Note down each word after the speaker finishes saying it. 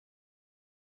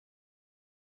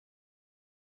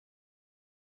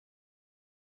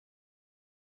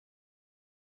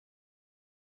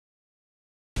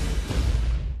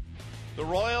The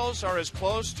Royals are as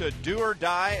close to do or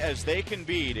die as they can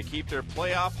be to keep their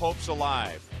playoff hopes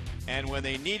alive. And when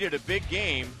they needed a big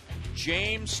game,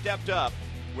 James stepped up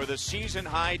with a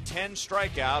season-high 10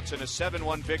 strikeouts and a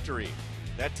 7-1 victory.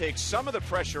 That takes some of the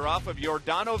pressure off of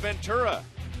Yordano Ventura,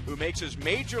 who makes his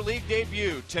major league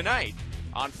debut tonight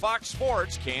on Fox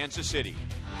Sports Kansas City.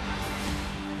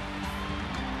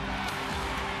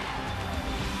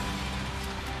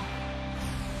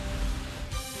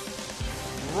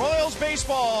 Royals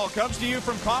baseball comes to you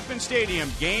from Kauffman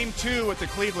Stadium. Game 2 with the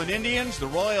Cleveland Indians. The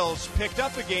Royals picked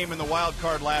up a game in the wild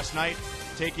card last night,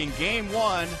 taking Game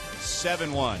 1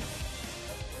 7-1.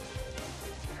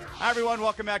 Hi, everyone.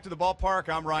 Welcome back to the ballpark.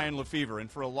 I'm Ryan Lefevre,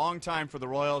 and for a long time for the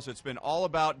Royals, it's been all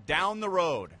about down the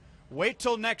road. Wait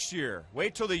till next year.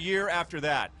 Wait till the year after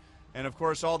that. And, of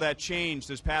course, all that changed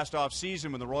this past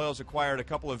offseason when the Royals acquired a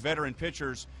couple of veteran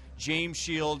pitchers, James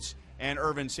Shields and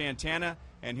Irvin Santana.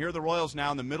 And here are the Royals now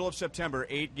in the middle of September,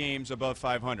 8 games above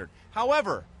 500.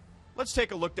 However, let's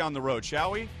take a look down the road,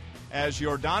 shall we? As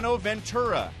Yordano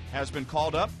Ventura has been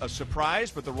called up, a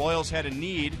surprise, but the Royals had a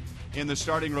need in the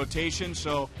starting rotation.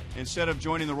 So instead of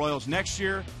joining the Royals next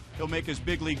year, he'll make his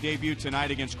big league debut tonight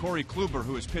against Corey Kluber,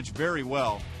 who has pitched very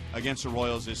well against the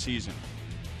Royals this season.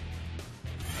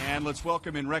 And let's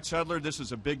welcome in Rex Hudler. This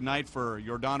is a big night for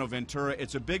Yordano Ventura.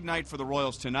 It's a big night for the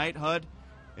Royals tonight, Hud.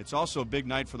 It's also a big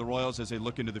night for the Royals as they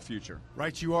look into the future.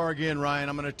 Right you are again, Ryan.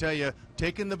 I'm going to tell you,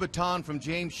 taking the baton from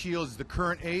James Shields, the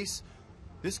current ace,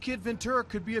 this kid Ventura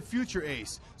could be a future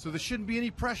ace. So there shouldn't be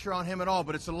any pressure on him at all,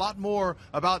 but it's a lot more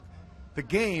about the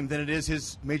game than it is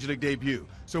his Major League debut.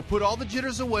 So put all the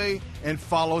jitters away and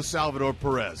follow Salvador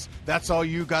Perez. That's all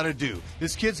you got to do.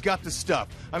 This kid's got the stuff.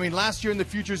 I mean, last year in the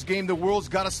Futures game, the world's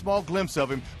got a small glimpse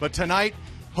of him, but tonight,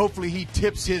 hopefully he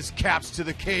tips his caps to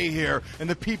the K here and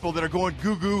the people that are going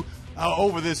goo-goo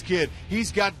over this kid.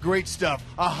 He's got great stuff,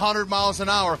 100 miles an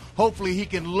hour. Hopefully he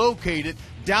can locate it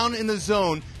down in the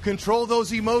zone, control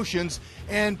those emotions,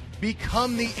 and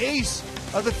become the ace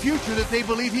of the future that they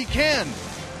believe he can.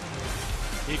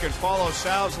 He can follow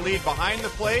Sal's lead behind the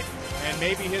plate and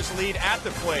maybe his lead at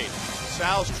the plate.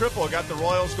 Sal's triple got the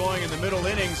Royals going in the middle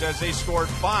innings as they scored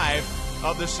 5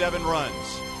 of the 7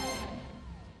 runs.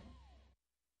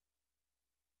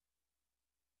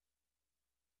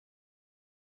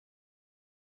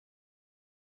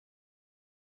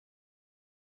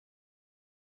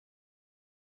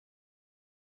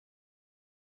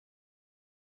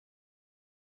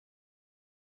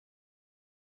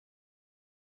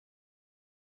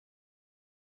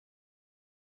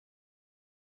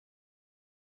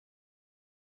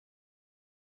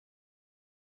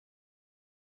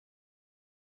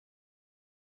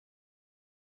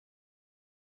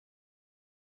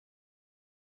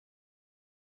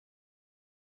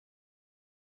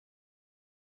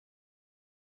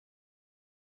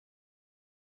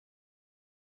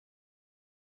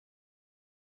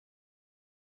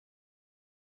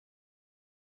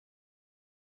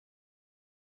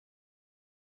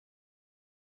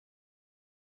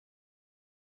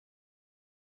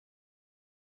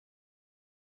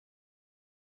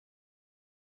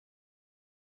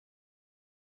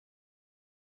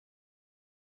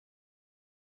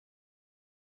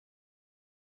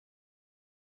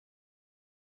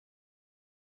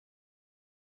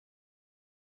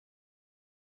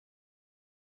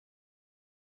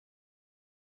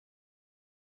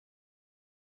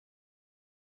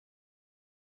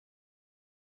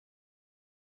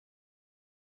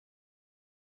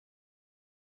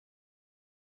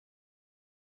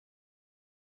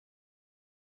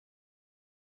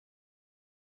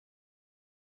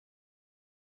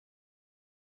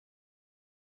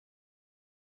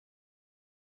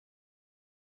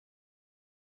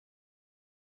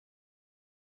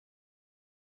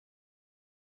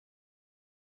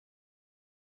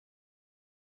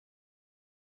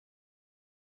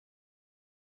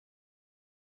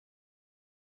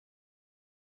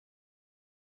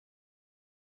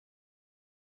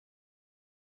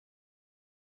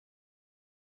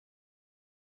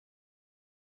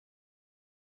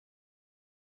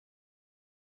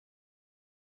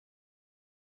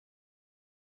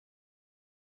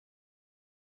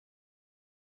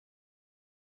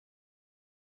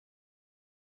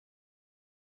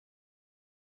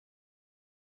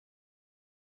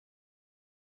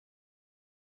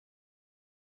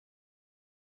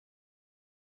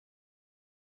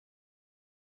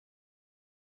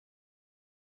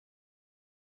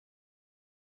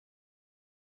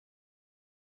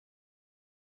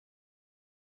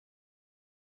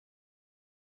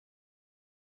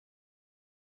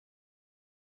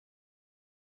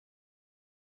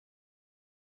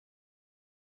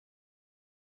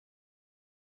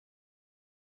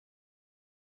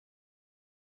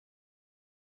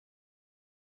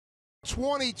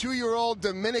 22-year-old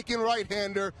Dominican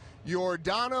right-hander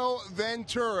Yordano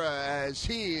Ventura, as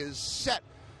he is set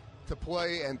to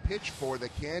play and pitch for the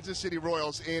Kansas City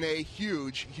Royals in a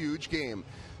huge, huge game.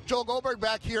 Joel Goldberg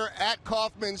back here at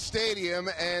Kauffman Stadium,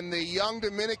 and the young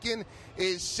Dominican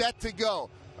is set to go.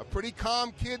 A pretty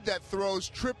calm kid that throws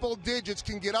triple digits,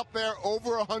 can get up there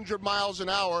over 100 miles an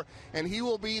hour, and he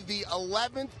will be the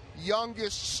 11th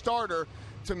youngest starter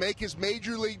to make his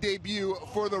major league debut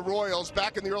for the Royals.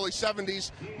 Back in the early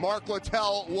 70s, Mark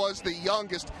Littell was the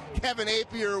youngest. Kevin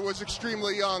Appier was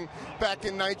extremely young back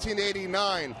in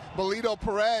 1989. Belito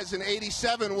Perez in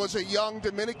 87 was a young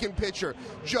Dominican pitcher,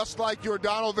 just like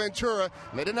Yordano Ventura.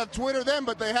 They didn't have Twitter then,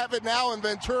 but they have it now, and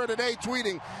Ventura today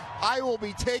tweeting, "I will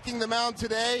be taking the mound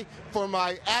today for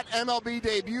my at MLB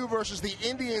debut versus the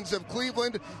Indians of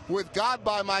Cleveland with God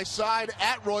by my side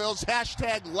at Royals.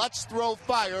 Hashtag let's throw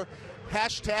fire.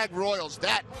 Hashtag Royals."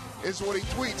 That is what he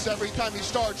tweets every time he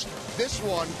starts. This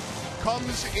one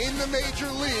comes in the major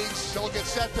leagues. He'll get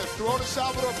set to throw to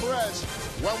Salvador Perez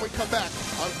when we come back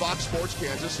on Fox Sports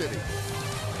Kansas City.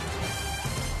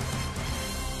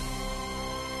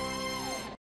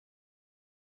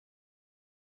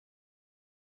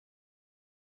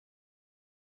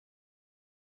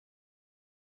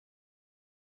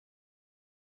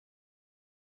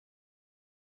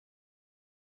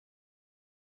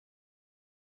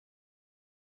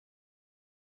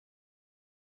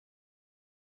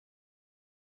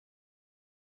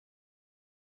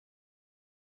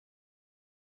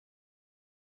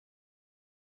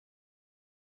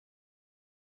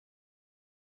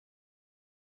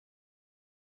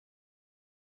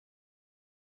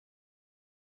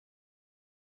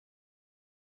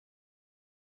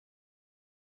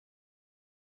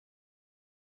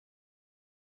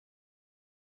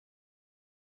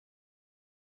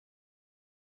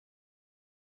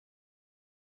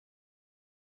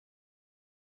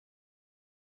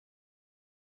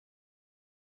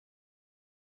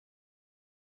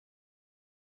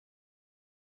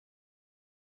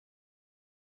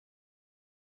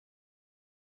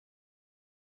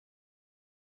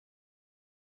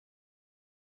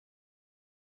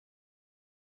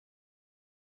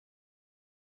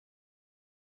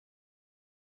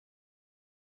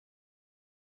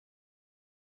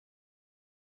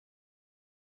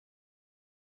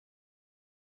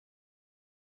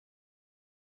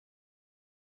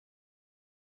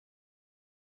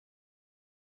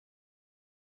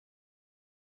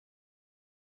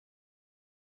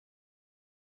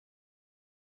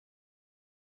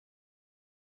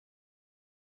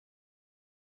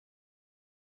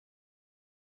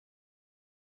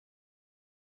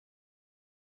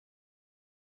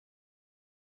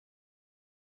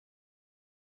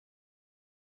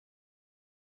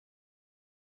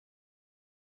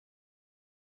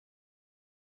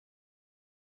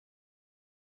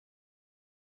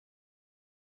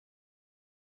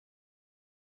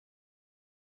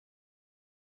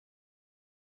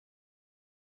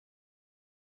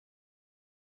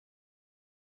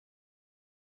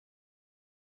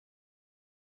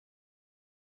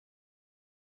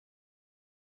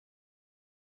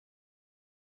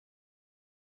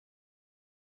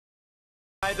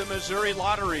 The Missouri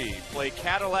Lottery. Play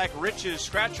Cadillac Riches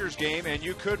Scratchers game and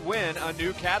you could win a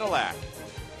new Cadillac.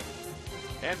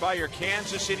 And by your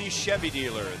Kansas City Chevy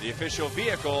dealer, the official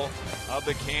vehicle of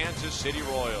the Kansas City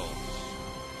Royals.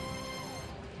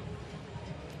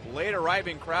 Late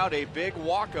arriving crowd, a big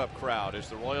walk-up crowd as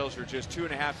the Royals are just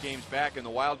 2.5 games back in the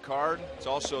wild card. It's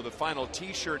also the final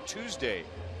T-shirt Tuesday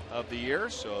of the year,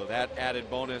 so that added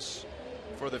bonus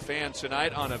for the fans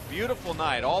tonight on a beautiful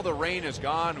night. All the rain is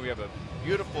gone. We have a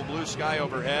beautiful blue sky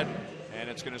overhead, and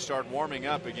it's going to start warming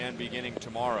up again beginning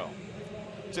tomorrow.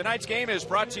 Tonight's game is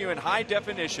brought to you in high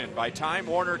definition by Time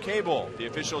Warner Cable, the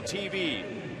official TV,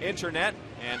 internet,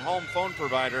 and home phone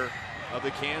provider of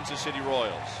the Kansas City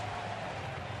Royals.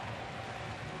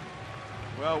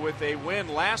 Well, with a win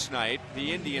last night,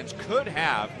 the Indians could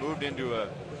have moved into a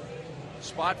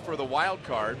spot for the wild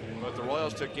card, but the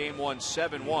Royals took game one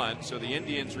 7-1, so the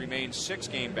Indians remain 6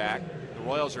 games back. The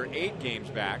Royals are 8 games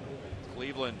back.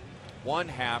 Cleveland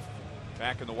 1/2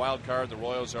 back in the wild card. The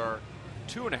Royals are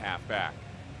 2.5 back.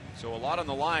 So a lot on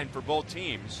the line for both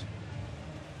teams.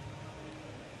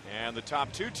 And the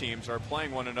top 2 teams are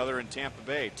playing one another in Tampa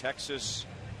Bay, Texas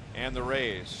and the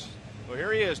Rays. Well,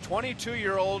 here he is,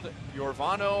 22-year-old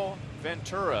Yordano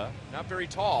Ventura, not very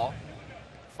tall,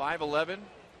 5'11",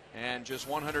 and just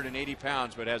 180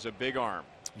 pounds, but has a big arm.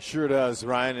 He sure does,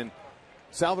 Ryan. And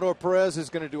Salvador Perez is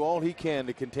going to do all he can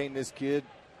to contain this kid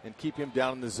and keep him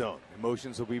down in the zone.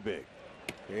 Emotions will be big.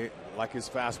 like his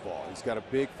fastball. He's got a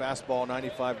big fastball,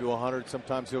 95 to 100.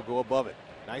 Sometimes he'll go above it.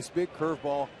 Nice big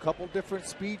curveball. Couple different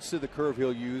speeds to the curve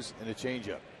he'll use, and a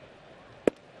changeup.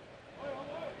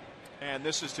 And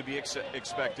this is to be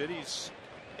expected. He's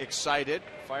excited,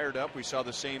 fired up. We saw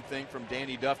the same thing from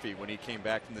Danny Duffy when he came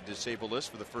back from the disabled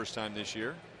list for the first time this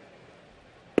year.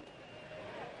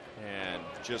 And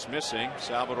just missing.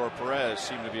 Salvador Perez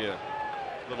seemed to be a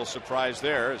little surprise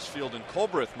there, as Field and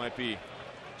Colbreth might be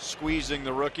squeezing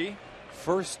the rookie.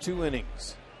 First 2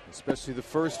 innings, especially the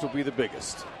first, will be the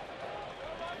biggest.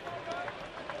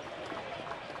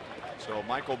 So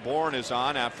Michael Bourne is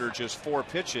on after just 4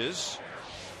 pitches.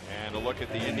 And a look at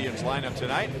the Indians lineup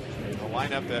tonight. A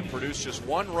lineup that produced just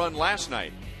 1 run last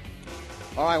night.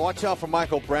 All right, watch out for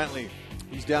Michael Brantley.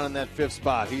 He's down in that 5th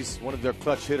spot. He's one of their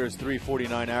clutch hitters,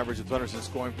 349 average with runners in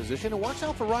scoring position. And watch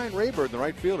out for Ryan Rayburn, the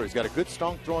right fielder. He's got a good,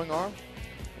 strong throwing arm,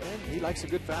 and he likes a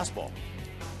good fastball.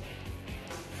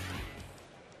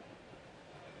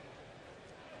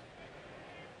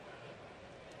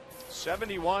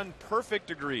 '71 perfect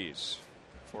degrees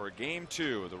for Game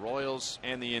 2, the Royals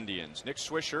and the Indians. Nick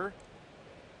Swisher,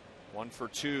 1 for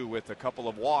 2 with a couple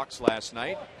of walks last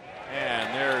night.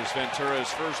 And there's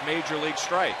Ventura's first major league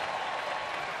strike.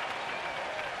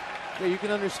 Yeah, you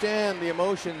can understand the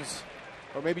emotions,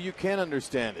 or maybe you can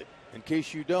understand it. In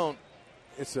case you don't,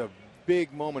 it's a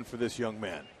big moment for this young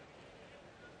man.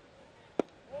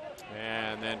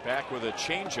 And then back with a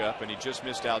changeup, and he just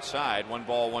missed outside. 1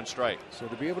 ball, 1 strike. So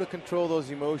to be able to control those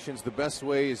emotions, the best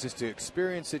way is just to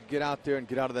experience it, get out there and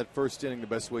get out of that first inning the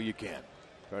best way you can.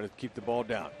 Try to keep the ball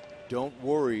down. Don't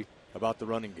worry about the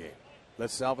running game.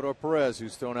 Let Salvador Perez,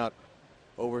 who's thrown out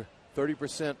over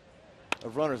 30%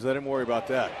 of runners, let him worry about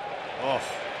that. Oh,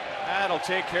 that'll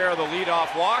take care of the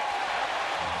leadoff walk.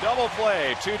 Double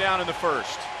play, 2 down in the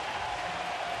first.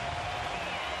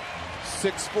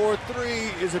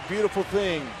 6-4-3 is a beautiful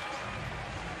thing.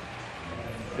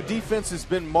 The defense has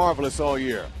been marvelous all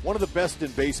year. One of the best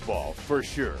in baseball, for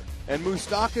sure. And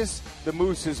Moustakas, the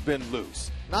Moose, has been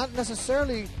loose. Not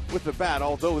necessarily with the bat,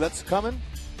 although that's coming.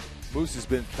 Moose has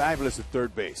been fabulous at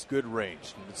third base. Good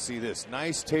range. Let's see this.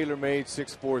 Nice tailor-made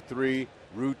 6-4-3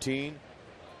 routine.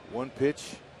 1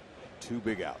 pitch, 2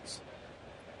 big outs.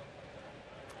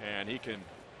 And he can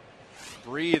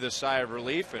breathe a sigh of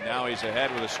relief, and now he's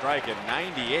ahead with a strike at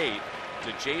 98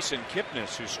 to Jason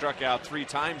Kipnis, who struck out 3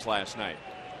 times last night.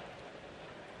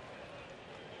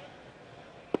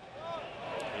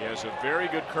 He has a very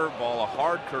good curveball, a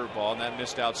hard curveball, and that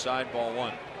missed outside, ball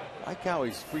 1. Like how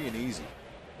he's free and easy.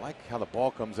 Like how the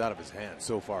ball comes out of his hand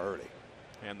so far early.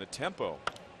 And the tempo.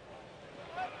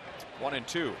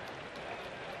 1-2.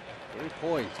 Very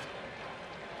poised.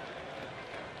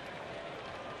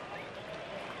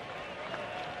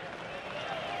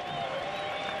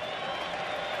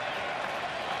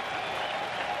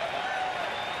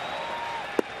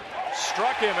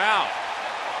 Struck him out.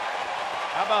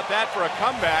 How about that for a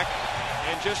comeback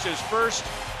in just his first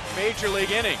major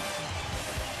league inning?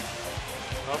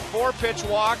 A 4-pitch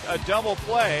walk, a double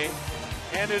play,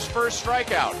 and his first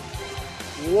strikeout.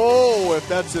 Whoa, if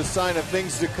that's a sign of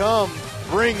things to come,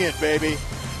 bring it, baby.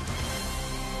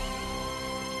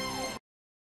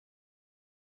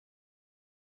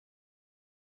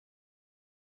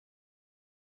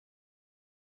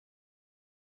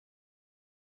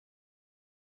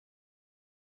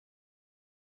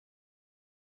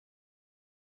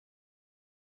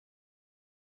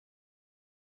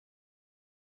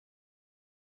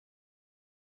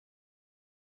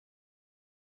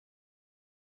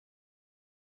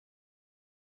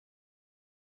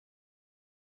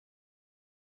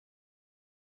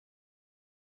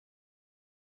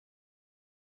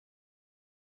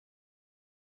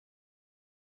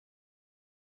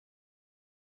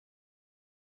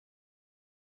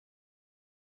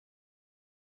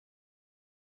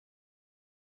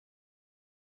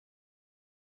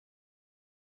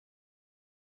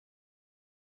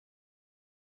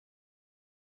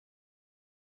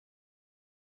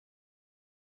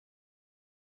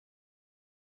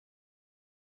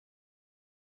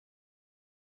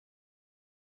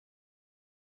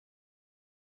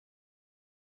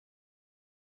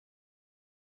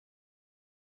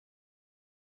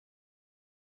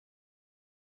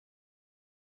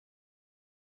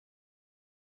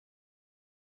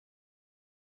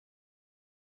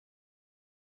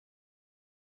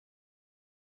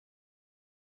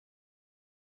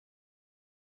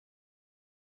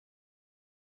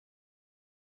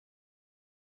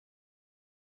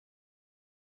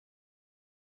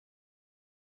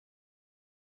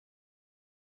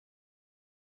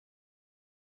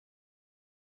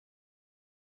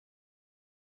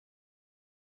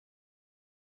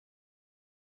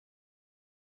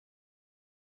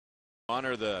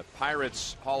 Honor the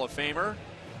Pirates Hall of Famer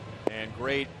and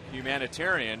great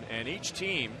humanitarian, and each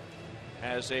team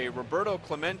has a Roberto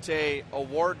Clemente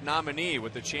Award nominee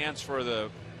with the chance for the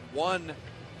one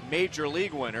major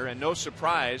league winner. And no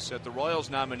surprise that the Royals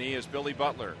nominee is Billy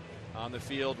Butler, on the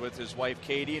field with his wife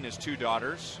Katie and his 2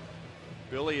 daughters.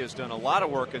 Billy has done a lot of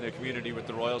work in the community with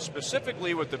the Royals,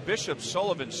 specifically with the Bishop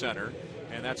Sullivan Center,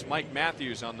 and that's Mike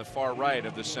Matthews on the far right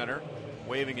of the center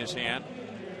waving his hand.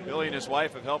 Billy and his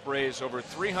wife have helped raise over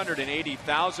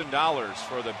 $380,000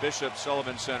 for the Bishop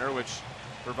Sullivan Center, which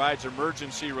provides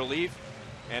emergency relief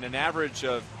and an average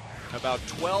of about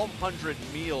 1,200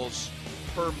 meals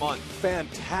per month.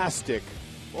 Fantastic.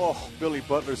 Oh, Billy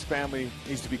Butler's family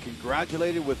needs to be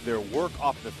congratulated with their work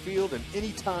off the field, and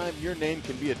anytime your name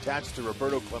can be attached to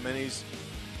Roberto Clemente's,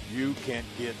 you can't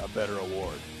get a better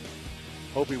award.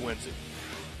 Hope he wins it.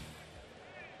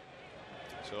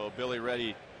 So Billy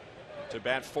ready to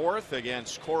bat 4th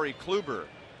against Corey Kluber,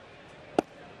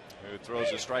 who throws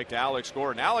a strike to Alex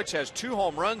Gordon. Alex has 2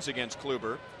 home runs against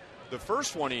Kluber. The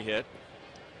first one he hit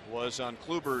was on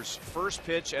Kluber's first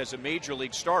pitch as a major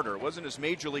league starter. It wasn't his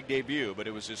major league debut, but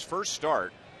it was his first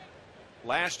start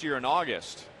last year in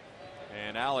August.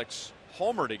 And Alex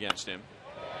homered against him.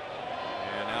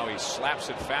 And now he slaps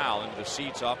it foul into the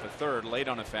seats off of third, late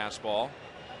on a fastball.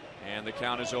 And the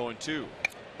count is 0-2.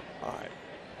 All right.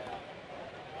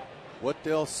 What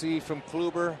they'll see from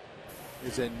Kluber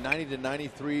is a 90 to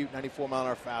 93, 94 mile an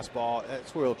hour fastball.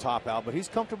 That's where he'll top out, but he's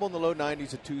comfortable in the low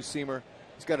 90s, a 2-seamer.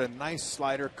 He's got a nice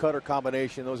slider cutter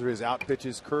combination. Those are his out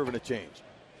pitches, curve and a change.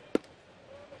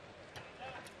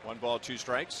 1 ball, 2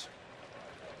 strikes.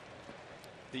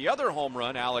 The other home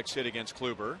run Alex hit against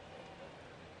Kluber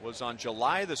was on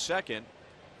July the 2nd,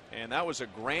 and that was a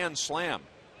grand slam.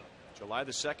 July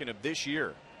the 2nd of this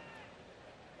year.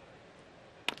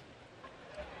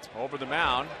 Over the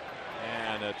mound,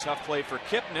 and a tough play for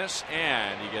Kipnis,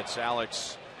 and he gets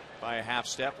Alex by a half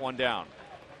step, 1 down.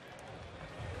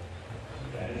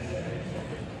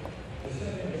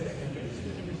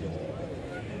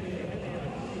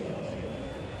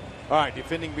 All right,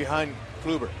 defending behind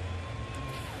Kluber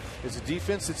is a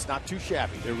defense that's not too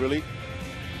shabby. They really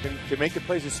can make the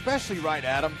plays, especially right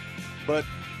at him. But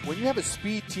when you have a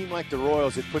speed team like the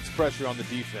Royals, it puts pressure on the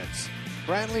defense.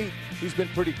 Brantley, he's been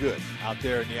pretty good out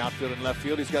there in the outfield and left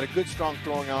field. He's got a good, strong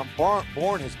throwing arm.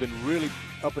 Bourne has been really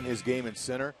up in his game in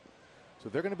center. So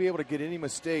they're going to be able to get any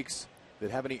mistakes that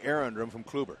have any air under them from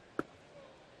Kluber.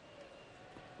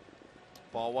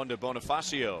 Ball 1 to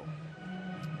Bonifacio.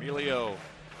 Emilio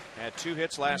had 2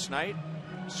 hits last night,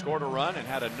 scored a run, and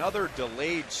had another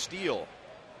delayed steal.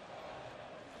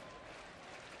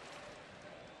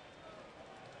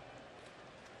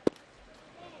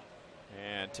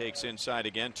 And takes inside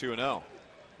again, 2-0.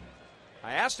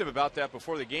 I asked him about that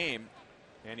before the game,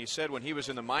 and he said when he was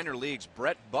in the minor leagues,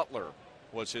 Brett Butler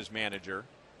was his manager.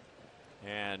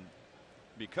 And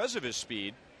because of his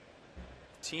speed,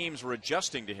 teams were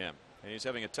adjusting to him, and he's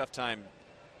having a tough time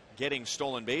getting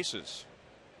stolen bases.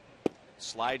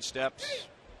 Slide steps,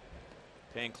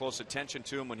 paying close attention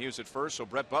to him when he was at first. So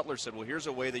Brett Butler said, well, here's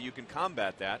a way that you can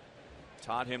combat that.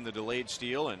 Taught him the delayed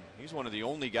steal, and he's one of the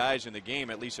only guys in the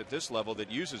game, at least at this level, that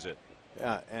uses it.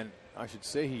 Yeah, and I should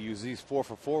say he used these 4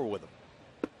 for 4 with him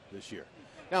this year.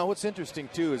 Now, what's interesting,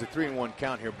 too, is a 3-1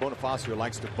 count here. Bonifacio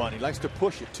likes to bunt. He likes to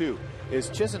push it, too. Is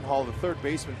Chisenhall, the third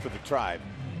baseman for the Tribe,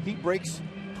 he breaks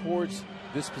towards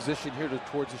this position here,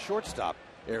 towards the shortstop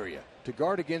area to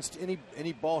guard against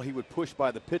any ball he would push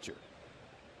by the pitcher.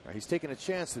 Now, he's taking a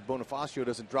chance that Bonifacio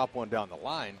doesn't drop one down the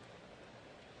line.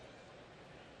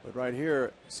 But right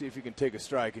here, see if you can take a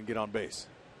strike and get on base.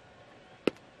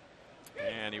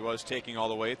 And he was taking all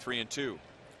the way, 3-2.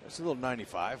 That's a little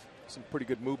 95. Some pretty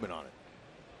good movement on it.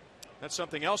 That's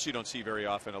something else you don't see very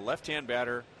often. A left-hand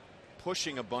batter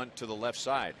pushing a bunt to the left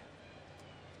side.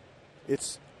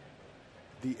 It's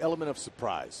the element of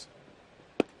surprise.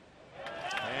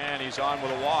 And he's on with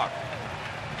a walk.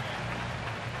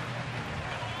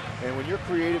 And when you're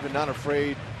creative and not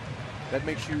afraid, that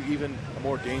makes you even a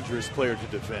more dangerous player to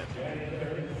defend.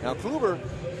 Now Kluber,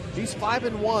 he's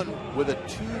 5-1 with a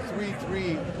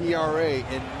 2.33 ERA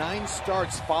in 9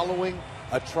 starts following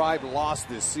a Tribe loss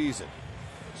this season.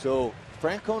 So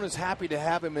Francona's happy to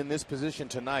have him in this position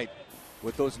tonight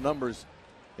with those numbers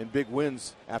in big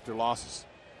wins after losses.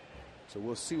 So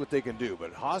we'll see what they can do.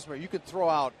 But Hosmer, you can throw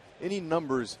out any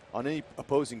numbers on any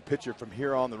opposing pitcher from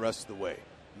here on the rest of the way.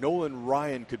 Nolan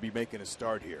Ryan could be making a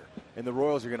start here, and the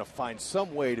Royals are going to find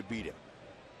some way to beat him.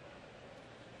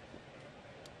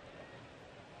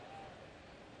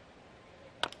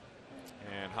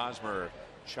 And Hosmer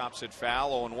chops it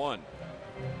foul, 0-1.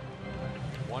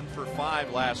 1 for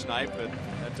 5 last night, but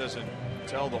that doesn't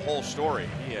tell the whole story.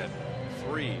 He had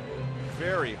 3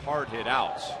 very hard hit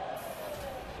outs.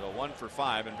 So 1 for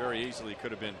 5, and very easily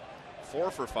could have been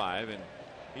 4 for 5, and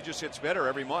he just hits better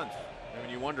every month. I mean,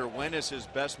 you wonder, when is his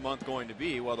best month going to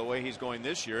be? Well, the way he's going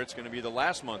this year, it's going to be the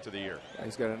last month of the year. Yeah,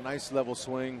 he's got a nice level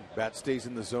swing. Bat stays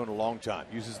in the zone a long time.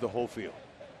 Uses the whole field.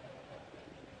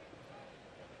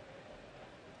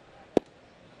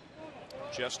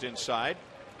 Just inside.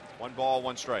 1 ball,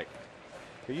 1 strike.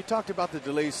 You talked about the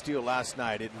delay steal last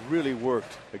night. It really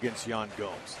worked against Yan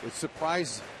Gomes. It's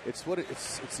surprise. It's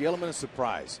the element of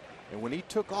surprise. And when he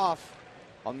took off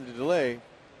on the delay,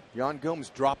 Yan Gomes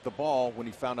dropped the ball when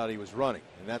he found out he was running,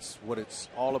 and that's what it's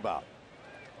all about.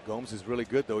 Gomes is really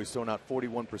good, though. He's thrown out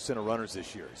 41% of runners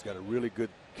this year. He's got a really good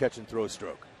catch and throw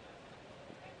stroke.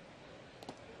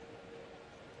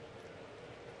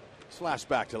 Flash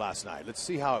back to last night. Let's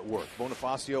see how it worked.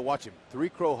 Bonifacio, watch him. 3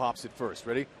 crow hops at first.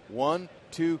 Ready? 1,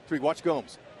 2, 3. Watch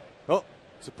Gomes. Oh,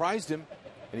 surprised him,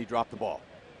 and he dropped the ball.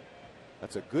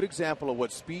 That's a good example of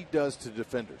what speed does to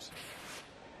defenders.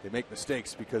 They make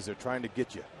mistakes because they're trying to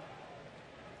get you.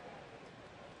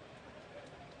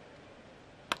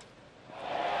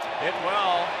 Hit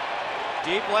well.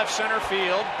 Deep left center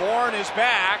field. Bourne is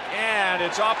back, and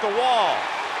it's off the wall.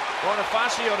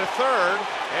 Bonifacio to third.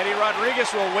 Eddie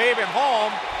Rodriguez will wave him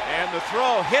home, and the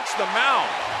throw hits the mound.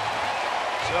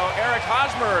 So Eric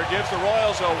Hosmer gives the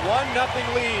Royals a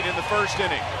 1-0 lead in the first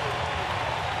inning.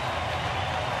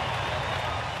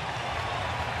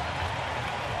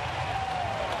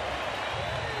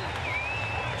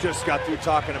 Just got through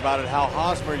talking about it, how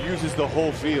Hosmer uses the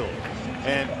whole field.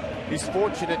 And he's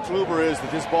fortunate, Kluber is,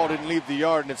 that this ball didn't leave the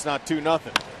yard and it's not 2-0.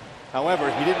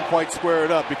 However, he didn't quite square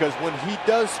it up, because when he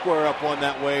does square up one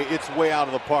that way, it's way out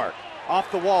of the park. Off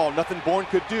the wall, nothing Bourne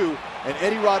could do. And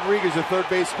Eddie Rodriguez, the third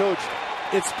base coach,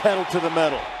 it's pedal to the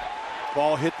metal.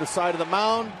 Ball hit the side of the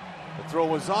mound. The throw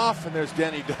was off, and there's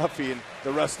Danny Duffy and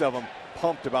the rest of them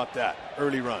pumped about that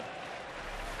early run.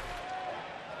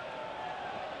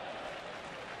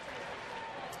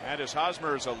 That is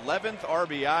Hosmer's 11th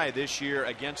RBI this year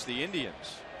against the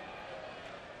Indians.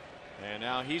 And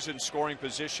now he's in scoring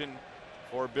position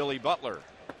for Billy Butler.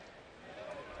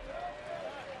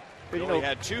 Billy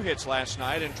had 2 hits last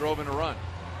night and drove in a run.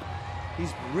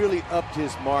 He's really upped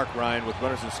his mark, Ryan, with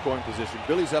runners in scoring position.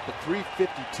 Billy's up at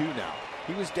 352 now.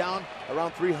 He was down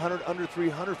around 300, under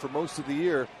 300 for most of the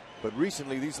year. But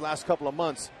recently, these last couple of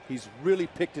months, he's really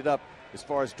picked it up as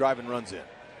far as driving runs in.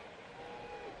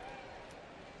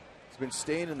 He's been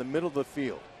staying in the middle of the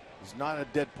field. He's not a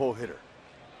dead pull hitter.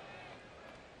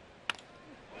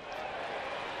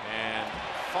 And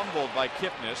fumbled by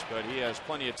Kipnis, but he has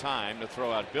plenty of time to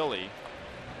throw out Billy.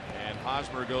 And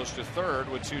Hosmer goes to third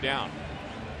with 2 down.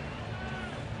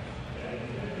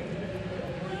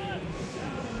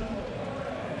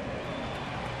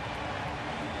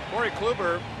 Corey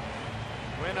Kluber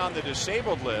went on the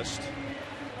disabled list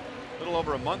a little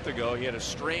over a month ago. He had a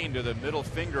strain to the middle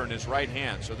finger in his right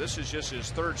hand. So this is just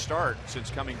his 3rd start since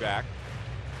coming back.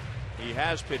 He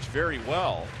has pitched very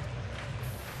well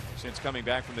since coming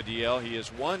back from the DL. He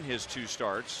has won his 2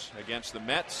 starts against the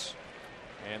Mets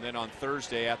and then on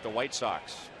Thursday at the White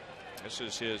Sox. This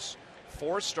is his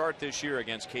 4th start this year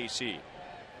against KC.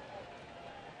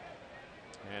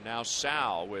 And now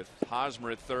Sal with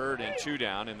Hosmer at third and 2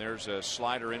 down, and there's a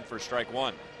slider in for strike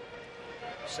 1.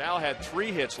 Sal had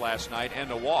 3 hits last night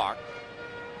and a walk,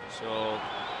 so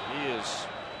he has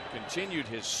continued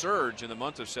his surge in the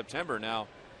month of September. Now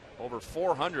over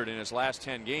 400 in his last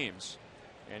 10 games,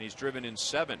 and he's driven in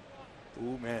 7.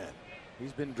 Ooh, man,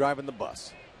 he's been driving the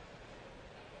bus.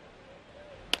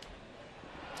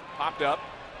 Popped up,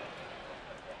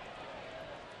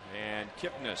 and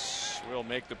Kipnis will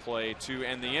make the play to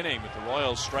end the inning, but the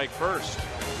Royals strike first.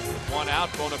 With 1 out,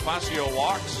 Bonifacio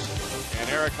walks, and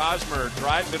Eric Hosmer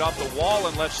drives it off the wall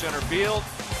in left center field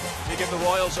to give the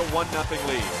Royals a 1-0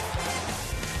 lead.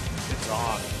 It's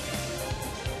on.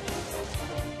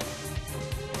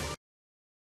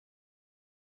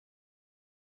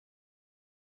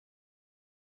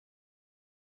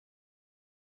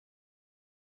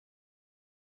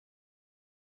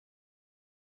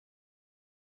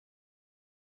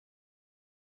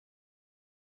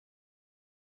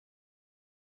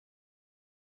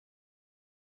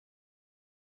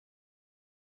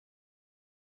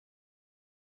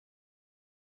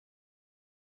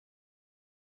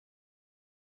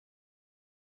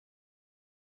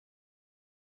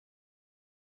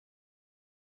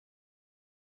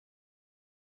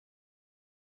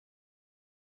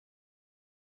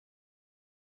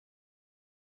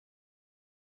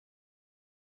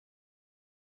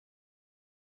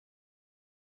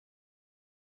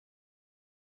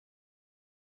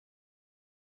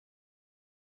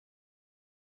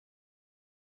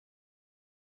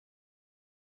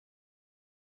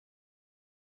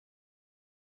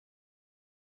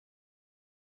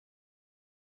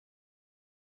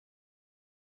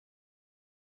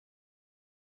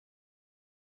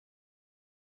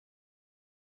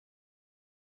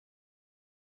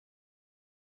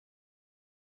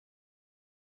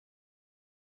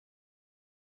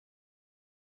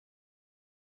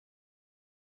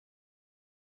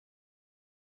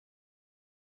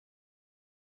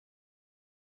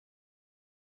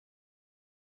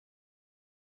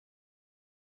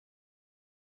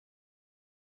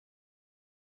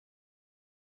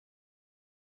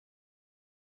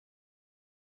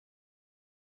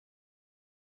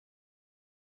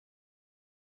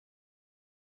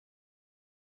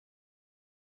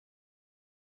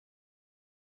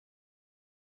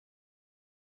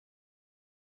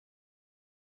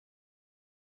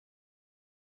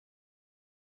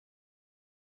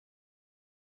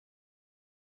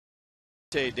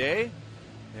 Day,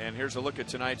 and here's a look at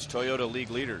tonight's Toyota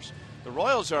League leaders. The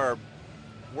Royals are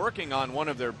working on one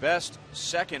of their best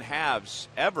second halves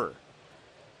ever.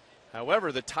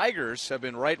 However, the Tigers have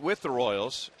been right with the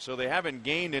Royals, so they haven't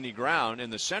gained any ground in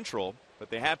the Central, but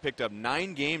they have picked up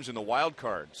 9 games in the wild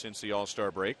card since the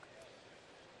All-Star break.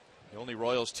 The only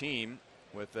Royals team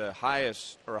with the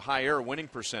highest or higher winning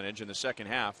percentage in the second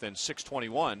half than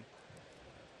 .621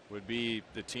 would be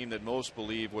the team that most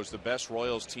believe was the best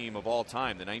Royals team of all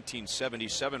time, the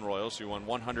 1977 Royals, who won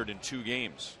 102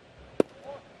 games.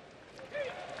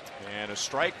 And a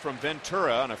strike from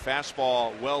Ventura on a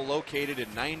fastball well located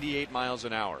at 98 miles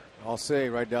an hour. I'll say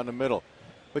right down the middle.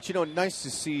 But, you know, nice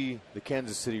to see the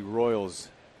Kansas City Royals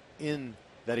in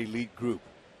that elite group.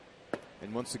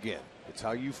 And once again, it's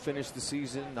how you finish the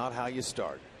season, not how you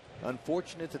start.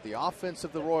 Unfortunate that the offense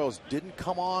of the Royals didn't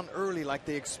come on early like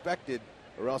they expected,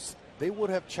 or else they would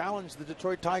have challenged the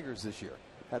Detroit Tigers this year.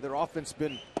 Had their offense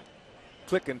been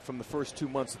clicking from the first 2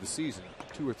 months of the season,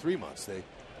 2 or 3 months, they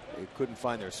couldn't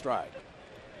find their stride.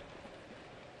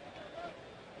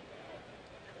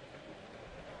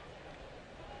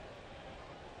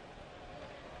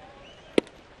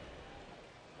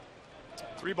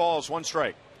 Three balls, 1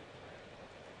 strike.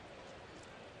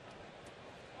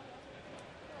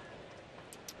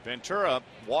 Ventura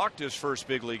walked his first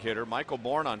big league hitter, Michael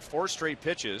Bourne, on 4 straight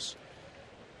pitches,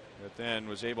 but then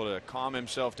was able to calm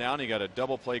himself down. He got a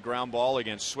double play ground ball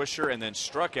against Swisher and then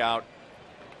struck out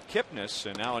Kipnis,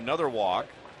 and now another walk,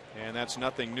 and that's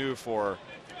nothing new for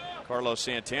Carlos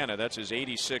Santana. That's his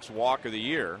 86th walk of the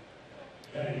year,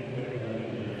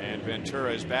 and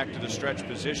Ventura is back to the stretch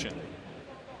position.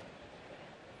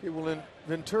 Yeah, well, in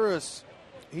Ventura's,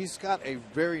 he's got a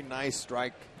very nice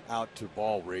strikeout to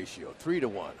ball ratio,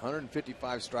 3-1,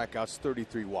 155 strikeouts,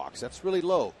 33 walks. That's really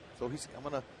low. So I'm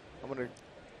gonna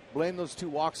blame those 2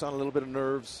 walks on a little bit of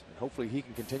nerves, and hopefully he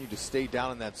can continue to stay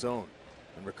down in that zone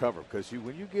and recover. Because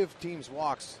when you give teams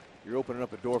walks, you're opening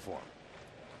up a door for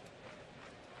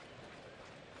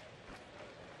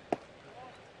them.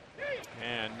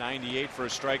 And 98 for a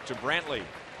strike to Brantley.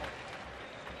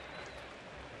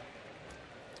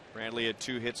 Brantley had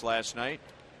 2 hits last night,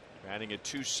 batting at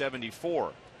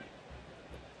 .274.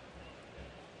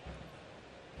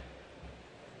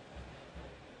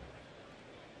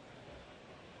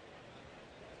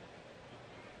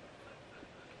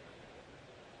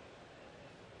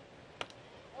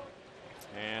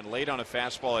 And late on a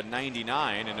fastball at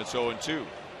 99, and it's 0-2.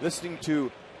 Listening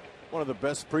to one of the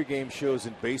best pregame shows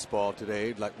in baseball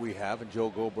today, like we have, and Joe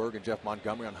Goldberg and Jeff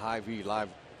Montgomery on High V Live,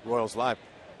 Royals Live.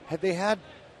 Had they had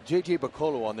J.J.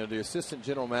 Bacolo on there, the assistant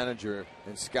general manager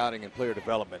in scouting and player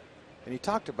development, and he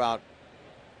talked about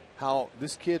how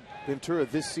this kid, Ventura,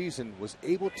 this season was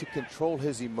able to control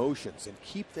his emotions and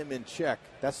keep them in check.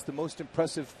 That's the most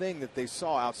impressive thing that they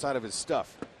saw outside of his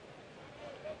stuff.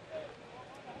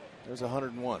 There's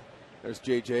 101. There's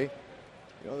J.J.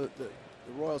 You know, the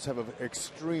Royals have an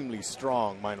extremely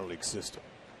strong minor league system,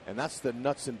 and that's the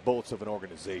nuts and bolts of an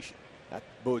organization. That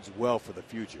bodes well for the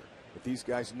future. But these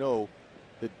guys know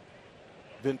that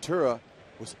Ventura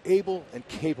was able and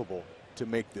capable to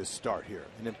make this start here,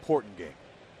 an important game.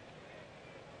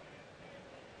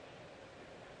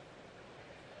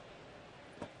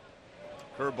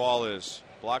 Curveball is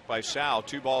blocked by Sal.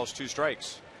 2 balls, 2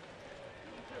 strikes.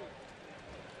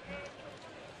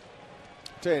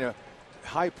 Tell you now,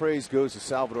 high praise goes to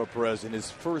Salvador Perez in his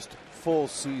first full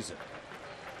season.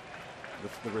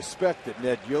 The respect that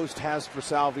Ned Yost has for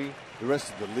Salvi, the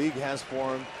rest of the league has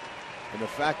for him, and the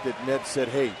fact that Ned said,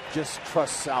 hey, just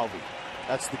trust Salvi.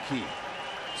 That's the key.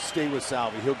 Stay with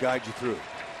Salvi. He'll guide you through.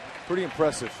 Pretty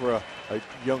impressive for a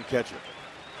young catcher.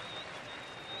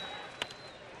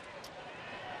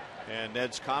 And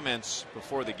Ned's comments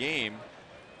before the game,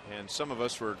 and some of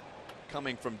us were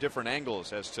coming from different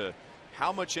angles as to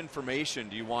how much information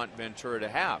do you want Ventura to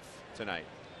have tonight?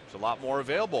 There's a lot more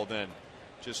available than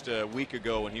just a week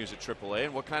ago when he was at AAA.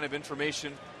 And what kind of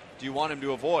information do you want him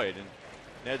to avoid? And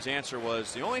Ned's answer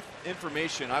was, the only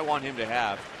information I want him to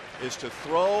have is to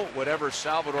throw whatever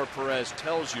Salvador Perez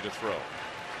tells you to throw.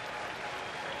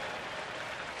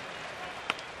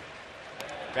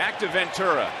 Back to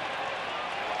Ventura.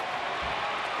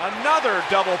 Another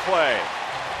double play.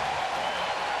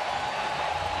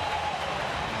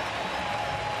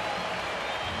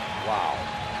 Wow.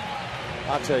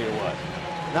 I'll tell you what,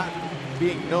 not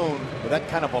being known with that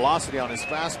kind of velocity on his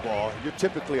fastball, you're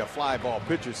typically a fly ball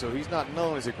pitcher, so he's not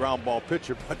known as a ground ball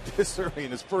pitcher, but this early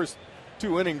in his first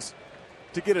 2 innings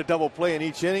to get a double play in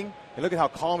each inning, and look at how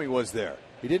calm he was there.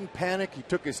 He didn't panic, he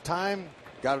took his time,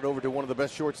 got it over to one of the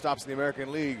best shortstops in the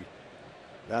American League.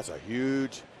 That's a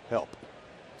huge help.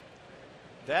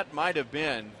 That might have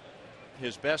been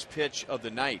his best pitch of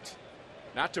the night.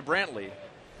 Not to Brantley,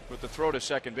 but the throw to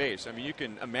second base. I mean, you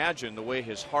can imagine the way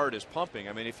his heart is pumping.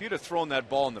 I mean, if you'd have thrown that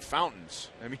ball in the fountains,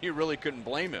 I mean, you really couldn't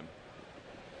blame him.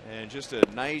 And just a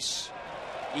nice,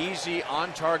 easy,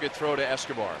 on-target throw to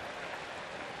Escobar.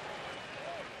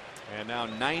 And now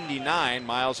 99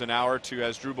 miles an hour to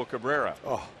Asdrubal Cabrera.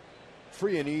 Oh,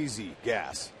 free and easy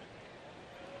gas.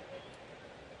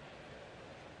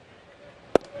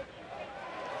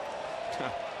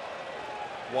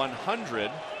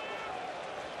 .100,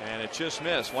 and it just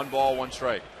missed. 1 ball, 1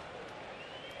 strike.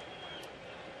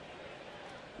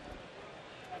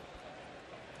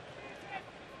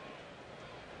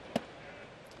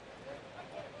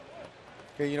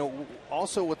 Okay, you know,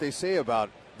 also what they say about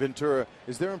Ventura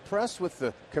is they're impressed with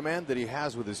the command that he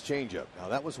has with his changeup. Now,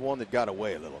 that was one that got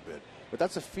away a little bit, but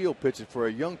that's a field pitch, and for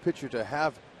a young pitcher to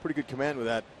have pretty good command with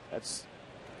that, that's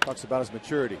talks about his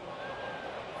maturity.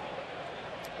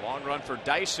 Long run for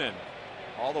Dyson,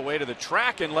 all the way to the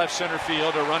track in left center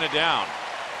field to run it down.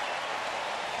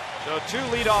 So 2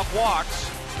 leadoff walks,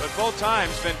 but both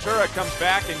times Ventura comes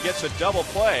back and gets a double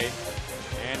play,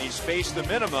 and he's faced the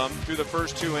minimum through the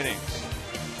first 2 innings.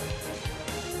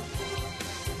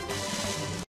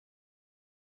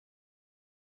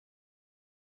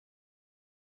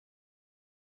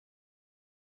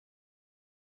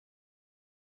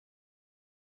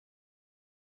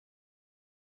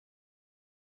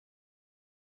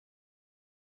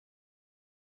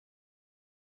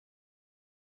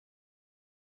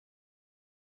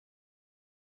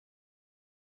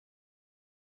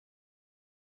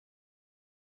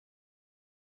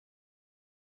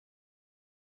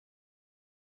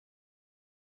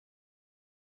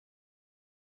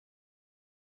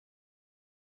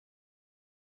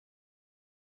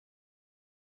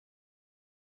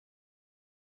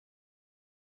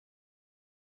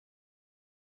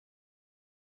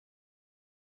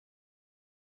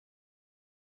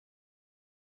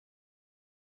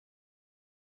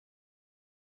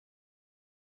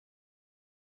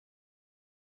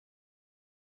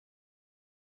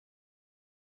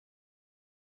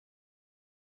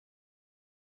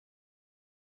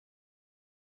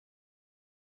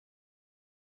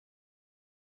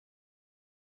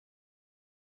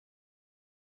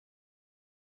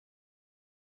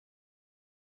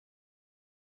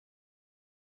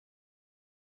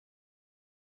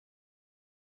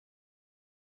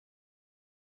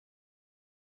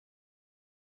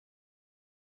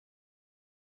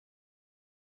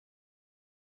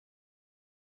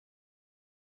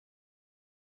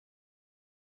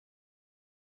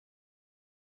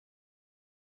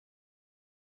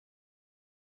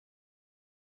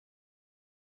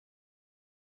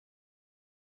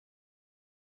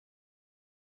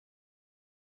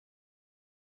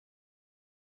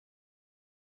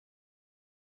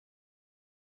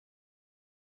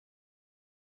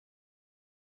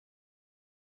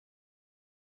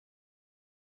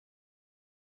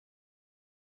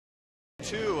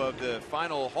 Two of the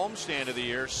final homestand of the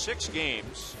year, 6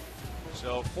 games,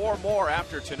 so 4 more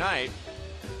after tonight,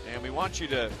 and we want you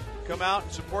to come out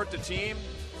and support the team,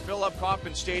 fill up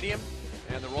Kauffman Stadium,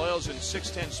 and the Royals and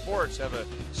 610 Sports have a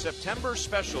September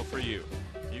special for you.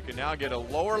 You can now get a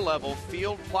lower level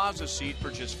field plaza seat for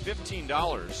just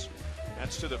 $15.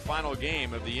 That's to the final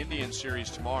game of the Indian series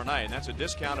tomorrow night, and that's a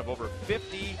discount of over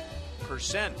 50%.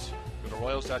 Go to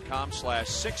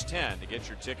Royals.com/610 to get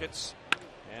your tickets.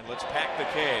 And let's pack the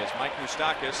K as Mike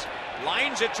Moustakas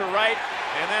lines it to right,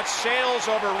 and that sails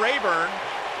over Rayburn.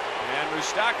 And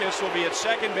Moustakas will be at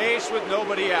second base with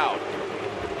nobody out.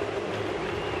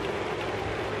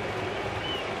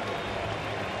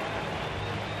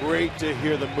 Great to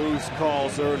hear the Moose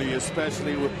calls early,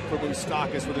 especially for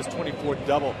Moustakas with his 24th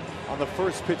double. On the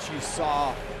first pitch you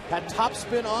saw, had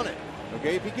topspin on it.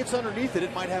 Okay, if he gets underneath it,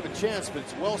 it might have a chance, but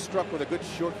it's well struck with a good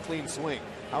short, clean swing.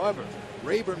 However,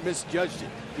 Rayburn misjudged it.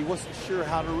 He wasn't sure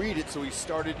how to read it, so he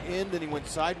started in, then he went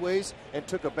sideways and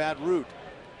took a bad route.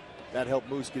 That helped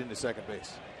Moose get into second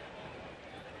base.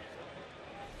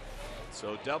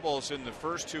 So doubles in the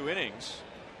first 2 innings.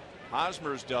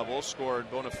 Hosmer's double scored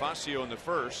Bonifacio in the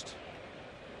first.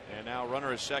 And now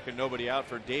runner is second, nobody out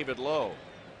for David Lowe.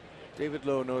 David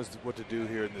Lowe knows what to do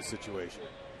here in this situation.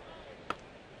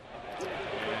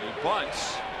 And he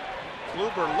bunts.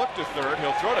 Kluber looked to third.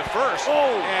 He'll throw to first.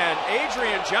 Oh. And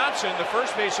Adrian Johnson, the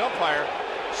first base umpire,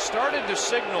 started to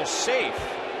signal safe.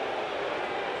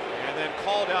 And then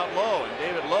called out Lowe. And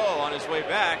David Lowe, on his way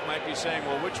back, might be saying,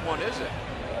 well, which one is it?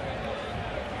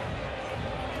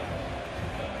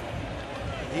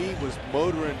 He was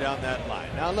motoring down that line.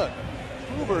 Now look,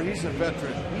 Kluber, he's a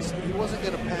veteran. He wasn't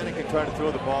going to panic and try to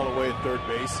throw the ball away at third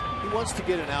base. He wants to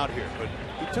get it out here, but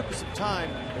he took some time,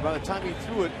 and by the time he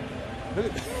threw it, look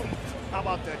at how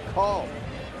about that call?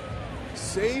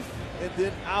 Safe and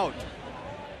then out.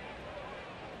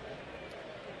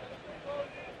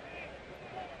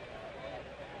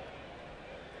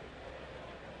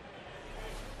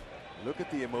 Look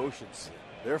at the emotions.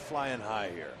 They're flying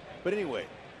high here. But anyway,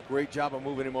 great job of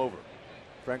moving him over.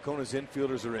 Francona's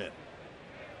infielders are in.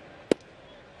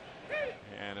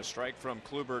 And a strike from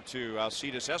Kluber to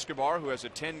Alcides Escobar, who has a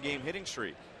 10-game hitting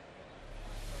streak.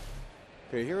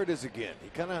 Okay, here it is again. He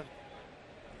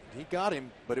got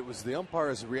him, but it was the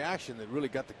umpire's reaction that really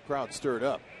got the crowd stirred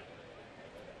up.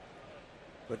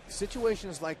 But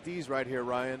situations like these right here,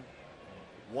 Ryan,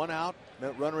 one out,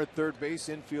 runner at third base,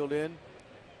 infield in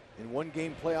one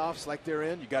game playoffs like they're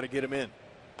in, you got to get him in.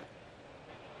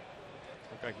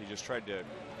 Looked like he just tried to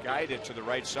guide it to the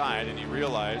right side, and he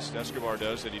realized, Escobar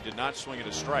does, that he did not swing at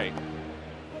a strike.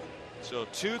 So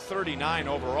 239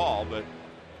 overall, but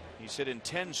he's hit in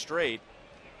 10 straight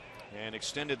and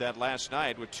extended that last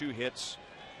night with 2 hits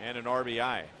and an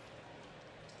RBI.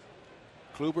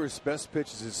 Kluber's best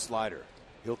pitch is his slider.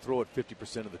 He'll throw it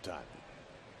 50% of the time.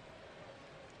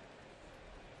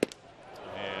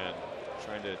 And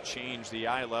trying to change the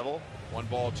eye level. 1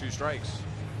 ball, 2 strikes.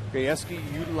 Okay, Eske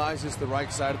utilizes the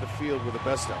right side of the field with the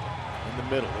best of them in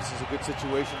the middle. This is a good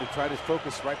situation to try to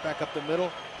focus right back up the middle,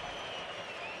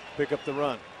 pick up the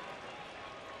run.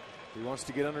 He wants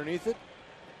to get underneath it,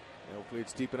 and hopefully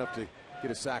it's deep enough to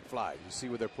get a sac fly. You see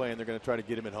where they're playing, they're going to try to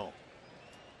get him at home.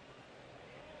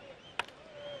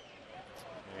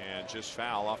 And just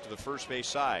foul off to the first base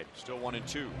side. Still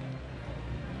 1-2.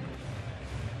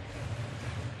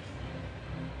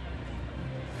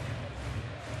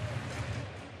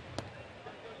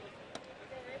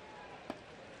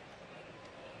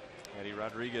 Eddie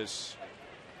Rodriguez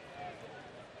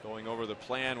going over the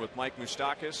plan with Mike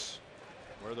Moustakas,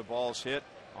 where the ball's hit,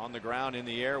 on the ground, in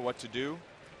the air, what to do.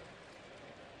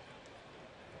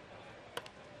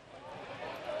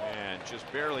 And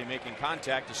just barely making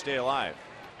contact to stay alive.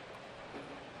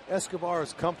 Escobar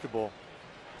is comfortable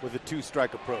with a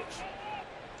 2-strike approach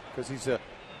because he's a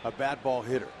bad ball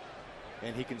hitter,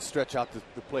 and he can stretch out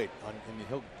the plate, and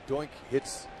he'll doink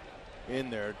hits in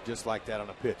there just like that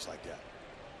on a pitch like that.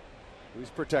 He's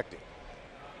protecting.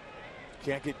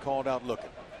 Can't get called out looking.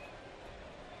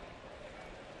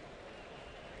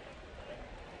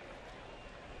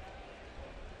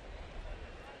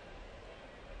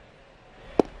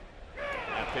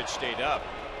 That pitch stayed up.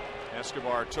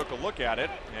 Escobar took a look at it,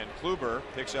 and Kluber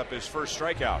picks up his first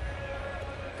strikeout.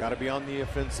 Got to be on the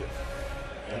offensive.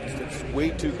 It's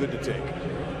way too good to take.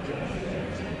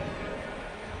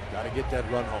 Got to get that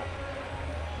run home.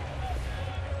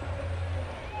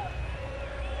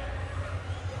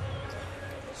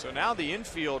 So now the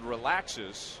infield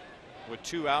relaxes with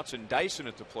 2 outs and Dyson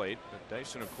at the plate. But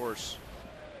Dyson, of course,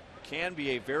 can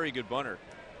be a very good bunter.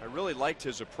 I really liked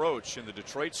his approach in the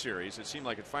Detroit series. It seemed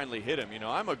like it finally hit him. You know,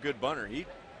 I'm a good bunter. He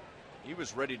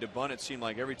was ready to bunt, it seemed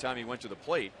like, every time he went to the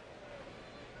plate.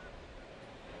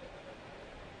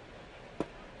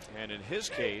 And in his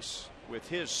case, with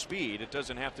his speed, it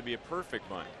doesn't have to be a perfect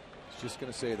bunt. I was just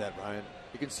going to say that, Ryan.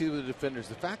 You can see with the defenders,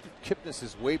 the fact that Kipnis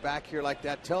is way back here like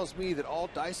that tells me that all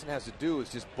Dyson has to do is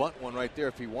just bunt one right there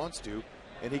if he wants to,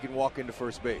 and he can walk into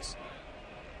first base.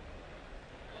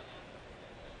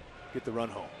 Get the run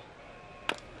home.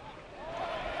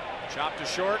 Chopped to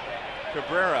short.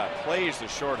 Cabrera plays the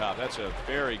short hop. That's a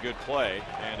very good play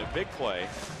and a big play.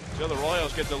 So the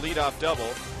Royals get the leadoff double.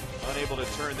 Unable to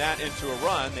turn that into a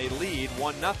run. They lead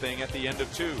 1-0 at the end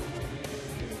of 2.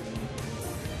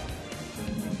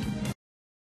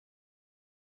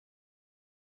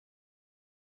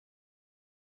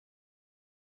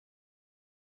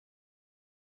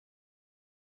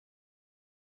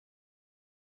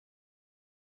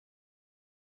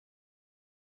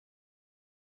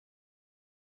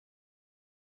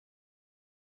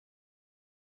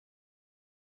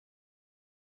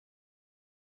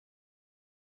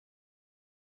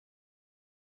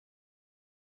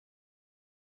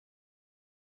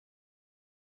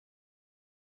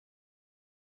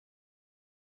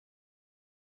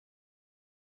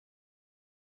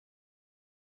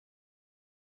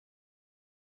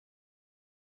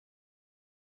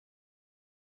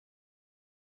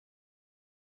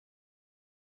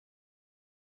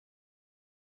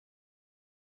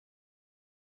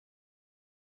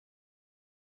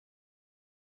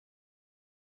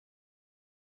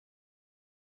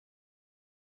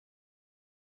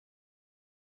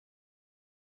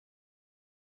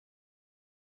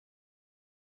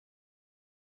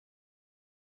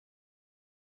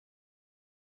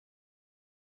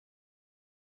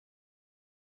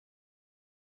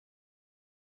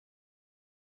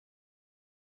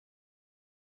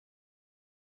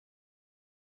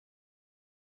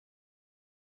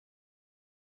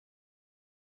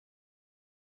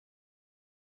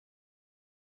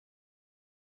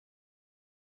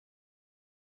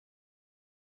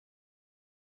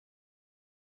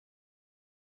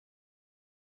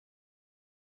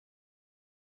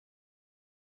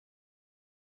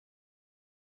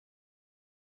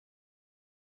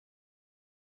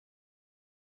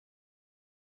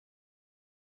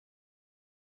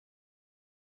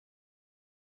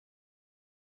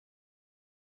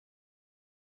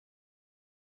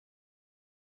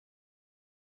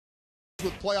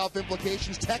 with playoff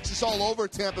implications. Texas all over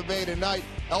Tampa Bay tonight.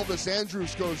 Elvis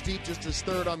Andrus goes deep, just his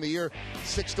third on the year.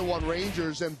 6-1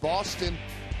 Rangers, and Boston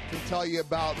can tell you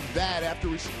about that after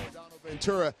we saw Dono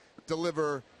Ventura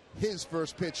deliver his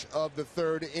first pitch of the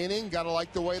third inning. Gotta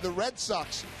like the way the Red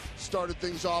Sox started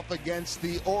things off against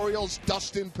the Orioles.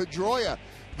 Dustin Pedroia,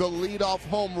 the leadoff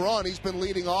home run. He's been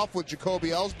leading off with Jacoby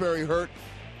Ellsbury hurt,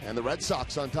 and the Red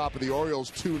Sox on top of the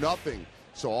Orioles 2-0.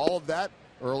 So all of that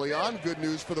early on, good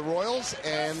news for the Royals.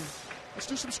 And let's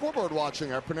do some scoreboard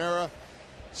watching. Our Panera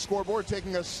scoreboard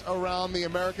taking us around the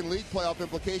American League playoff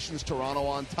implications. Toronto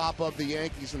on top of the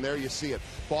Yankees, and there you see it.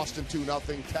 Boston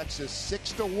 2-0, Texas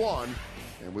 6-1.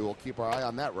 And we will keep our eye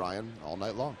on that, Ryan, all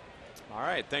night long. All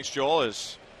right, thanks, Joel.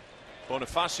 As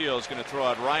Bonifacio is going to throw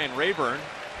out Ryan Rayburn.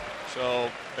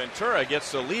 So Ventura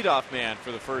gets the leadoff man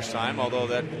for the first time, although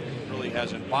that really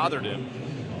hasn't bothered him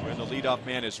when the leadoff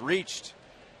man is reached.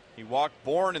 He walked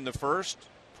Bourne in the first,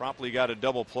 promptly got a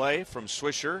double play from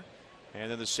Swisher,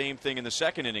 and then the same thing in the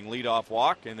second inning, leadoff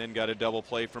walk, and then got a double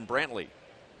play from Brantley.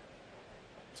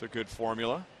 It's a good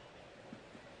formula.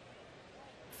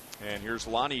 And here's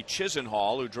Lonnie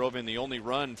Chisenhall, who drove in the only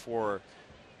run for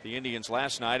the Indians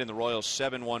last night in the Royals'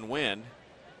 7-1 win.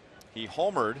 He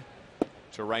homered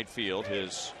to right field,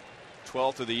 his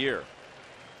 12th of the year.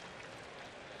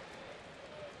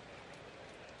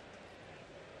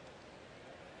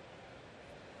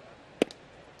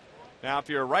 Now, if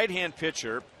you're a right-hand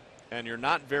pitcher and you're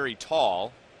not very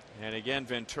tall, and again,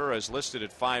 Ventura is listed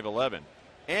at 5'11",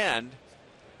 and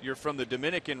you're from the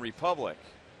Dominican Republic,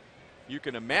 you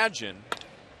can imagine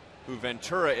who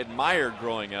Ventura admired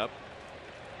growing up,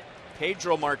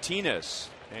 Pedro Martinez.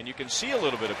 And you can see a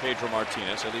little bit of Pedro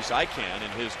Martinez, at least I can, in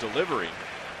his delivery.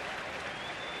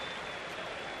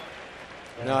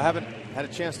 Now, I haven't had a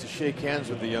chance to shake hands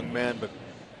with the young man, but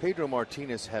Pedro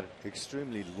Martinez had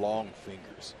extremely long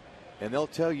fingers. And they'll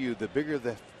tell you the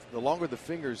longer the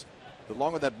fingers, the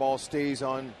longer that ball stays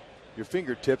on your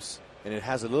fingertips, and it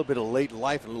has a little bit of late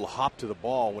life and a little hop to the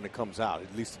ball when it comes out.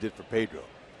 At least it did for Pedro.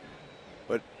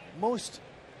 But most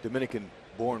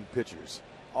Dominican-born pitchers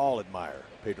all admire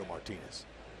Pedro Martinez.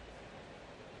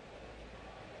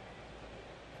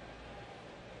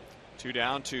 2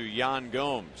 down to Yan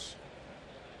Gomes.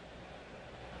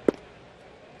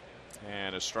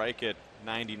 And a strike at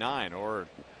 99, or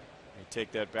they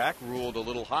take that back, ruled a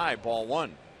little high, ball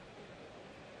 1.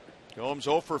 Gomes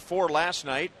 0 for 4 last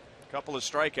night, a couple of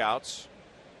strikeouts.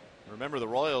 Remember, the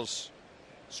Royals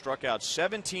struck out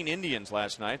 17 Indians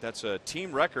last night. That's a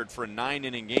team record for a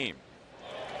 9-inning game.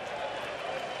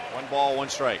 1 ball, 1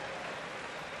 strike.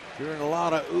 Hearing a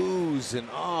lot of oohs and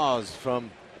ahs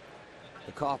from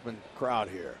the Kauffman crowd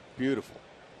here. Beautiful.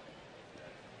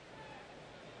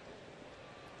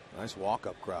 Nice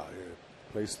walk-up crowd here.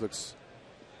 Place looks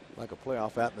like a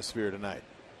playoff atmosphere tonight.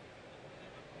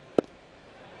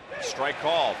 Strike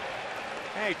called.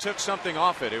 Hey, he took something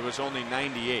off it. It was only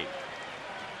 98.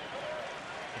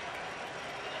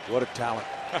 What a talent.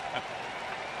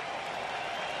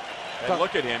 And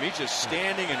look at him. He's just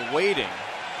standing and waiting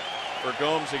for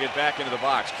Gomes to get back into the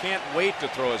box. Can't wait to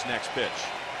throw his next pitch.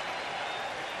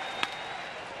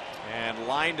 And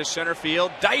line to center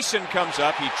field. Dyson comes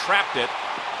up. He trapped it.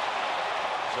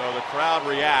 So the crowd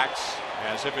reacts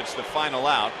as if it's the final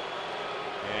out.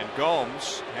 And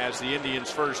Gomes has the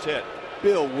Indians' first hit.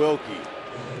 Bill Wilkie,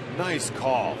 nice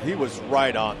call. He was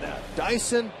right on that.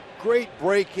 Dyson, great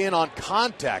break in on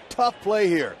contact. Tough play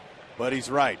here. But he's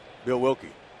right. Bill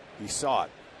Wilkie, he saw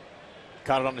it.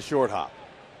 Caught it on the short hop.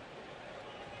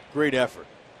 Great effort.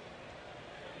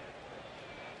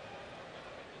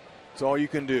 It's all you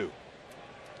can do.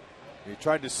 He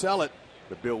tried to sell it,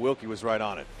 but Bill Wilkie was right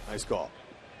on it. Nice call.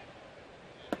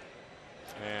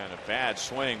 And a bad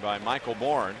swing by Michael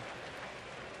Bourne.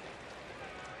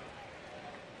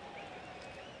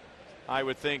 I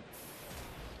would think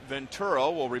Ventura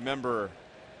will remember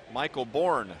Michael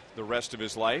Bourne the rest of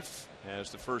his life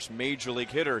as the first major league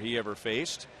hitter he ever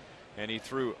faced. And he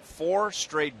threw 4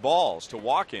 straight balls to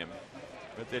walk him,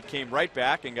 but that came right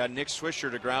back and got Nick Swisher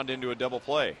to ground into a double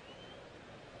play.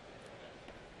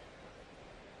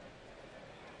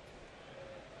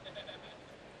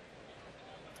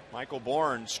 Michael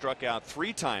Bourne struck out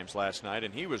 3 times last night,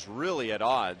 and he was really at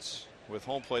odds with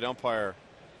home plate umpire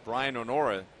Brian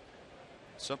Onora,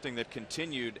 something that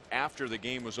continued after the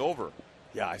game was over.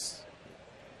 Yes.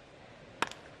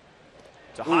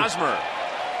 To Hosmer.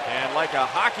 And like a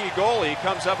hockey goalie,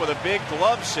 comes up with a big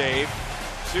glove save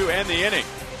to end the inning.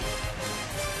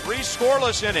 3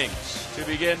 scoreless innings to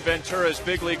begin Ventura's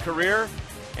big league career,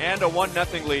 and a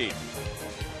 1-0 lead.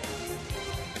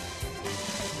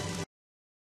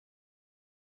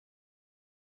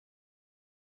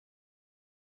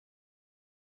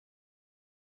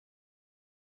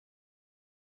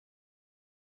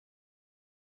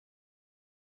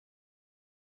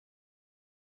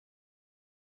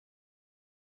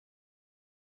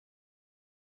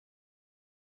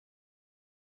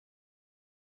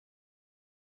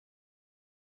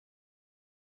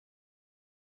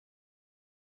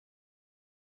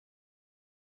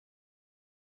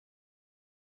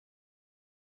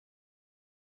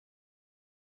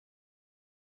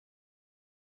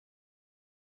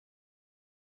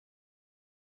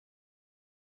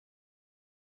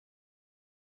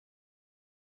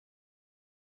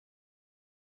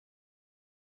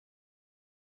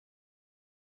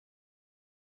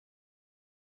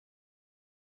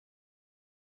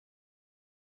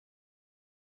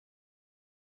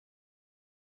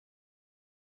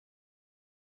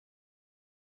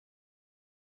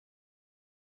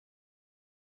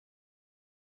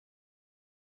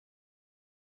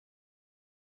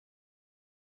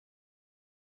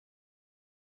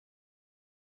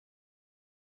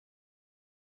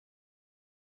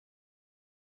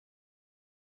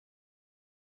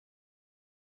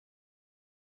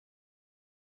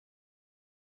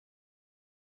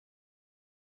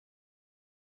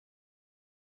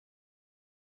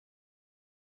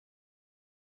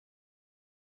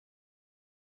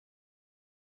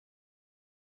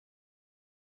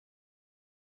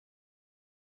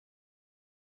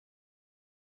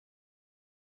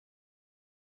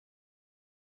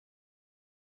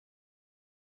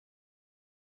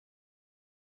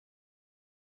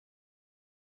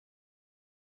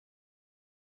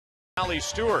 Sally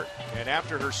Stewart. And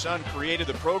after her son created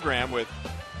the program with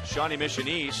Shawnee Mission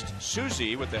East,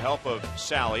 Susie, with the help of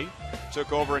Sally,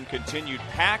 took over and continued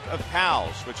Pack of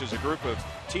Pals, which is a group of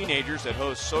teenagers that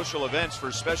host social events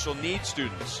for special needs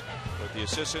students. With the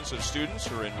assistance of students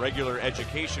who are in regular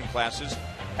education classes,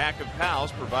 Pack of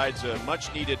Pals provides a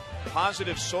much-needed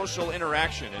positive social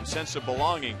interaction and sense of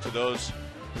belonging to those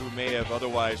who may have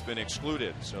otherwise been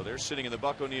excluded. So they're sitting in the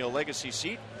Buck O'Neil Legacy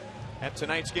seat at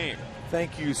tonight's game.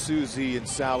 Thank you, Susie and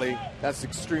Sally. That's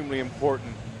extremely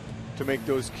important to make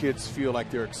those kids feel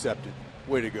like they're accepted.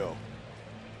 Way to go.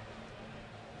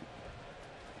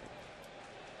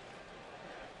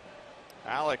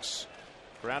 Alex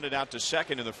grounded out to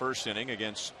second in the first inning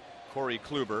against Corey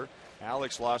Kluber.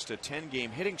 Alex lost a 10-game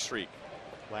hitting streak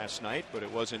last night, but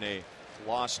it wasn't a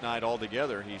lost night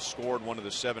altogether. He scored one of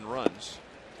the 7 runs.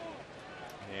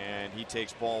 And he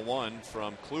takes ball 1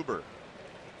 from Kluber.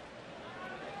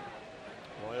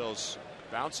 Royals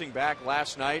bouncing back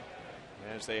last night,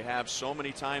 as they have so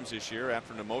many times this year,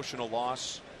 after an emotional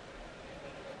loss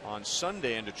on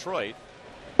Sunday in Detroit,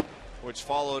 which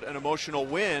followed an emotional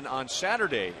win on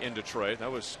Saturday in Detroit.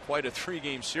 That was quite a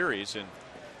 3-game series, and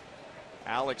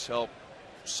Alex helped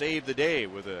save the day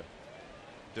with a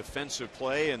defensive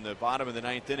play in the bottom of the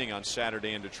 9th inning on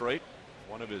Saturday in Detroit.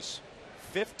 One of his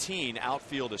 15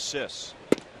 outfield assists.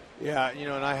 Yeah, you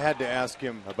know, and I had to ask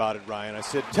him about it, Ryan. I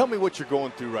said, tell me what you're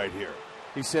going through right here.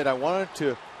 He said, I wanted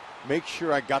to make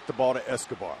sure I got the ball to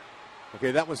Escobar. Okay,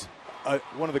 that was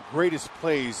one of the greatest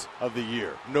plays of the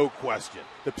year, no question.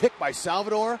 The pick by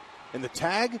Salvador and the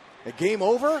tag, the game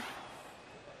over.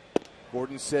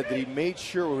 Gordon said that he made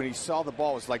sure when he saw the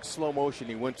ball, it was like slow motion,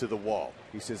 he went to the wall.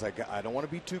 He says, I don't want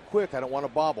to be too quick. I don't want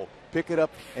to bobble. Pick it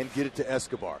up and get it to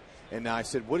Escobar. And I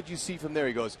said, what did you see from there?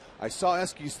 He goes, I saw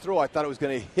Esky's throw. I thought it was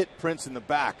going to hit Prince in the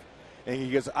back. And he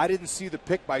goes, I didn't see the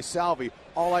pick by Salvi.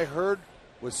 All I heard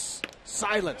was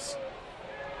silence.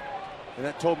 And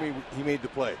that told me he made the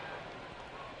play.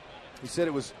 He said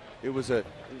it was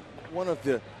one of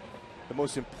the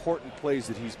most important plays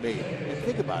that he's made. And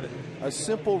think about it, a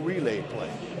simple relay play.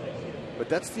 But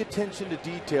that's the attention to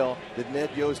detail that Ned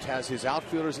Yost has his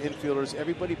outfielders, infielders,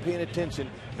 everybody paying attention,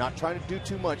 not trying to do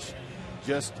too much,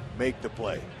 just make the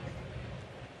play.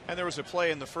 And there was a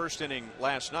play in the first inning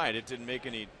last night. It didn't make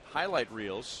any highlight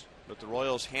reels, but the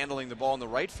Royals handling the ball in the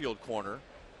right field corner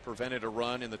prevented a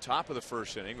run in the top of the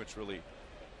first inning, which really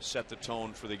set the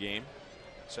tone for the game.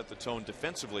 Set the tone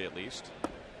defensively, at least.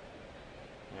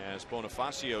 As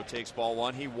Bonifacio takes ball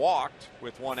 1, he walked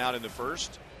with 1 out in the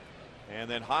first, and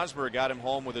then Hosmer got him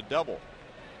home with a double.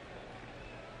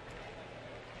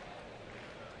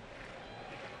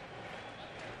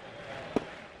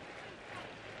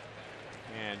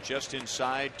 And just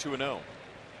inside 2-0.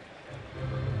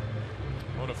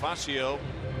 Bonifacio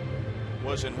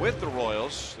wasn't with the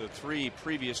Royals the 3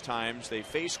 previous times they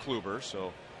faced Kluber,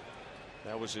 so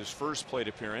that was his first plate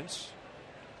appearance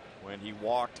when he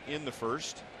walked in the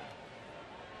first.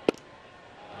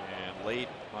 And late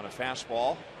on a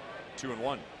fastball,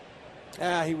 2-1.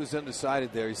 Yeah, he was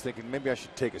undecided there. He's thinking maybe I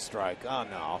should take a strike. Oh,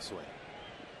 no, I'll swing.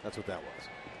 That's what that was.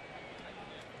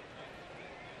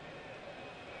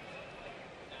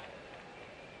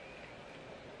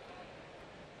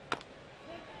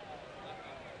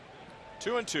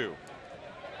 Two and two.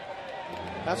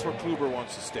 That's where Kluber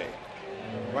wants to stay.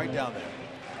 Right down there.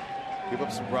 Give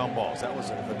up some ground balls. That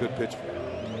was a good pitch for him.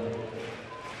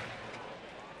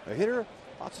 A hitter,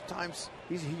 lots of times,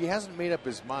 he hasn't made up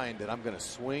his mind that I'm going to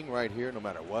swing right here no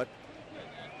matter what.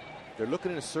 They're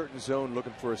looking in a certain zone,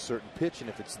 looking for a certain pitch, and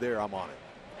if it's there, I'm on it.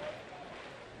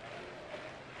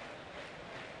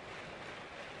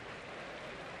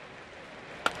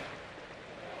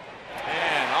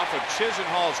 And off of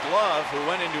Chisenhall's glove, who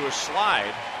went into a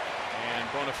slide, and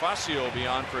Bonifacio will be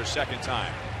on for a second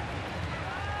time.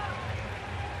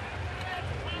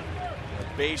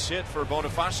 A base hit for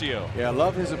Bonifacio. Yeah, I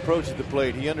love his approach at the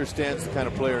plate. He understands the kind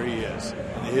of player he is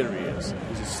and the hitter he is.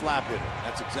 He's a slap hitter.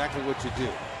 That's exactly what you do.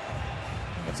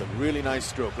 That's a really nice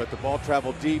stroke. Let the ball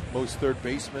travel deep. Most third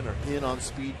basemen are in on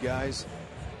speed guys.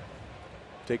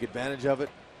 Take advantage of it.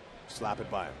 Slap it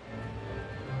by him.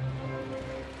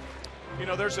 You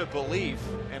know, there's a belief,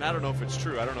 and I don't know if it's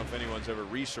true. I don't know if anyone's ever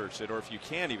researched it or if you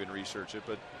can even research it,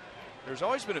 but there's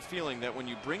always been a feeling that when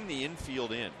you bring the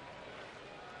infield in,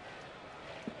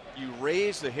 you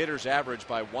raise the hitter's average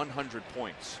by 100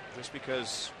 points just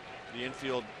because the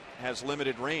infield has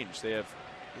limited range. They have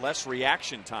less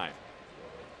reaction time.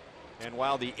 And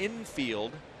while the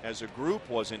infield as a group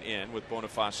wasn't in with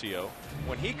Bonifacio,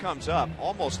 when he comes up,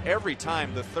 almost every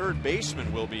time the third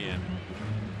baseman will be in.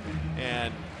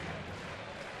 And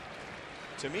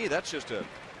to me, that's just a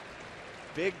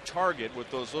big target with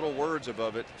those little words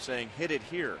above it saying hit it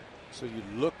here. So you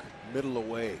look middle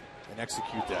away and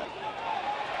execute that.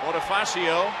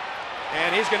 Bonifacio,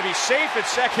 and he's going to be safe at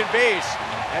second base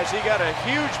as he got a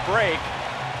huge break.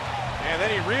 And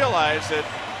then he realized that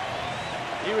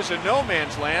he was in no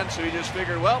man's land, so he just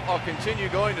figured, well, I'll continue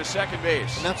going to second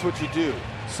base. And that's what you do.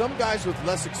 Some guys with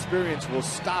less experience will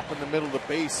stop in the middle of the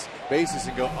bases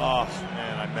and go, oh,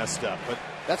 man, I messed up. But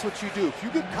that's what you do. If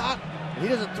you get caught and he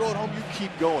doesn't throw it home, you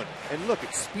keep going. And look,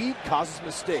 speed causes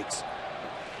mistakes.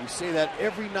 We say that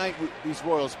every night these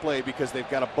Royals play because they've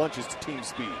got a bunch of team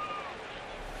speed.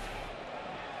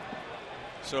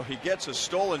 So he gets a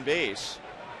stolen base.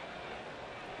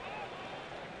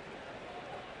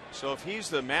 So if he's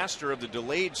the master of the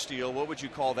delayed steal, what would you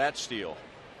call that steal?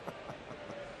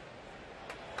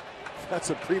 That's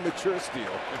a premature steal.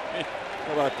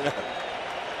 How about that?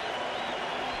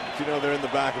 But you know, they're in the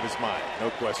back of his mind, no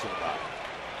question about it.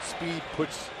 Speed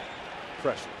puts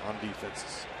pressure on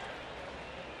defenses.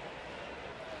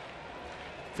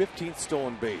 15th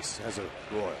stolen base as a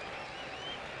Royal.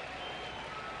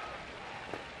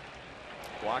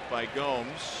 Blocked by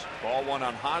Gomes. Ball one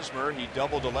on Hosmer. He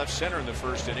doubled to left center in the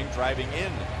first inning, driving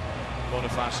in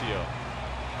Bonifacio.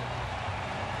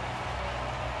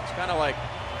 It's kind of like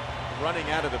running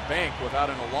out of the bank without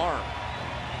an alarm.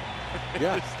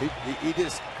 Yeah,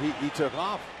 he took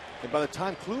off. And by the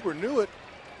time Kluber knew it,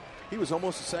 he was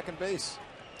almost at second base.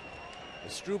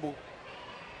 And Struble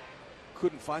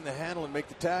couldn't find the handle and make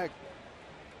the tag.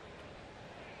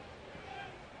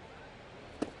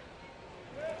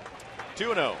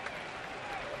 2-0.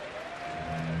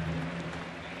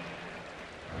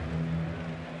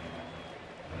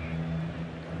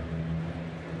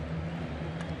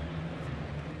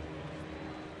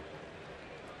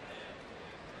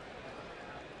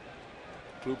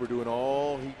 Kluber doing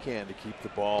all he can to keep the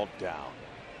ball down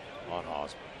on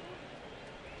Hosmer.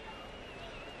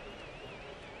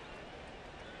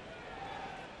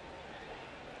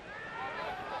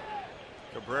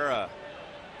 Cabrera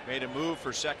made a move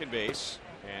for second base,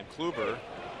 and Kluber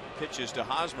pitches to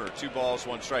Hosmer. 2 balls,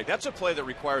 1 strike. That's a play that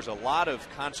requires a lot of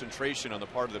concentration on the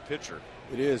part of the pitcher.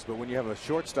 It is, but when you have a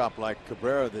shortstop like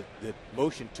Cabrera that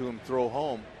motioned to him throw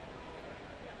home,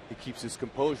 he keeps his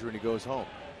composure and he goes home.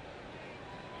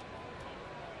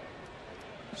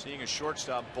 Seeing a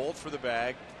shortstop bolt for the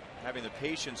bag, having the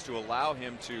patience to allow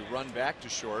him to run back to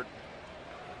short,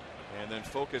 and then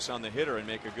focus on the hitter and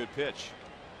make a good pitch.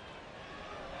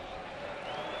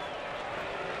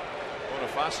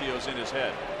 Bonifacio's in his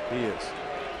head. He is.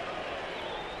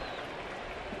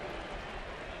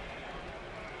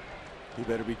 He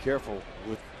better be careful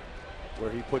with where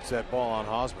he puts that ball on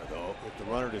Hosmer, though. If the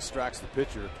runner distracts the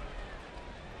pitcher, it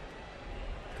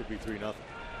could be 3-0.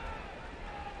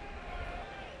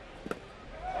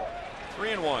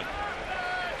 3-1.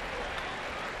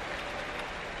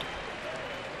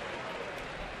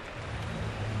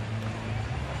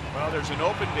 Well, there's an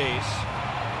open base.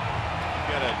 You've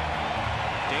got a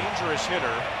dangerous hitter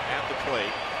at the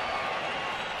plate.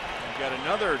 You've got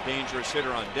another dangerous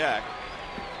hitter on deck.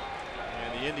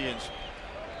 And the Indians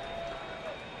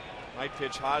might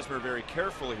pitch Hosmer very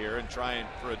carefully here and try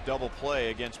for a double play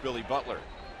against Billy Butler.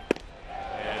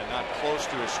 And not close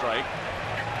to a strike.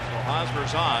 So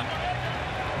Hosmer's on.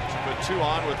 Put 2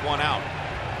 on with 1 out.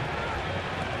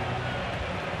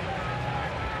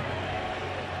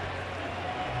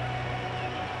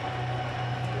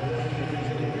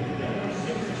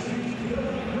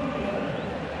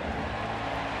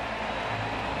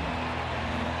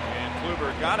 And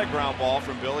Kluber got a ground ball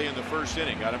from Billy in the first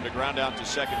inning. Got him to ground out to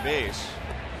second base.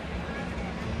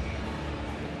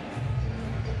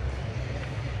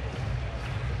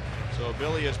 So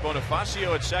Billy is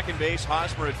Bonifacio at second base,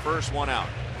 Hosmer at first, 1 out.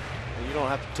 And you don't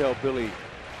have to tell Billy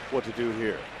what to do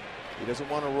here. He doesn't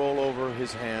want to roll over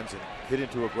his hands and hit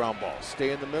into a ground ball.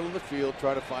 Stay in the middle of the field,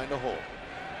 try to find a hole.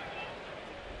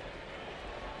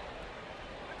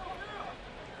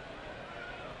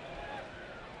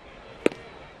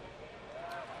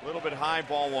 A little bit high,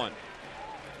 ball 1.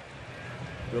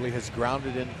 Billy has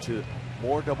grounded into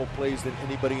more double plays than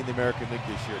anybody in the American League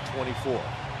this year, 24.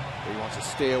 But he wants to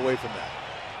stay away from that.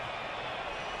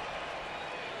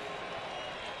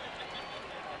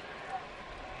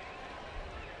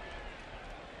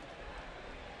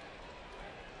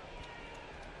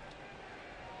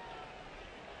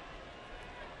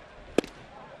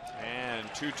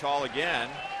 Too tall again.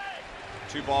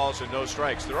 2 balls and no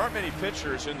strikes. There aren't many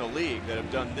pitchers in the league that have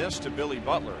done this to Billy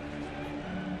Butler.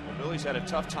 Well, Billy's had a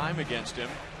tough time against him.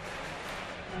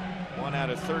 1 out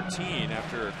of 13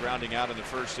 after grounding out in the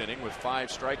first inning with 5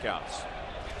 strikeouts.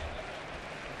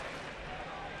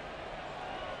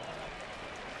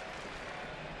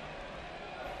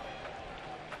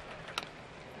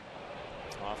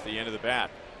 off the end of the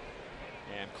bat.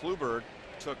 And Kluber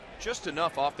took just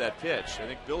enough off that pitch. I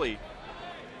think Billy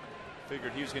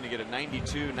figured he was going to get a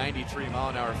 92, 93 mile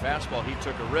an hour fastball. He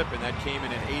took a rip, and that came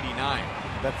in at 89.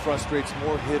 That frustrates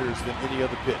more hitters than any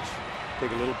other pitch.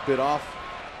 Take a little bit off,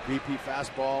 VP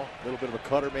fastball, a little bit of a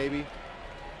cutter maybe.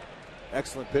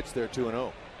 Excellent pitch there,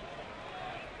 2-0.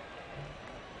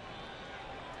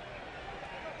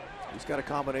 He's got a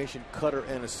combination cutter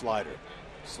and a slider.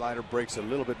 Slider breaks a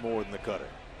little bit more than the cutter.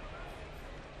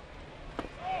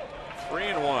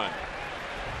 3-1.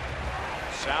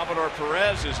 Salvador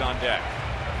Perez is on deck.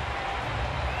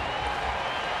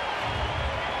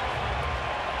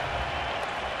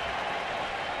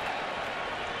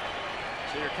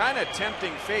 So you're kind of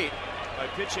tempting fate by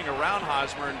pitching around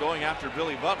Hosmer and going after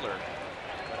Billy Butler.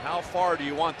 But how far do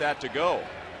you want that to go?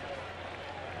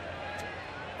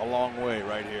 A long way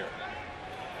right here.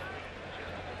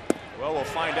 Well, we'll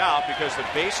find out because the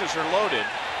bases are loaded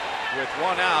with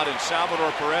one out and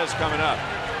Salvador Perez coming up.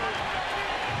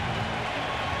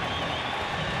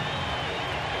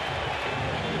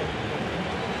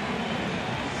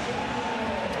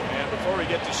 And before we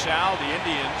get to Sal, the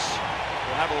Indians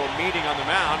will have a little meeting on the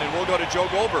mound, and we'll go to Joe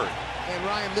Goldberg. And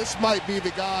Ryan, this might be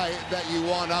the guy that you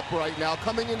want up right now.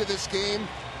 Coming into this game,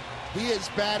 he is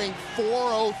batting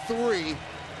 .403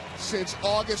 since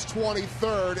August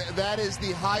 23rd. That is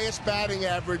the highest batting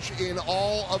average in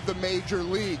all of the major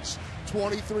leagues.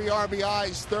 23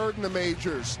 RBIs, third in the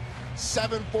majors.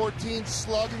 .714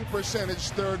 slugging percentage,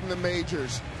 third in the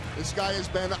majors. This guy has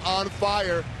been on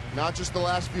fire, not just the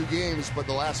last few games, but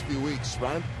the last few weeks.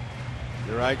 Ryan?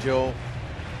 You're right, Joe.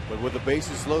 But with the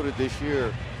bases loaded this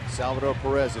year, Salvador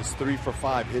Perez is 3 for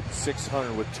 5, hitting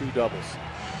 .600 with 2 doubles.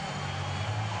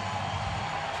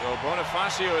 So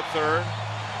Bonifacio at third,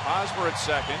 Hosmer at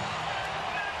second,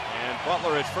 and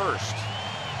Butler at first.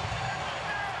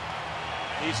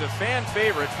 He's a fan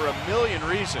favorite for a million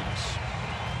reasons.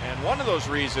 And one of those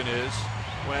reasons is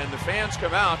when the fans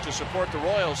come out to support the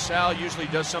Royals, Sal usually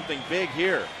does something big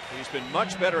here. He's been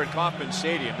much better at Kauffman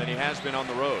Stadium than he has been on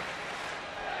the road.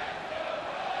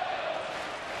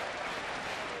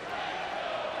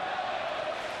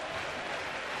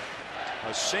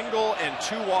 A single and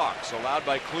 2 walks allowed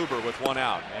by Kluber with 1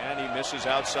 out, and he misses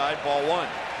outside, ball 1.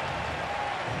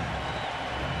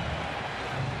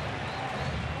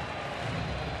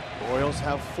 The Royals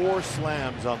have 4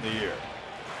 slams on the year.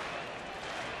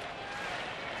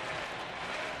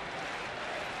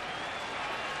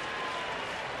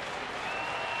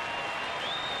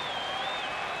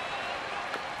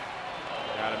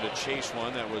 Got him to chase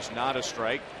one that was not a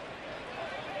strike.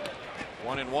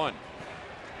 1-1.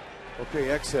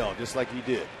 Okay, exhale just like he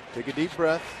did. Take a deep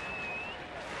breath.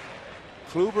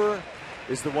 Kluber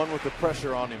is the one with the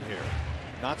pressure on him here,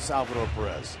 not Salvador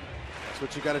Perez. That's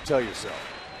what you got to tell yourself.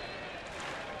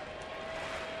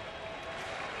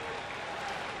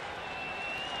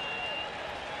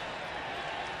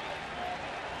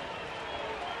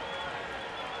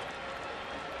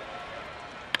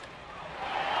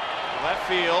 Left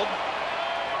field.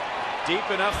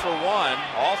 Deep enough for 1.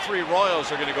 All 3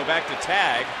 Royals are going to go back to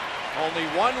tag. Only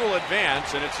 1 will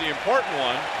advance, and it's the important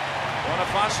one.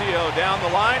 Bonifacio down the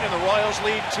line, and the Royals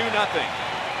lead 2-0.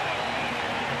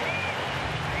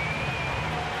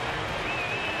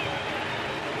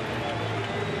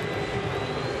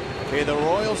 Okay, the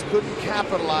Royals couldn't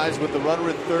capitalize with the runner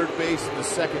at third base in the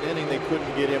second inning. They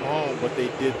couldn't get him home, but they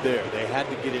did there. They had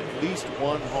to get at least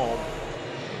 1 home,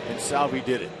 and Salvi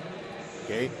did it.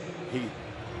 Okay, he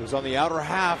was on the outer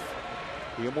half.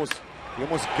 He almost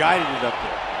guided it up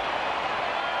there.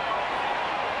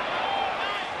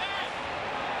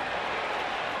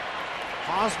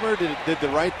 Hosmer did the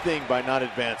right thing by not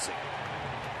advancing.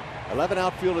 11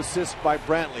 outfield assists by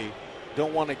Brantley.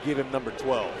 Don't want to give him number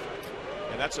 12.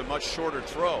 And that's a much shorter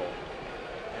throw.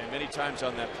 And many times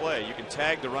on that play, you can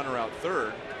tag the runner out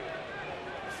third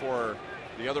before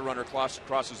the other runner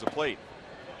crosses the plate,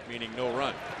 meaning no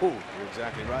run. Ooh, you're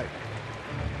exactly right.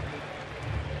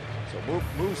 So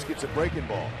Moose gets a breaking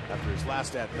ball after his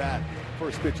last at bat.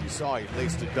 First pitch he saw, he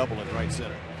laced a double in right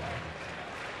center.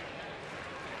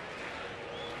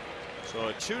 So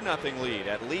a 2-0 lead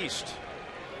at least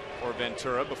for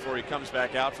Ventura before he comes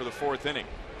back out for the 4th inning.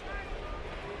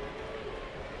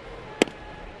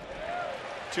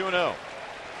 2-0. Now,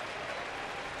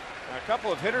 a couple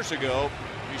of hitters ago,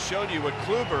 we showed you what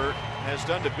Kluber has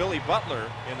done to Billy Butler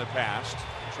in the past.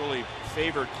 It's really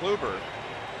favored Kluber.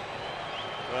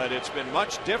 But it's been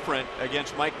much different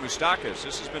against Mike Moustakas.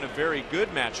 This has been a very good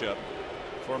matchup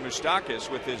for Moustakas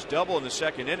with his double in the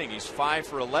second inning. He's 5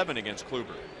 for 11 against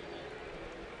Kluber.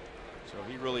 So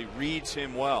he really reads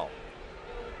him well.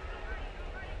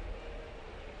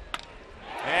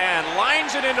 and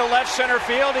lines it into left center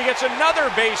field. He gets another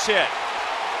base hit.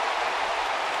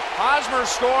 Hosmer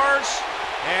scores,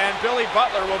 and Billy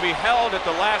Butler will be held at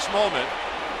the last moment.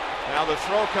 Now the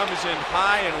throw comes in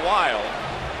high and wild,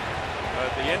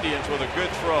 but the Indians with a good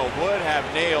throw would have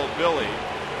nailed Billy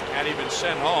had he been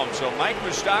sent home. So Mike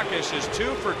Moustakas is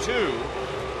 2 for 2,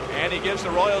 and he gives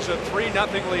the Royals a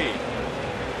 3-0 lead.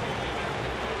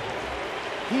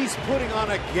 He's putting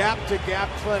on a gap-to-gap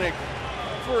clinic.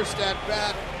 First at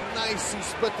bat, nice. He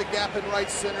split the gap in right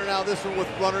center. Now this one with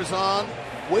runners on.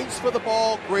 Waits for the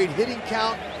ball, great hitting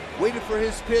count. Waited for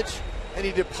his pitch, and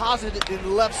he deposited it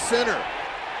in left center.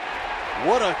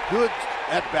 What a good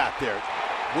at bat there.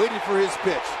 Waited for his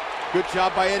pitch. Good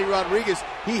job by Eddie Rodriguez.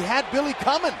 He had Billy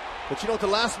coming. But you know, at the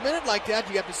last minute like that,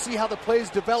 you have to see how the plays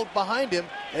develop behind him.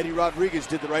 Eddie Rodriguez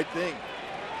did the right thing.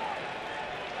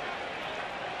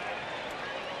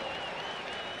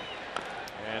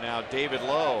 And now David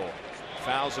Lowe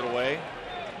fouls it away.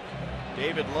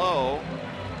 David Lowe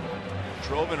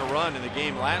drove in a run in the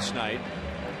game last night.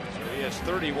 So he has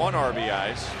 31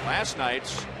 RBIs. Last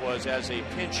night's was as a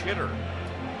pinch hitter.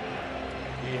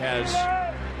 He has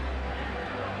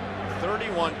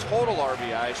 31 total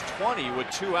RBIs, 20 with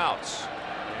 2 outs.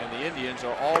 And the Indians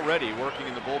are already working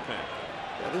in the bullpen.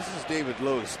 Yeah, this is David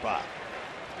Lowe's spot.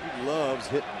 He loves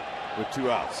hitting with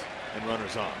 2 outs and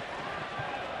runners on.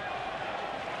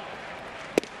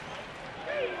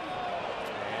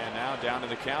 And now down to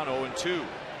the count, 0-2.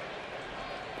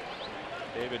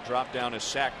 David dropped down a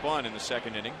sac bunt in the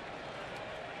second inning.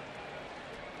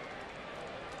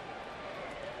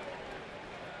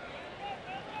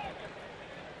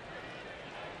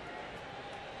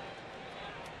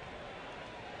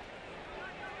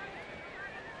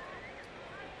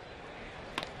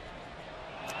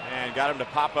 And got him to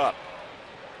pop up.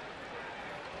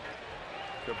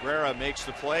 Cabrera makes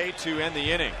the play to end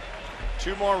the inning.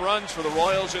 2 more runs for the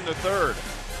Royals in the third.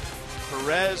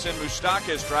 Perez and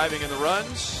Moustakas driving in the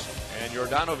runs, and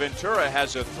Yordano Ventura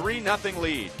has a 3-0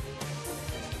 lead.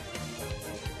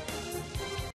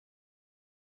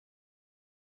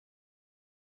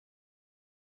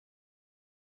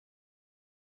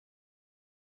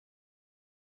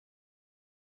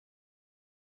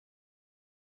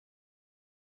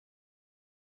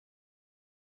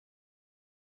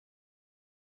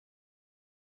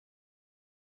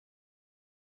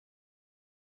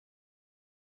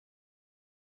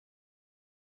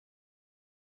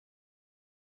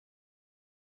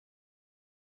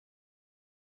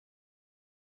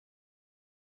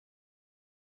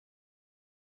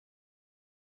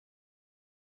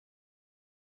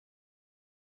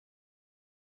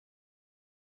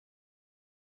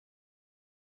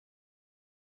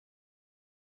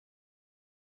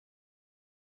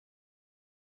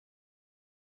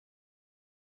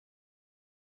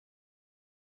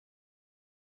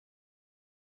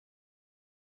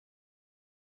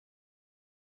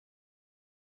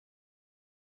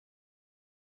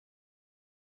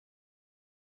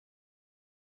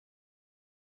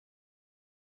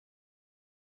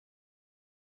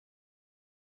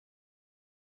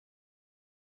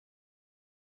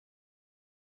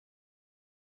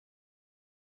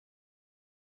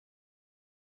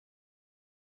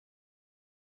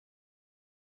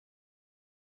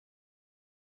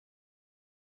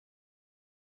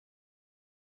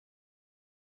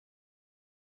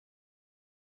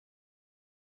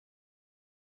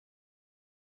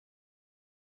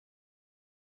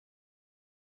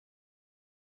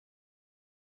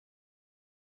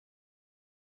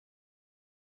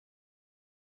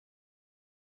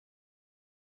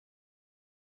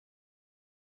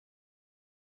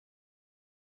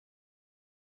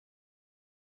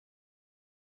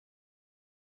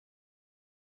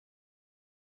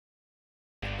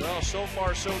 Well, so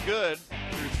far so good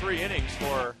through 3 innings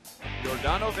for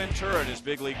Yordano Ventura in his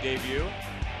big league debut.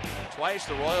 Twice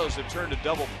the Royals have turned a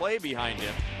double play behind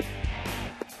him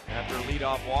after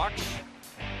leadoff walks.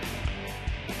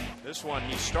 This one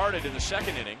he started in the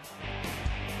second inning,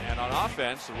 and on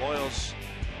offense the Royals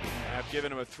have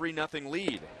given him a 3-0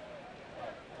 lead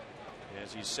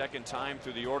as he's second time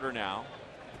through the order now.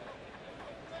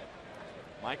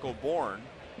 Michael Bourne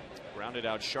grounded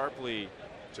out sharply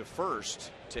to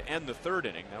first to end the third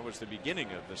inning. That was the beginning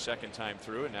of the second time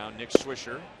through, and now Nick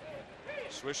Swisher.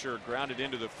 Swisher grounded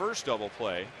into the first double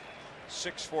play.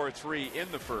 6-4-3 in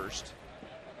the first.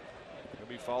 He'll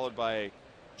be followed by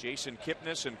Jason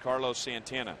Kipnis and Carlos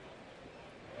Santana.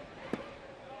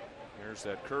 Here's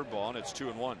that curveball, and it's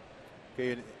 2-1.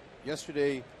 Okay, and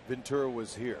yesterday Ventura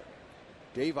was here.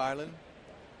 Dave Island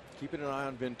keeping an eye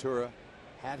on Ventura,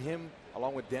 had him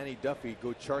along with Danny Duffy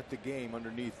go chart the game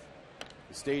underneath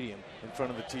the stadium in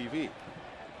front of the TV.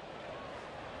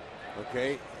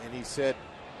 Okay, and he said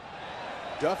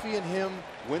Duffy and him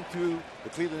went through the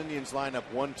Cleveland Indians lineup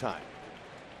one time,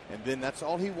 and then that's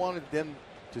all he wanted them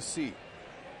to see.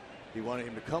 He wanted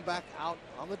him to come back out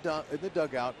on in the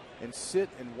dugout and sit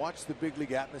and watch the big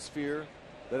league atmosphere.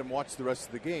 Let him watch the rest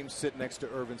of the game, sit next to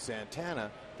Irvin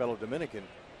Santana, fellow Dominican,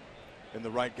 and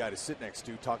the right guy to sit next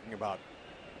to, talking about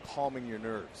calming your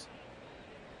nerves.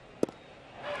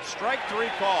 Strike 3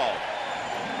 call.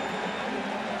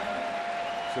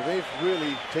 So they've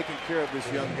really taken care of this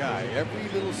young guy every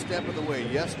little step of the way.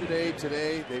 Yesterday,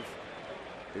 today, they've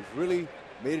really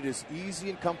made it as easy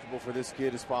and comfortable for this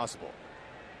kid as possible.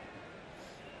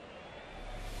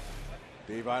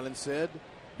 Dave Island said,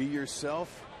 be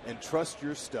yourself and trust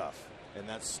your stuff. And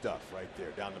that's stuff right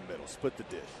there down the middle. Split the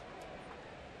dish.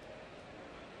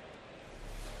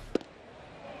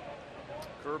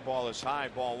 Curveball is high,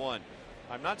 ball 1.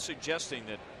 I'm not suggesting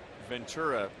that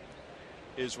Ventura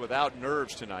is without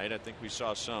nerves tonight. I think we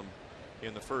saw some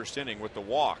in the first inning with the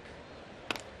walk.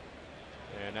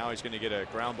 And now he's going to get a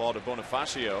ground ball to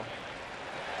Bonifacio.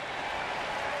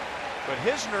 But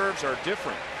his nerves are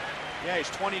different. Yeah, he's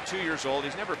 22 years old.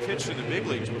 He's never pitched in the big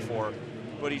leagues before,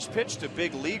 but he's pitched to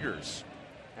big leaguers,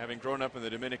 having grown up in the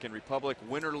Dominican Republic,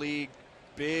 Winter League,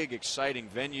 big, exciting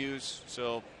venues.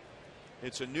 So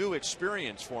it's a new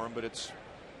experience for him, but it's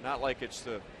not like it's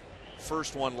the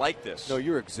first one like this. No,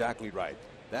 you're exactly right.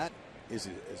 That is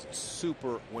a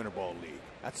super winter ball league.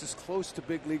 That's as close to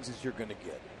big leagues as you're going to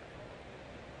get.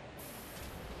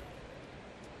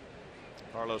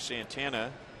 Carlos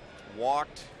Santana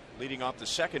walked leading off the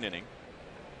second inning,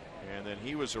 and then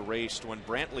he was erased when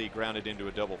Brantley grounded into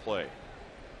a double play.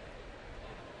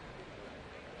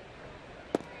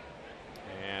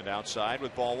 And outside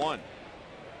with ball 1.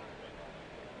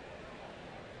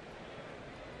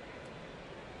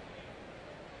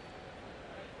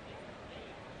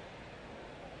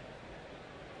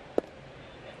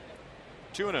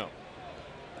 Two and 0.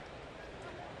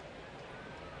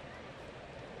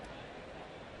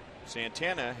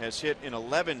 Santana has hit in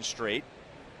 11 straight.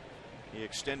 He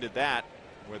extended that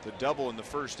with a double in the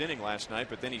first inning last night,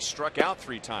 but then he struck out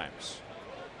 3 times.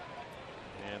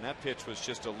 And that pitch was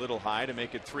just a little high to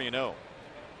make it 3-0.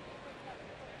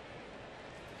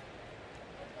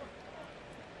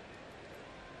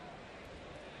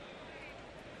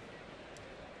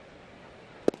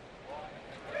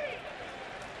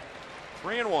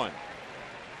 Three and 1.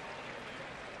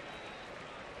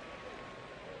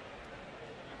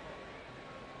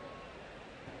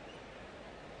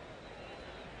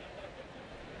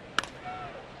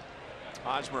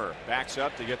 Hosmer backs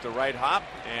up to get the right hop,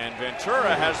 and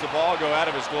Ventura has the ball go out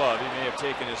of his glove. He may have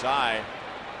taken his eye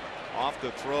off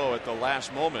the throw at the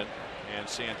last moment, and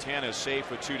Santana is safe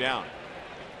with 2 down.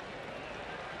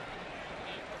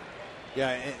 Yeah,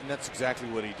 and that's exactly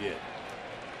what he did.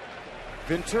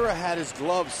 Ventura had his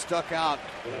glove stuck out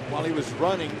while he was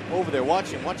running over there. Watch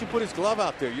him. Once you put his glove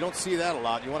out there, you don't see that a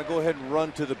lot. You want to go ahead and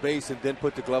run to the base and then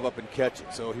put the glove up and catch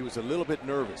it. So he was a little bit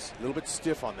nervous, a little bit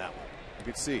stiff on that one. You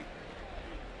could see.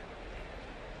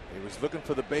 He was looking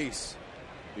for the base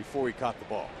before he caught the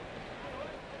ball.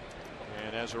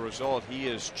 And as a result, he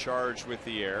is charged with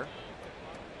the error.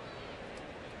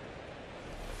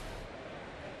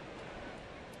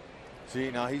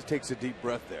 See, now he takes a deep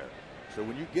breath there. So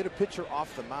when you get a pitcher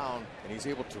off the mound and he's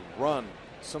able to run,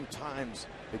 sometimes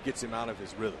it gets him out of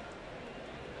his rhythm.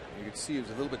 And you can see he was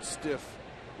a little bit stiff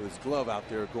with his glove out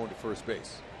there going to first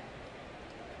base.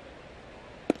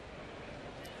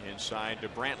 Inside to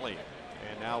Brantley.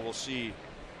 And now we'll see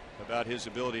about his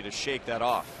ability to shake that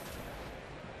off.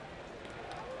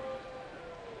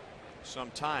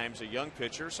 Sometimes a young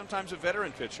pitcher, sometimes a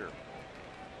veteran pitcher,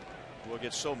 will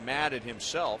get so mad at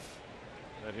himself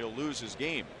that he'll lose his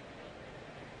game.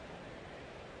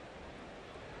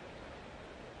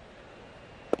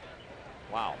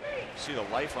 Wow. See the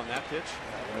life on that pitch?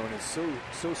 You know, and it's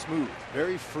so smooth,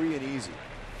 very free and easy.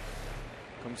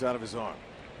 Comes out of his arm.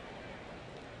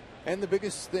 And the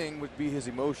biggest thing would be his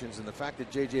emotions, and the fact that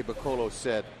J.J. Picollo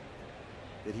said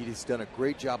that he's done a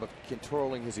great job of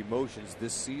controlling his emotions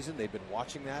this season. They've been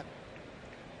watching that,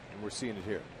 and we're seeing it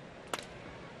here.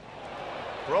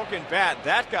 Broken bat,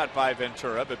 that got by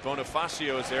Ventura, but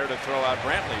Bonifacio is there to throw out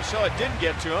Brantley. So it didn't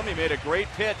get to him. He made a great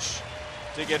pitch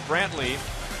to get Brantley.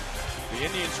 The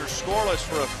Indians are scoreless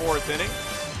for a 4th inning,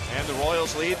 and the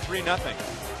Royals lead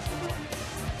 3-0.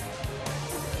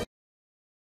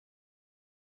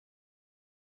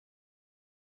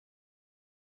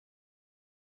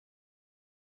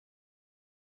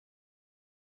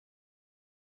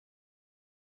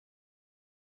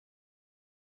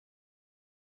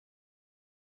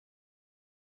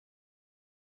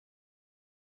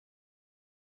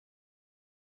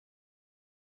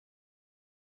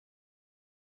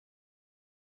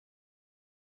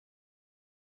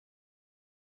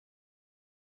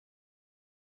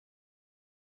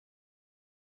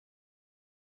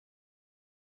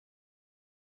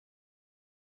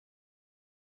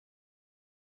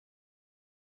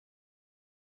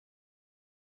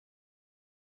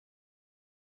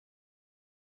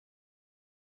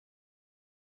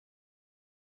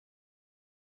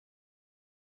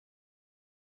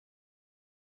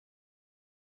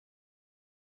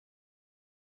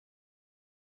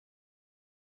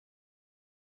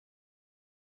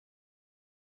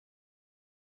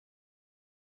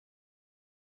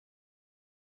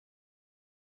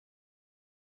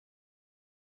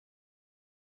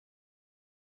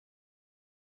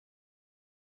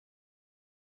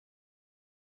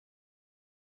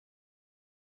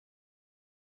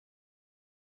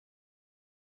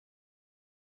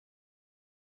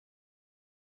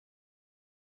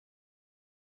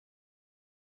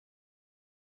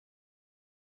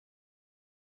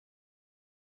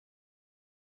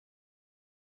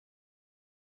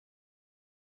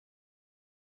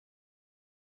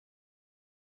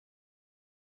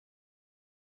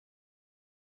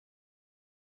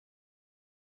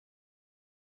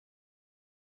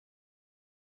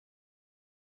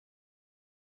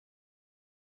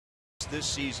 this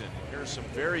season. Here's some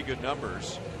very good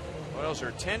numbers. Royals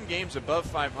are 10 games above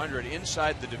 500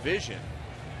 inside the division.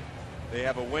 They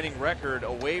have a winning record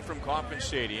away from Kauffman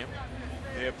Stadium.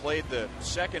 They have played the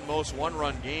second most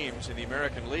one-run games in the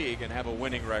American League and have a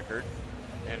winning record,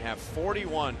 and have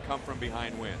 41 come from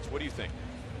behind wins. What do you think?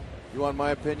 You want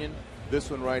my opinion? This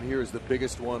one right here is the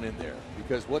biggest one in there,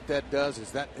 because what that does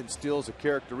is that instills a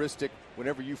characteristic.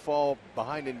 Whenever you fall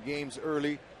behind in games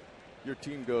early, your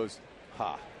team goes,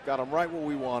 ha, got them right where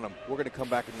we want them. We're going to come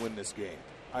back and win this game.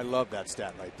 I love that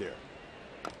stat right there.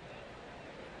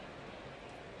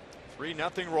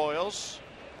 3-0 Royals.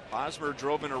 Hosmer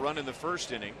drove in a run in the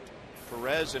first inning.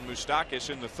 Perez and Moustakas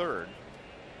in the third.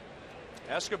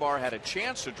 Escobar had a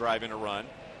chance to drive in a run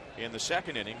in the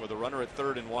second inning with a runner at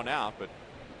third and one out, but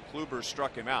Kluber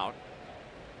struck him out.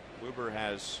 Kluber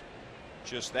has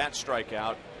just that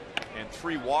strikeout and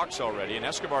 3 walks already, and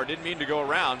Escobar didn't mean to go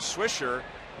around. Swisher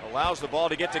allows the ball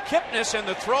to get to Kipnis, and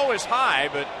the throw is high,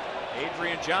 but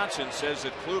Adrian Johnson says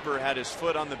that Kluber had his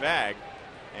foot on the bag,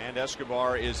 and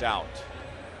Escobar is out.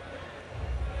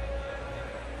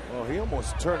 Well, he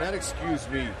almost turned that excuse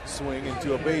me swing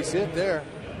into a base hit there.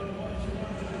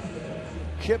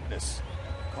 Kipnis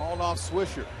called off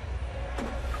Swisher.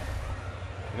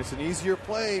 And it's an easier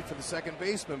play for the second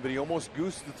baseman, but he almost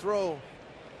goosed the throw.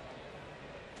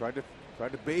 Tried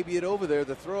to baby it over there,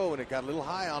 the throw, and it got a little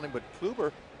high on him, but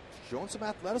Kluber showing some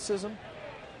athleticism.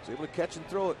 Was able to catch and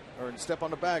throw it, or step on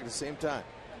the bag at the same time.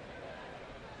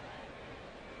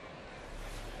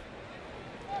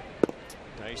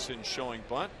 Dyson showing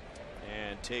bunt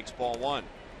and takes ball 1.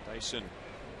 Dyson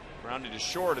grounded to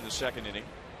short in the second inning.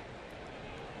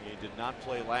 He did not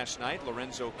play last night.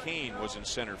 Lorenzo Cain was in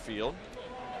center field,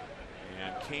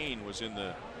 and Cain was in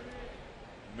the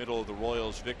middle of the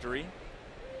Royals' victory.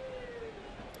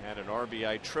 Had an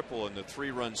RBI triple in the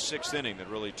 3-run 6th inning that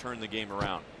really turned the game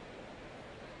around.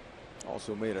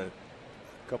 Also made a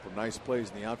couple of nice plays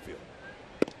in the outfield.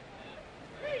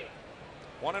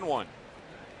 1-1.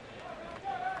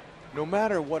 No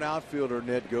matter what outfielder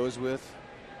Ned goes with,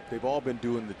 they've all been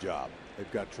doing the job.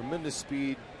 They've got tremendous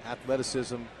speed,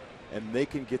 athleticism, and they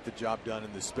can get the job done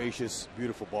in the spacious,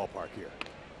 beautiful ballpark here.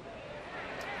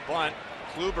 Bunt.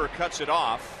 Kluber cuts it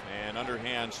off and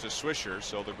underhands to Swisher,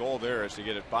 so the goal there is to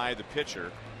get it by the pitcher,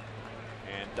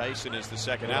 and Dyson is the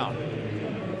second out.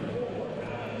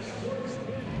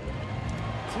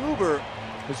 Kluber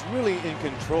is really in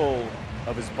control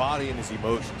of his body and his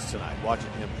emotions tonight,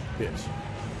 watching him pitch.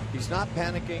 He's not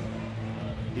panicking.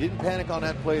 He didn't panic on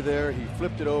that play there. He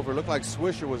flipped it over. Looked like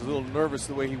Swisher was a little nervous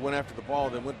the way he went after the ball,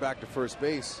 then went back to first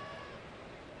base.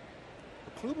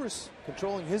 But Kluber's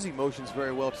controlling his emotions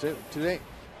very well tonight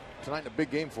in a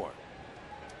big game for him.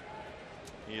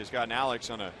 He has gotten Alex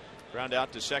on a ground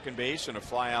out to second base and a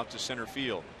fly out to center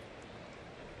field.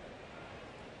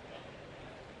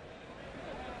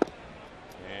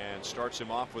 And starts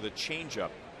him off with a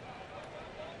changeup.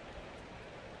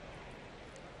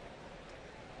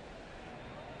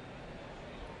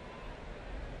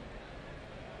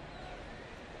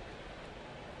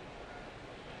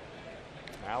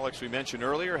 Alex, we mentioned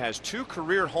earlier, has 2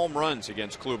 career home runs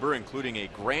against Kluber, including a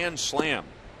grand slam.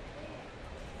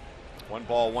 1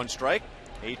 ball, 1 strike.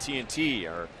 AT&T,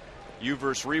 our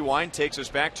U-verse rewind, takes us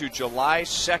back to July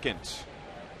 2nd.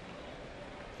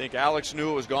 Think Alex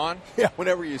knew it was gone? Yeah,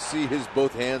 whenever you see his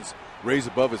both hands raised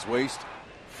above his waist,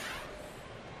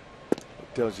 it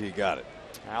tells you he got it.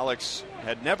 Alex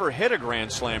had never hit a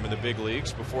grand slam in the big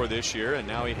leagues before this year, and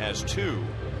now he has 2.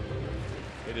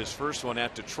 Hit his first one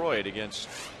at Detroit against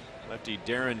lefty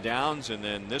Darren Downs, and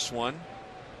then this one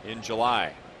in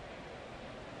July.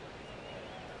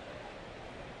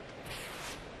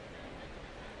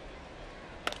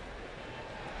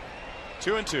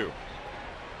 Two and two.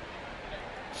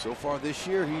 So far this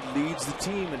year, he leads the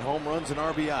team in home runs and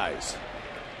RBIs.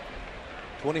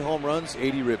 20 home runs,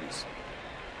 80 ribbies.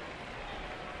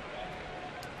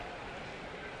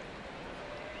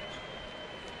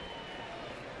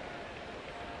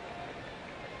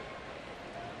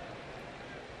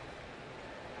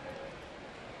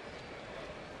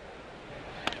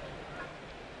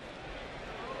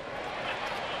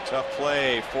 Tough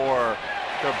play for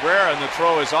Cabrera, and the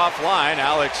throw is offline.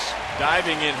 Alex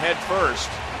diving in head first.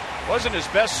 Wasn't his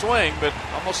best swing, but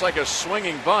almost like a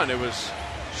swinging bunt. It was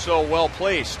so well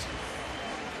placed.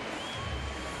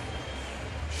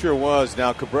 Sure was.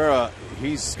 Now Cabrera,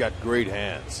 he's got great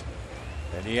hands,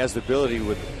 and he has the ability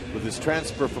with his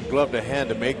transfer from glove to hand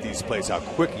to make these plays. How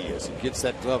quick he is. He gets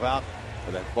that glove out,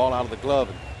 or that ball out of the glove,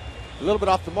 and a little bit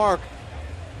off the mark.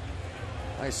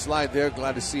 Nice slide there.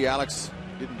 Glad to see Alex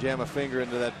didn't jam a finger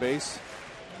into that base.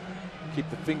 Keep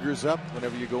the fingers up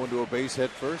whenever you go into a base head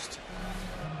first.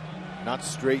 Not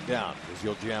straight down, because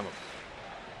you'll jam them.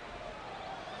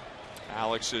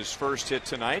 Alex's first hit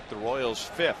tonight, the Royals'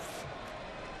 5th.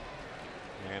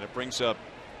 And it brings up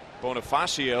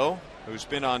Bonifacio, who's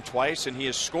been on twice, and he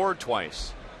has scored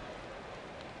twice.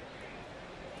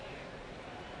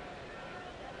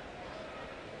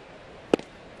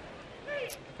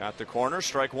 Got the corner,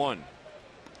 strike one.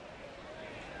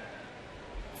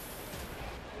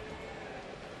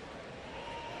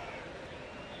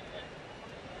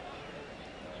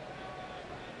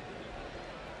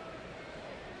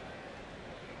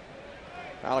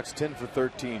 Alex 10 for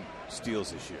 13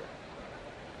 steals this year.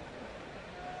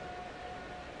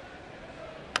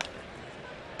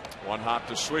 One hop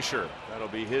to Swisher. That'll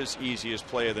be his easiest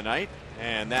play of the night.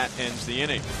 And that ends the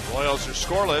inning. Royals are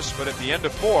scoreless, but at the end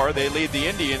of 4, they lead the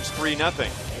Indians 3-0.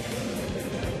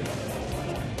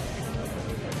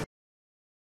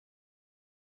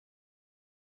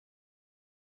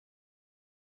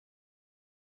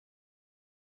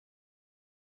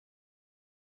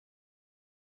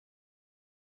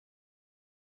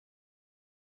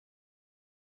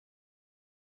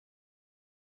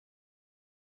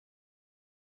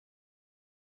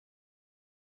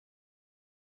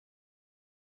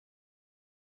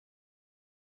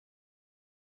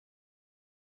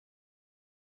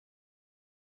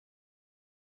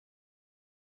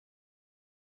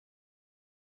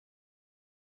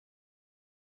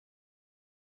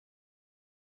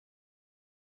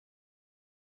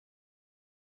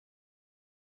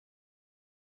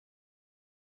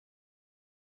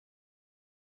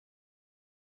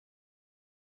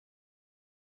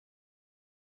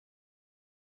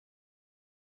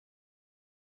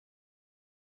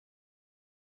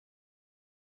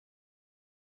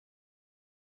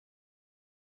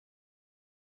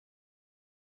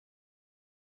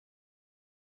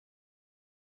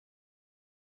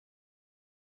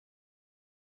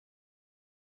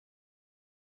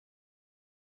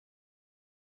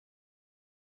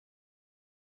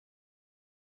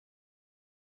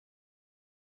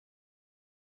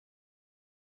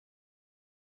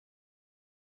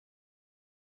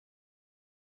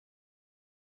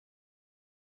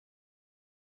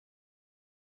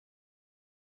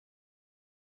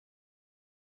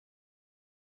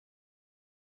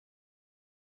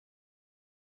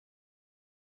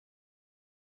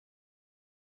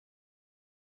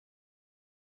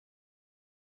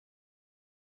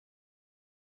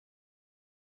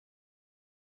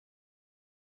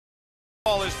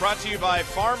 Ball is brought to you by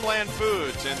Farmland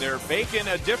Foods and their Bacon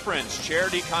a Difference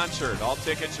charity concert. All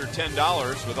tickets are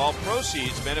 $10 with all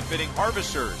proceeds benefiting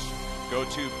harvesters. Go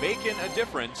to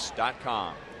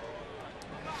baconadifference.com.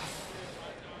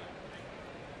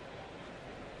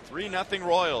 3-0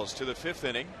 Royals to the 5th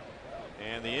inning.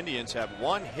 And the Indians have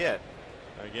one hit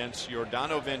against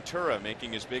Yordano Ventura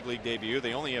making his big league debut.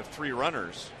 They only have 3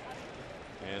 runners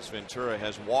as Ventura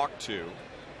has walked 2.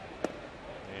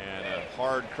 And a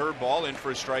hard curveball in for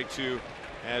a strike 2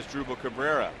 as Drupal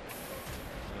Cabrera.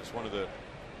 That's one of the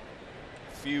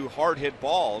few hard hit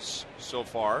balls so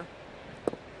far.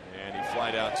 And he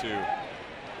flied out to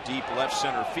deep left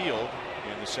center field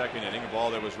in the 2nd inning. A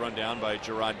ball that was run down by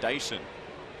Gerard Dyson.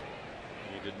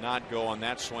 He did not go on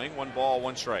that swing. 1 ball,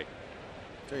 1 strike.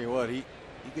 Tell you what, he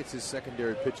gets his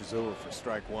secondary pitches over for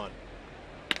strike 1.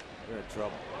 They're in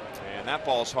trouble. And that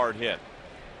ball's hard hit.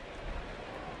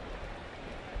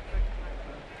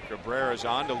 Cabrera's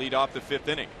on to lead off the 5th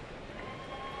inning.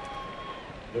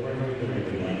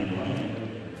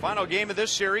 Final game of this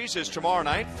series is tomorrow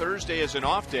night. Thursday is an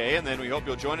off day, and then we hope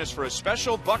you'll join us for a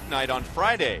special Buck Night on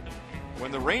Friday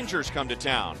when the Rangers come to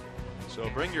town. So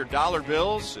bring your dollar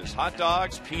bills, as hot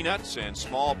dogs, peanuts, and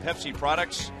small Pepsi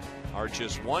products are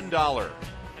just $1.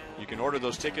 You can order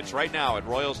those tickets right now at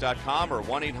Royals.com or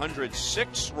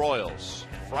 1-800-6-ROYALS.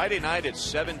 Friday night at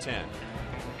 7:10.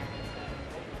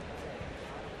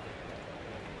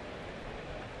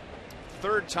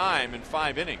 Third time in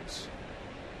 5 innings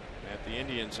that the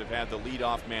Indians have had the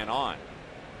leadoff man on.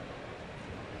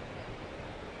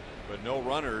 But no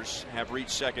runners have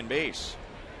reached second base.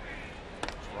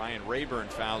 Ryan Rayburn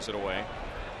fouls it away.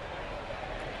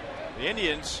 The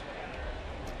Indians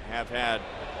have had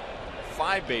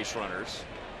 5 base runners.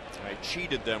 I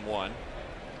cheated them 1.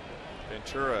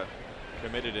 Ventura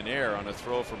committed an error on a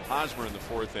throw from Hosmer in the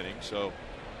 4th inning. So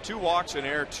 2 walks, an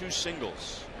error, 2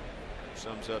 singles.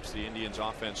 Sums up the Indians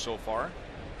offense so far.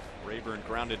 Rayburn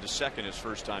grounded to second his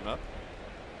first time up.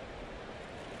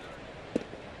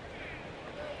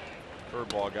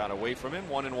 Curveball got away from him.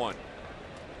 1-1.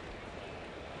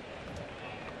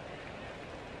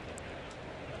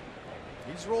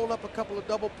 He's rolled up a couple of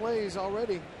double plays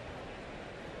already.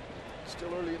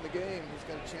 Still early in the game. He's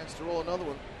got a chance to roll another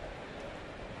one.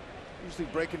 Usually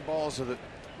breaking balls are the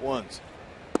ones.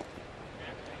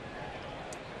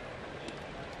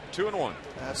 2-1.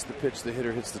 That's the pitch the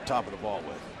hitter hits the top of the ball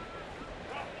with.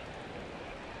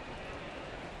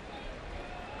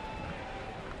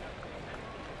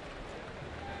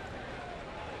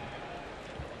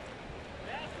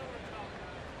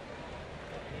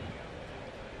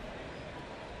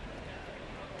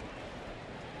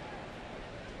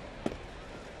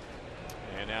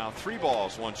 And now 3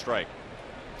 balls, 1 strike.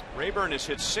 Rayburn has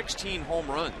hit 16 home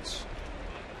runs,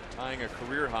 tying a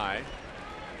career high.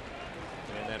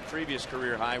 And that previous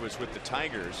career high was with the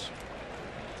Tigers.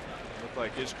 Looked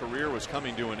like his career was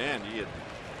coming to an end. He had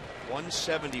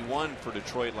 171 for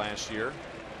Detroit last year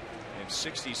in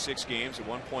 66 games. At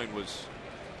one point was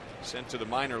sent to the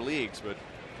minor leagues, but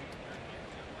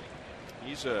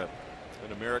he's an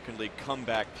American League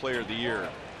Comeback Player of the Year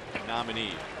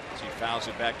nominee. As he fouls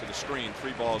it back to the screen,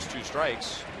 3 balls, 2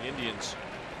 strikes. The Indians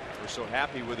were so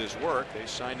happy with his work, they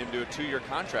signed him to a 2-year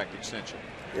contract extension.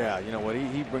 Yeah, you know what?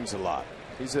 He brings a lot.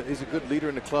 He's a good leader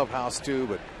in the clubhouse too,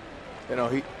 but you know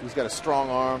he's got a strong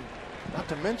arm. Not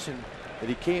to mention that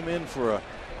he came in for a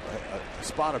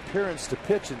spot appearance to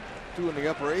pitch and threw in the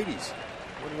upper 80s.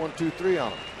 Went 1-2-3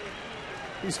 on him.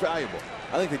 He's valuable.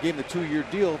 I think they gave him the 2-year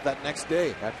deal that next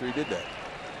day after he did that.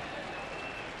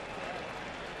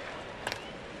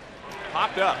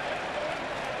 Popped up.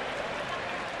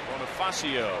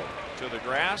 Bonifacio to the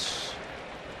grass.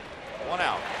 1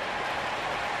 out.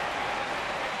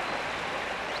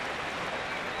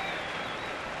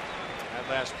 That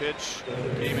last pitch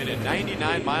came in at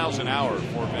 99 miles an hour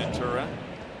for Ventura.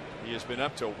 He has been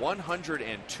up to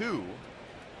 102,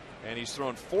 and he's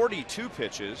thrown 42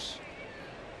 pitches.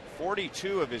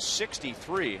 42 of his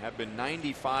 63 have been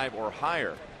 95 or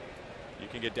higher. You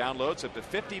can get downloads up to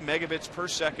 50 megabits per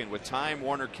second with Time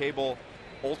Warner Cable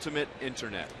Ultimate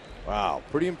Internet. Wow,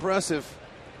 pretty impressive,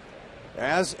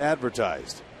 as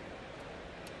advertised.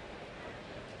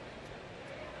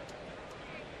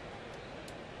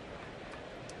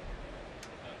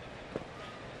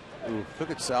 Ooh, look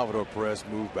at Salvador Perez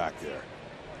move back there.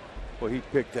 Well, he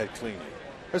picked that cleanly.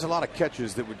 There's a lot of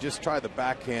catchers that would just try the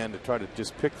backhand to try to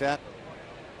just pick that.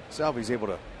 Salvi's able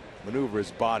to maneuver his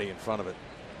body in front of it.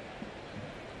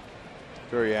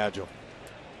 Very agile.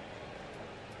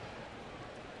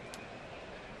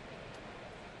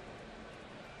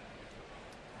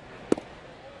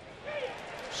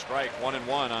 Strike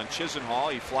 1-1 on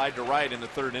Chisenhall. He flied to right in the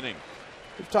 3rd inning.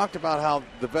 We've talked about how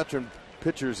the veteran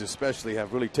pitchers especially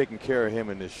have really taken care of him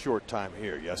in this short time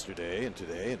here yesterday and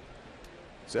today. And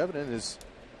it's evident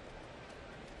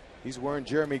he's wearing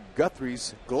Jeremy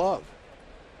Guthrie's glove.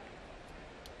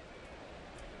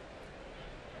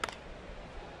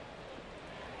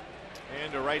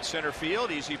 And to right center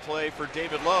field. Easy play for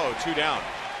David Lowe. 2 down.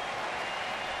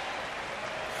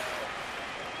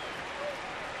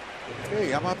 Hey,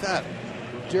 how about that?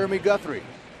 Jeremy Guthrie.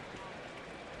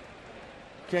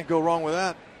 Can't go wrong with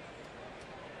that.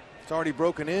 It's already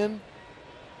broken in.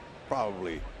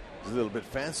 Probably a little bit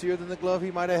fancier than the glove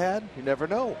he might have had. You never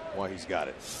know why he's got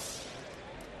it.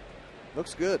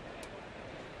 Looks good.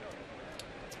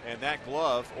 And that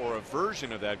glove, or a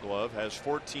version of that glove, has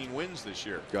 14 wins this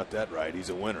year. Got that right. He's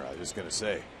a winner, I was just going to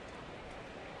say.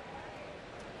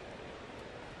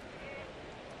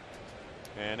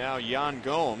 And now Yan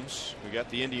Gomes. We got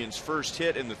the Indians' first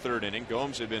hit in the 3rd inning.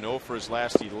 Gomes had been 0 for his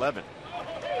last 11.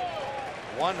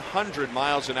 100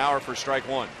 miles an hour for strike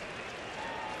 1.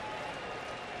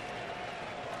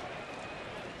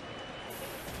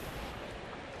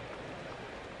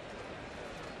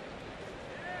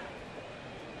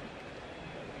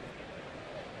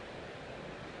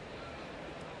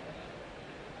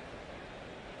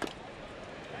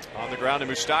 On the ground to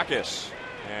Moustakas,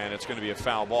 and it's going to be a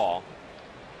foul ball.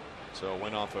 So it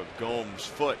went off of Gomes'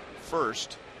 foot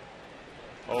first.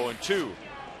 0-2.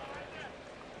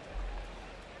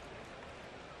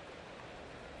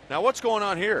 Now what's going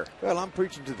on here? Well, I'm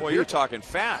preaching to the Boy, people. you're talking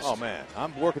fast. Oh, man,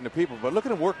 I'm working the people, but look at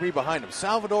them work me behind them.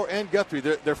 Salvador and Guthrie,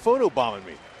 they're photo bombing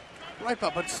me. Right,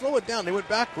 but slow it down. They went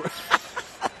backward.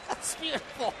 That's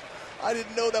beautiful. I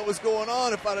didn't know that was going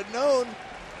on. If I'd have known,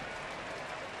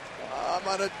 I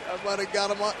might have got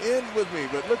them in with me.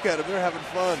 But look at them. They're having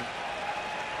fun.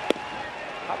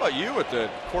 How about you with the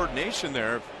coordination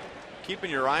there?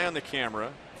 Keeping your eye on the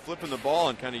camera, flipping the ball,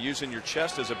 and kind of using your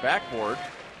chest as a backboard.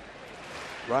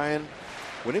 Ryan,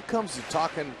 when it comes to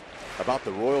talking about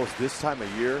the Royals this time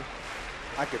of year,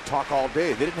 I could talk all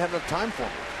day. They didn't have enough time for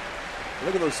me.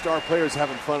 Look at those star players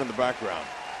having fun in the background.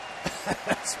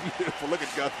 That's beautiful. Look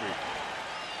at Guthrie.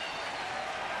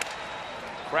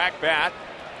 Crack bat.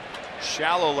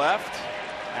 Shallow left.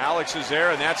 Alex is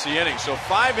there, and that's the inning. So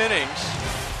 5 innings,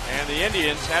 and the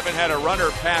Indians haven't had a runner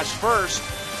pass first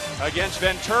against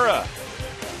Ventura.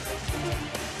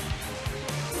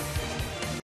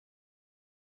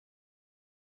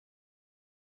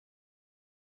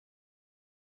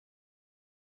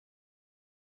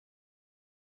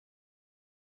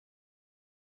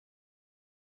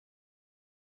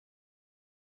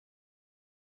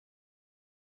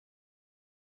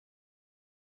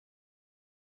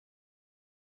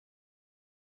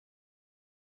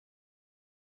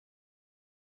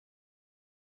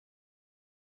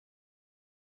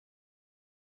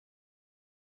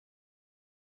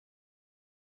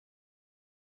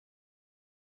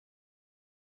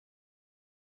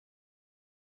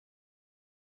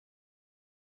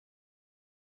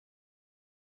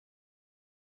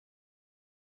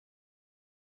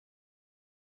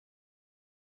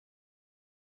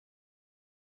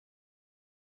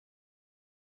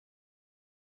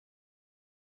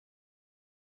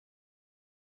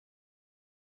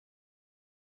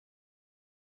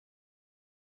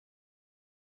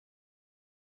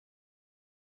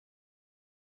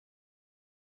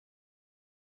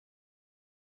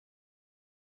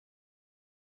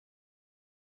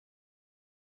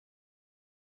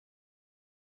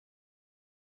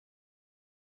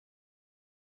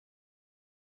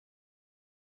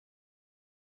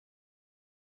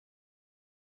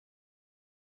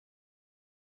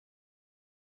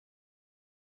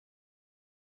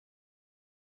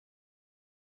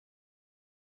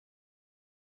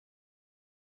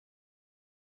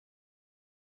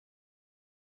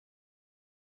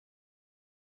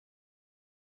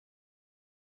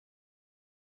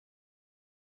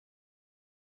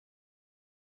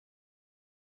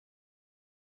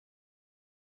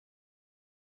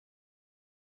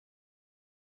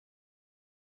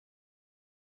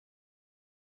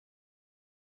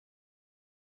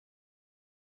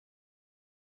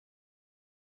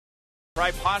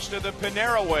 Try pasta the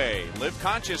Panera way. Live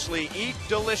consciously, eat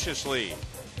deliciously.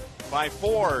 By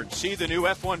Ford, see the new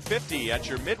F-150 at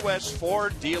your Midwest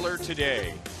Ford dealer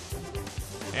today.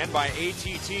 And by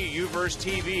ATT UVerse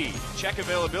TV. Check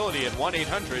availability at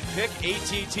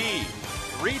 1-800-PICK-ATT.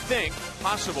 Rethink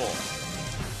possible.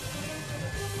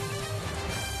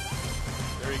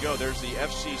 There you go. There's the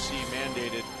FCC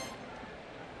mandated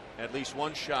at least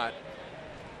one shot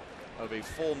of a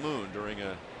full moon during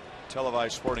a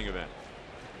televised sporting event.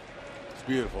 It's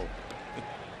beautiful.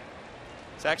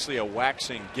 It's actually a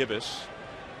waxing gibbous.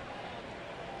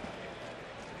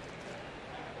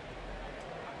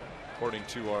 According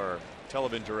to our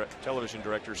television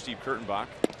director, Steve Kurtenbach,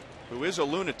 who is a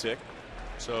lunatic,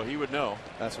 so he would know.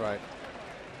 That's right.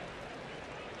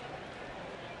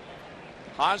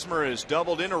 Hosmer has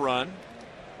doubled in a run.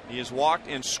 He has walked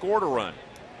and scored a run.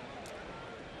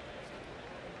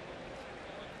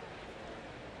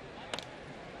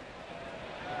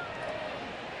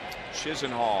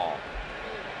 Chisenhall.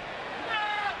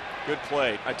 Good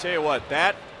play. I tell you what,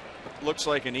 that looks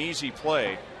like an easy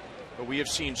play, but we have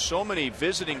seen so many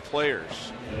visiting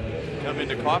players come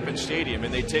into Kauffman Stadium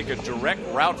and they take a direct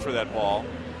route for that ball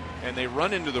and they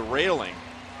run into the railing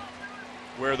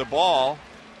where the ball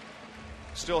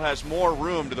still has more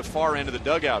room to the far end of the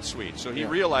dugout suite. So he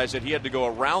realized that he had to go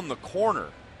around the corner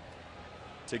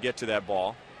to get to that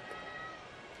ball.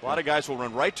 A lot of guys will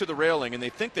run right to the railing and they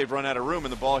think they've run out of room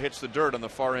and the ball hits the dirt on the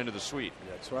far end of the suite.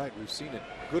 That's right. We've seen it.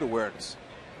 Good awareness.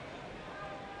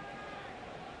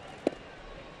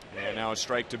 And now a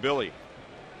strike to Billy.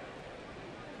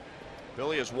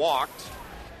 Billy has walked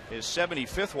his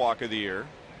 75th walk of the year.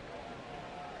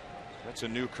 That's a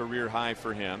new career high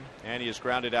for him. And he is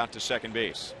grounded out to second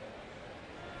base.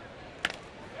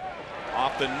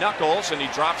 Off the knuckles, and he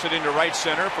drops it into right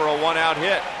center for a one-out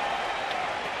hit.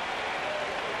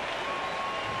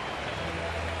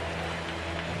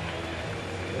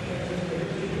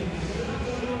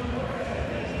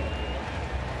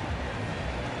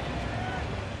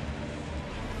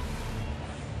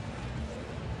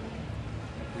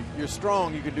 You're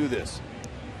strong, you can do this.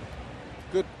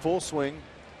 Good full swing.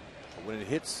 When it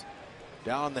hits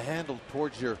down the handle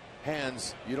towards your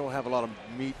hands, you don't have a lot of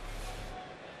meat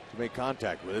to make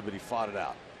contact with it, but he fought it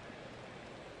out.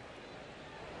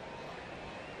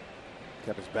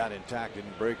 Kept his bat intact,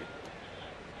 didn't break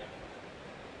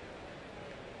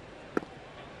it.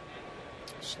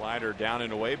 Slider down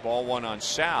and away. Ball one on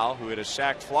Sal, who hit a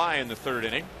sacked fly in the third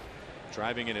inning,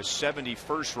 driving in his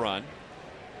 71st run.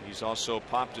 He's also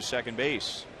popped to second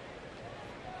base.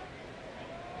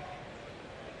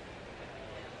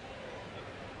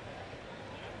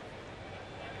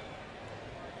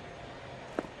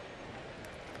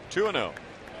 2-0.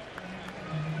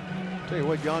 Tell you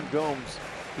what, Jan Gomes,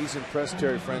 he's impressed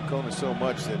Terry Francona so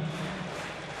much that,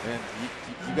 man,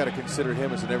 you got to consider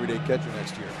him as an everyday catcher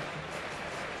next year.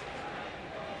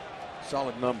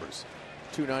 Solid numbers.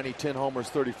 290, 10 homers,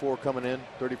 34 coming in,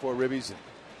 34 ribbies, and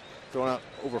throwing out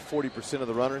over 40% of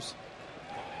the runners.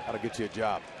 That'll get you a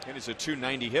job. And he's a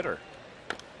 290 hitter.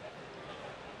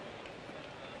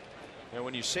 And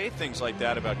when you say things like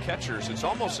that about catchers, it's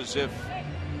almost as if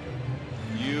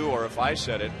you, or if I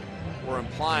said it, were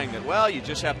implying that, well, you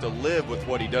just have to live with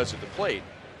what he does at the plate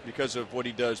because of what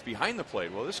he does behind the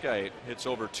plate. Well, this guy hits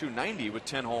over 290 with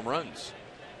 10 home runs.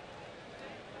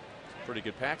 Pretty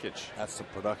good package. That's some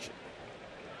production.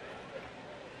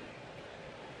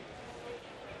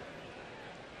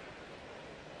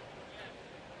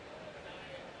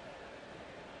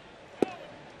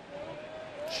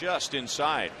 Just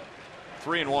inside.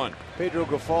 3-1. Pedro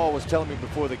Gafal was telling me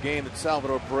before the game that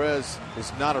Salvador Perez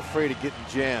is not afraid of getting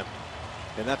jammed.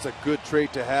 And that's a good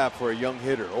trait to have for a young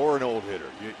hitter or an old hitter.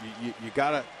 You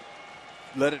got to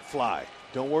let it fly.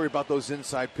 Don't worry about those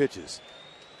inside pitches.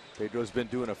 Pedro's been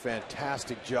doing a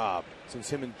fantastic job since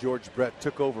him and George Brett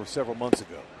took over several months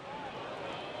ago.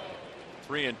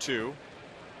 3-2.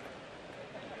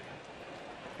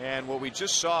 And what we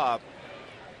just saw,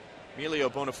 Emilio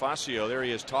Bonifacio, there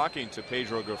he is talking to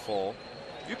Pedro Grifol.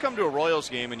 If you come to a Royals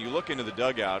game and you look into the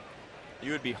dugout,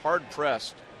 you would be hard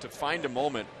pressed to find a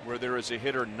moment where there is a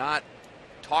hitter not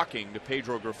talking to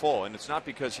Pedro Grifol, and it's not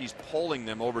because he's pulling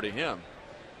them over to him.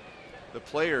 The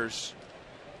players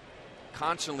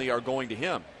constantly are going to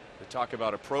him to talk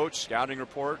about approach, scouting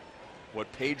report,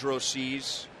 what Pedro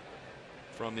sees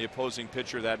from the opposing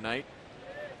pitcher that night.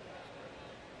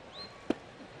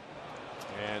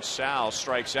 And Sal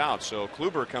strikes out, so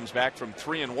Kluber comes back from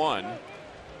 3-1,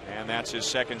 and that's his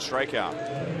second strikeout.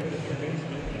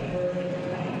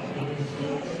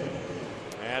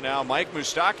 And now Mike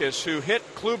Moustakas, who hit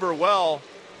Kluber well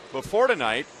before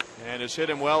tonight and has hit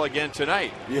him well again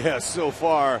tonight. Yeah, so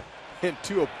far in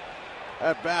 2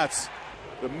 at-bats,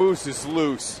 the Moose is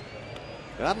loose.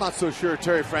 And I'm not so sure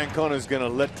Terry Francona is going to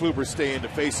let Kluber stay in to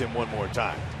face him one more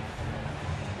time.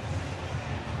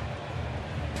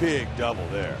 Big double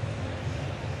there.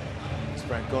 As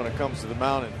Francona comes to the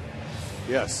mound, and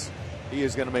yes, he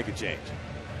is going to make a change.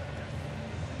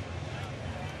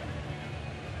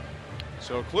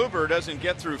 So Kluber doesn't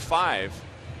get through 5,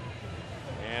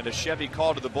 and a Chevy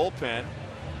call to the bullpen,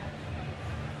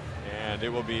 and it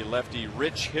will be lefty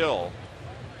Rich Hill,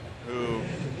 who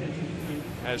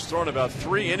has thrown about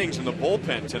 3 innings in the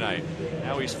bullpen tonight.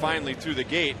 Now he's finally through the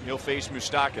gate. He'll face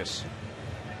Moustakas.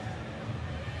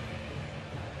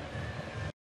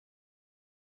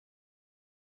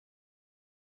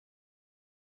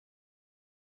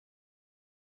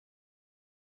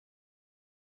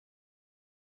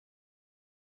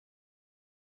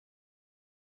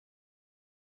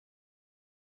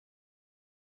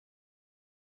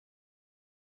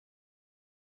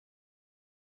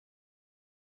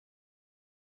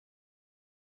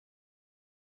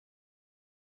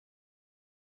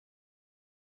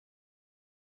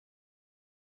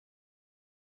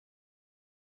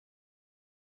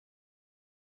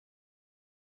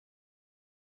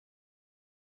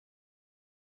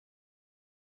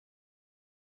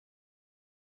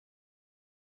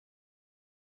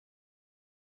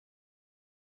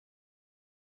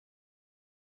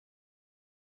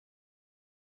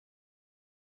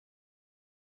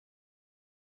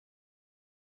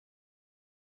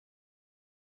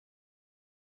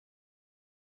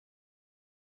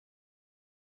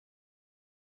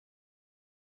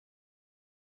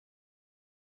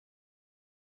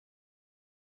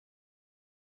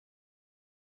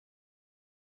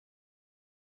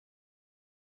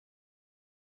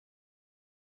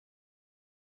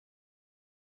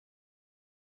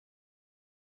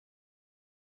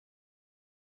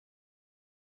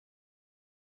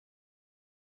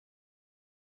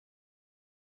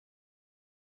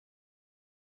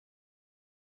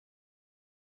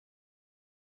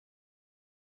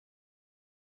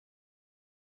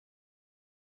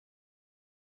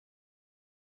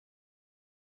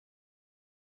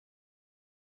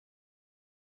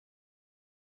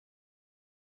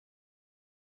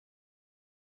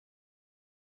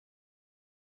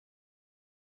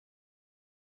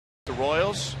 The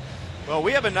Royals. Well,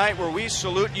 we have a night where we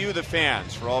salute you, the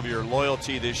fans, for all of your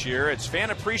loyalty this year. It's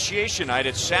Fan Appreciation Night.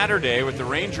 It's Saturday with the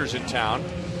Rangers in town.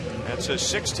 That's a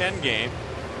 6:10 game.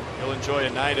 You'll enjoy a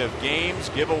night of games,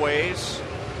 giveaways,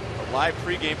 a live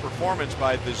pregame performance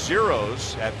by the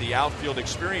Zeros at the Outfield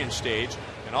Experience stage,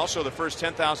 and also the first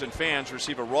 10,000 fans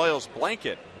receive a Royals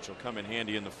blanket, which will come in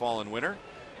handy in the fall and winter.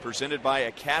 presented by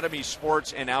Academy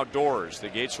Sports and Outdoors. The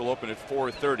gates will open at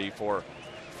 4:30 for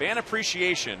fan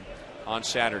appreciation on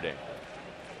Saturday.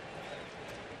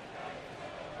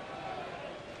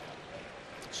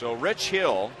 So Rich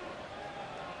Hill,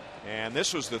 and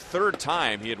this was the third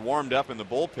time he had warmed up in the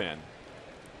bullpen.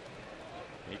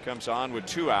 He comes on with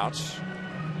 2 outs.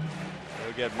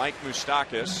 We'll get Mike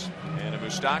Moustakas, and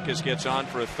Moustakas gets on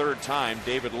for a third time.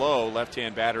 David Lowe,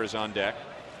 left-hand batter, is on deck.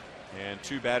 And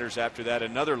 2 batters after that,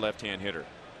 another left-hand hitter.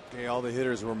 Okay, all the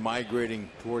hitters were migrating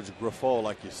towards Grifol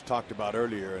like you talked about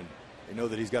earlier, and they know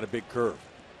that he's got a big curve.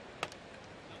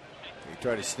 He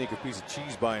tried to sneak a piece of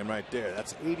cheese by him right there.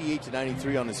 That's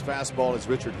 88-93 on his fastball is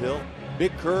Richard Hill.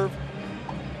 Big curve,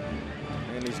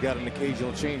 and he's got an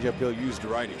occasional changeup he'll use to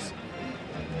righties.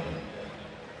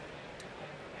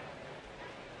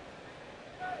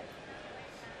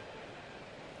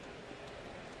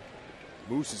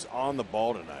 Moose is on the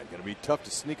ball tonight. Going to be tough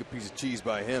to sneak a piece of cheese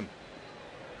by him.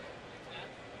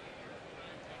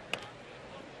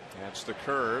 That's the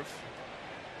curve.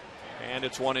 And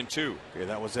it's 1-2. Okay,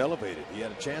 that was elevated. He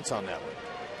had a chance on that one.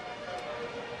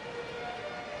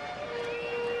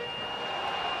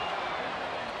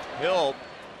 Hill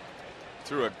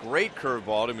threw a great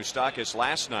curveball to Moustakas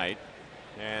last night.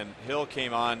 And Hill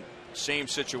came on, same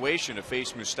situation, to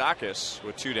face Moustakas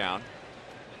with 2 down.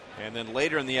 And then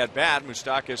later in the at-bat,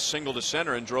 Moustakas singled to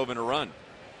center and drove in a run.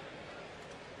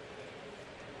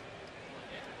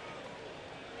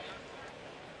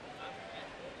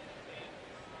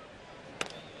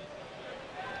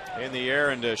 In the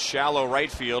air into shallow right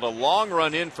field. A long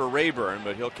run in for Rayburn,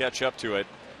 but he'll catch up to it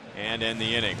and end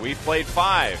the inning. We've played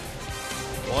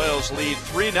 5. Royals lead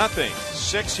 3-0.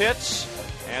 6 hits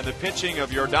and the pitching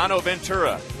of Giordano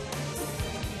Ventura.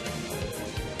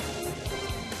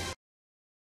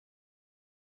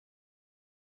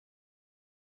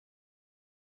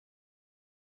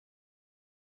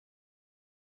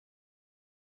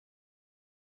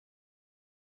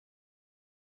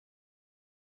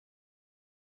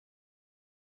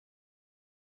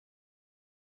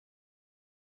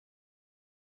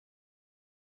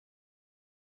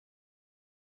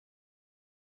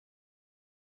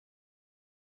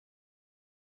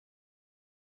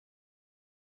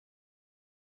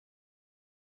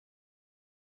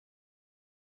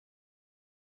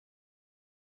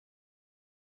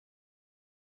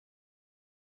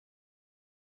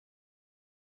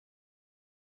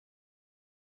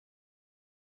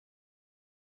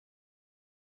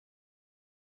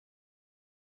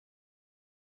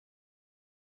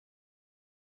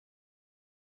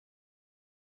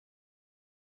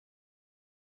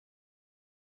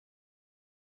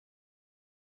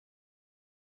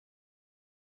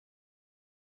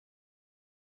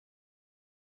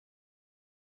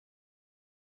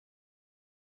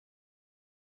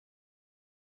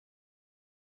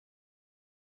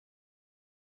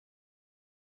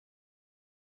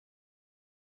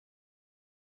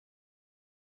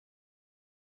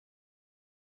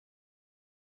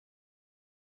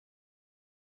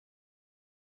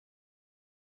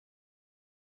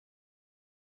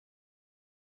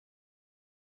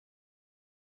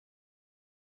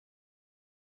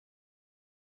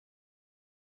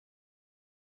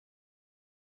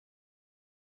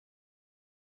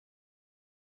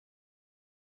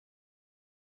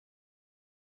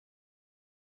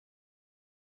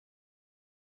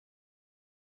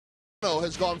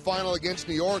 Has gone final against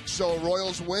New York, so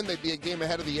Royals win. They'd be a game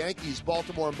ahead of the Yankees.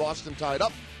 Baltimore and Boston tied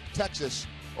up. Texas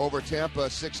over Tampa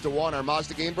 6-1. Our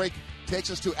Mazda game break takes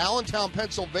us to Allentown,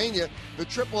 Pennsylvania, the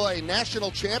AAA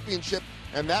National Championship,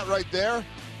 and that right there,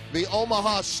 the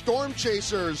Omaha Storm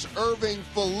Chasers, Irving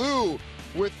Falou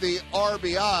with the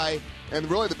RBI. And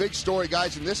really the big story,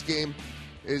 guys, in this game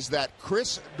is that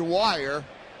Chris Dwyer,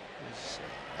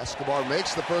 Escobar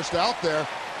makes the first out there.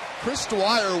 Chris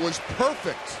Dwyer was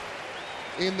perfect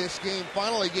in this game,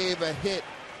 finally gave a hit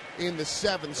in the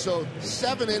 7th. So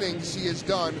 7 innings he has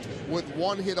done with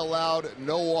 1 hit allowed,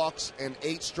 no walks, and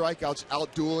 8 strikeouts,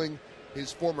 outdueling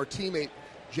his former teammate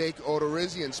Jake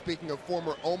Odorizzi. Speaking of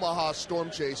former Omaha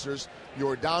Storm Chasers,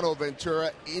 Giordano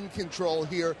Ventura in control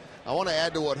here. I want to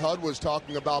add to what Hud was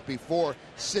talking about before,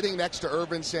 sitting next to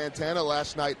Irvin Santana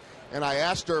last night, and I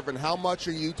asked Irvin, how much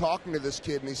are you talking to this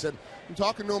kid? And he said, I'm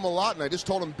talking to him a lot, and I just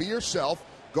told him, be yourself,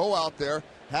 go out there,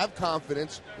 have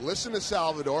confidence, listen to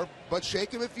Salvador, but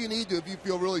shake him if you need to, if you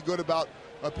feel really good about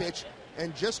a pitch,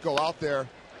 and just go out there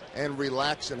and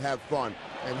relax and have fun.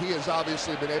 And he has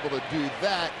obviously been able to do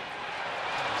that.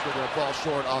 Still going to fall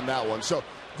short on that one. So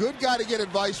good guy to get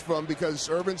advice from, because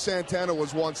Irvin Santana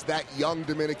was once that young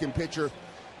Dominican pitcher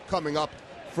coming up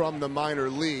from the minor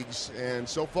leagues. And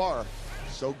so far,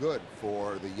 so good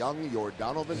for the young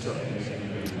Yordano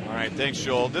Ventura. All right, thanks,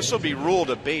 Joel. This will be ruled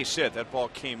a base hit. That ball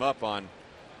came up on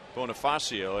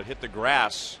Bonifacio. It hit the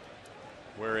grass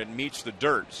where it meets the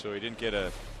dirt, so he didn't get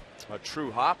a true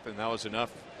hop, and that was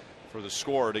enough for the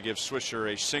score to give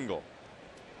Swisher a single.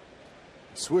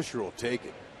 Swisher will take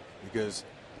it because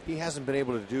he hasn't been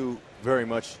able to do very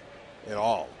much at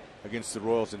all against the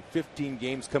Royals in 15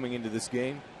 games coming into this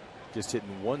game. Just hitting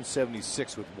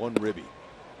 176 with one ribby.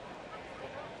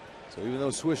 So even though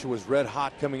Swisher was red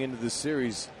hot coming into this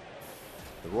series,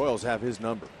 the Royals have his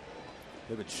number.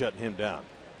 They've been shutting him down.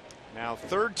 Now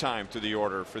third time to the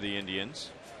order for the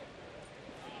Indians.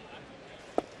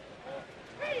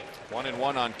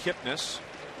 1-1 on Kipnis.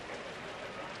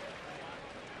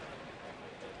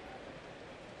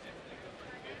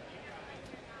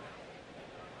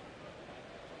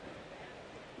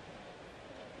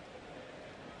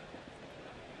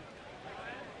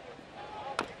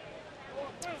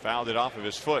 Fouled it off of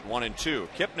his foot. 1-2.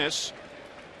 Kipnis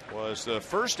was the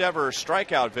first ever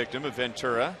strikeout victim of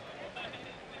Ventura.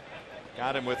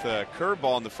 Got him with a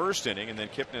curveball in the first inning, and then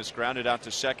Kipnis grounded out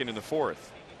to second in the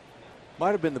fourth.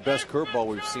 Might have been the best curveball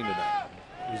we've seen tonight.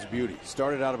 It was a beauty.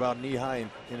 Started out about knee high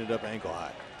and ended up ankle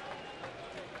high.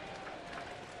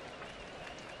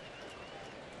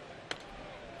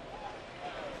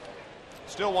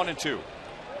 Still 1-2.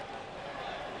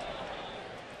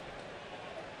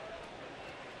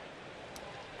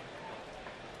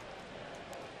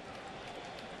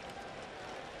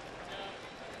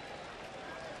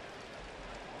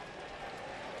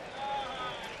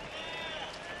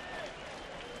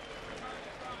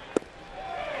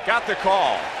 Got the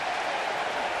call.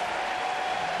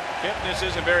 Kipnis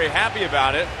isn't very happy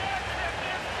about it.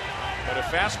 But a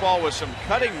fastball with some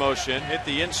cutting motion hit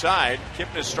the inside.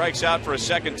 Kipnis strikes out for a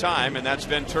second time, and that's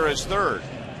Ventura's third.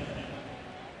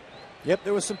 Yep,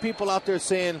 there was some people out there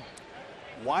saying,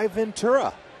 why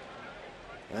Ventura?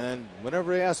 And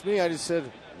whenever they asked me, I just said,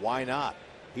 why not?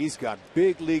 He's got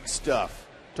big league stuff.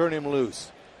 Turn him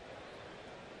loose.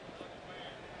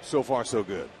 So far, so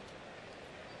good.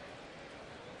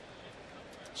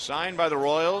 Signed by the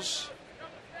Royals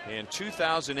in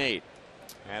 2008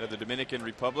 out of the Dominican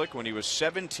Republic when he was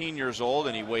 17 years old,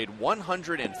 and he weighed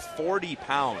 140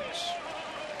 pounds.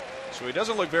 So he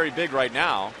doesn't look very big right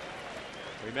now.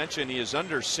 We mentioned he is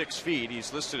under 6 feet.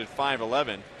 He's listed at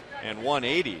 5'11" and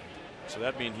 180. So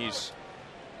that means he's,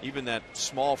 even that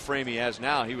small frame he has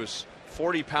now, he was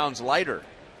 40 pounds lighter.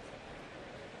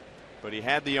 But he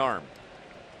had the arm.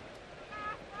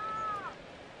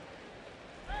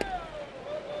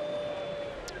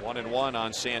 One and one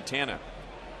on Santana.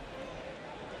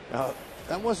 Now,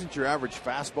 that wasn't your average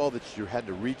fastball that you had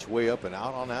to reach way up and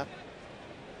out on that.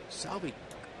 Salvi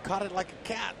caught it like a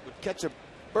cat would catch a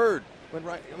bird. Went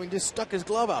right, I mean, just stuck his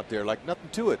glove out there like nothing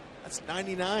to it. That's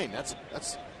 99.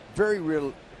 That's very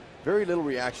real, very little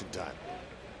reaction time.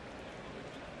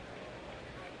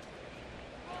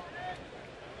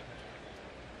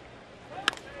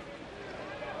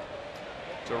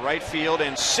 To right field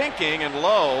and sinking and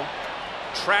low.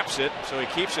 Traps it, so he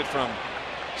keeps it from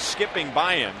skipping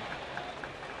by him.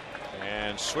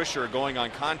 And Swisher going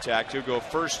on contact. He'll go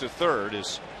first to third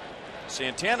as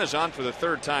Santana's on for the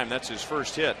third time. That's his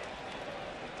first hit.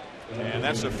 And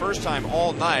that's the first time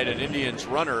all night an Indians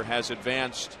runner has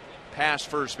advanced past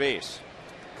first base.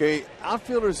 Okay,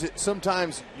 outfielders,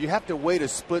 sometimes you have to wait a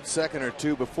split second or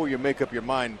two before you make up your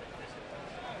mind.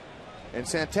 And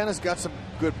Santana's got some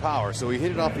good power, so he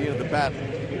hit it off the end of the bat.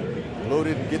 Low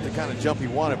didn't get the kind of jump he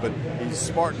wanted, but he's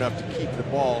smart enough to keep the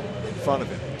ball in front of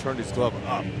him. He turned his glove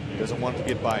up. Doesn't want to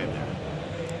get by him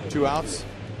there. 2 outs.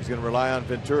 He's going to rely on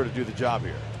Ventura to do the job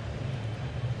here.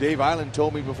 Dave Island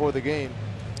told me before the game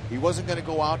he wasn't going to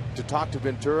go out to talk to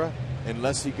Ventura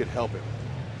unless he could help him.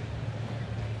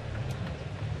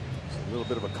 It's a little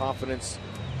bit of a confidence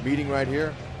meeting right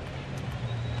here,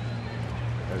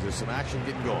 as there's some action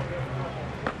getting going.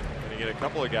 Going to get a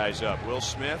couple of guys up. Will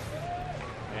Smith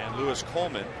and Lewis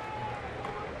Coleman.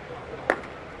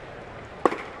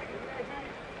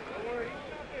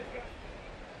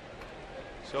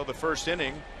 So the first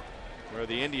inning, where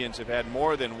the Indians have had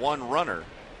more than one runner,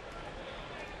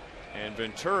 and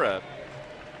Ventura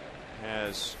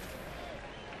has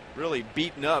really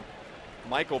beaten up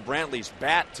Michael Brantley's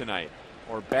bat tonight,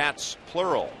 or bats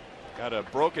plural. Got a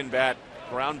broken bat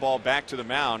ground ball back to the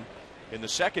mound in the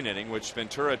second inning, which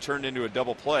Ventura turned into a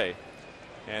double play.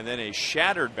 And then a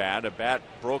shattered bat, a bat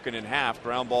broken in half,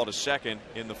 ground ball to second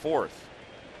in the fourth.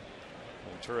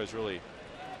 Ventura's really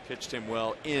pitched him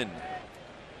well in.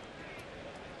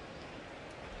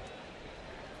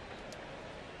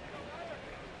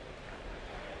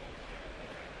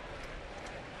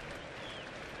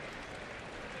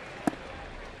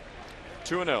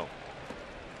 2-0.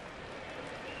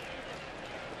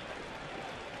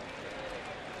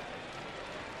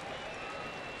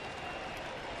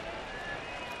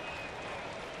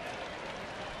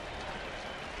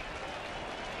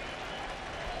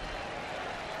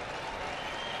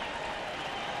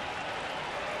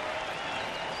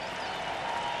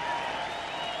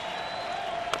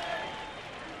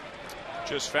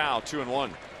 Just foul, 2-1.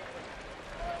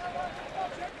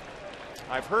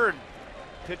 I've heard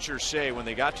pitchers say when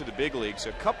they got to the big leagues,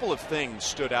 a couple of things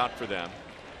stood out for them.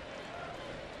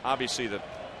 Obviously, the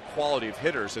quality of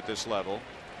hitters at this level,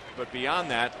 but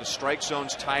beyond that, the strike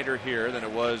zone's tighter here than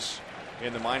it was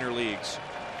in the minor leagues.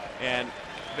 And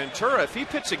Ventura, if he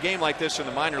pitched a game like this in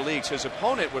the minor leagues, his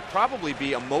opponent would probably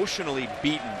be emotionally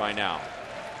beaten by now,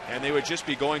 and they would just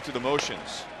be going through the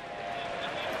motions.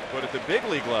 But at the big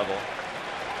league level,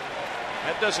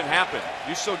 that doesn't happen.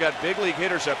 You still got big league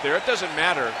hitters up there. It doesn't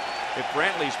matter if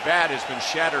Brantley's bat has been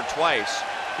shattered twice.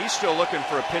 He's still looking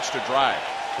for a pitch to drive.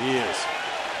 He is.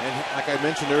 And like I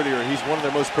mentioned earlier, he's one of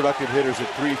their most productive hitters at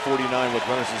 .349 with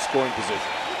runners in scoring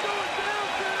position.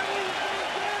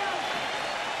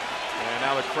 And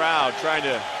now the crowd trying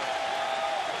to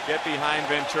get behind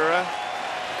Ventura.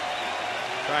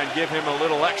 Try and give him a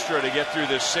little extra to get through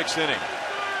this 6th inning.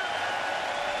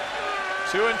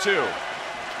 2-2.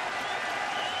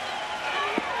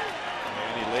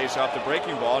 Lays off the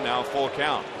breaking ball, now full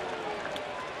count.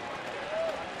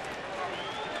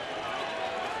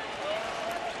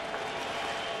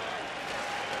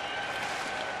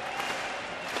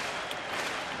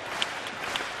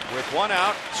 With 1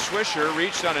 out, Swisher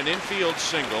reached on an infield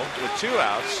single. With 2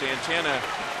 outs, Santana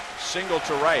singled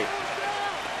to right.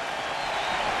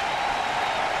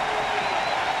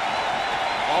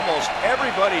 Almost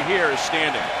everybody here is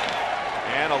standing.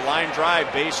 And a line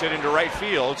drive base hit into right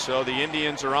field, so the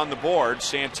Indians are on the board.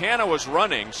 Santana was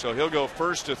running, so he'll go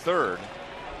first to third.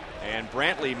 And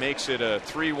Brantley makes it a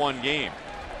 3-1 game.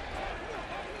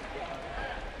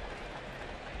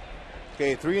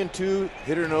 Okay, 3-2.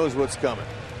 Hitter knows what's coming.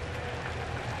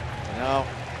 Now,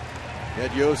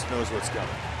 Ed Yost knows what's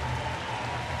coming.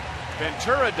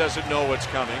 Ventura doesn't know what's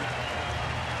coming,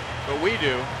 but we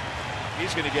do.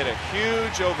 He's going to get a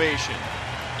huge ovation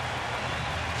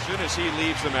as soon as he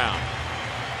leaves the mound,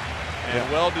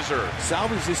 and well deserved.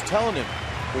 Salvers is telling him,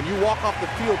 when you walk off the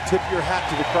field, tip your hat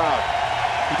to the crowd.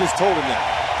 He just told him that.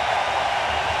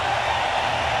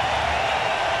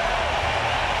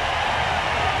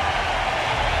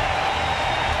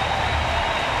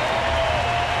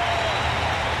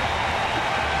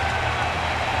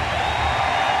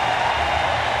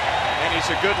 And he's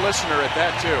a good listener at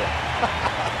that too.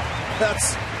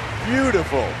 That's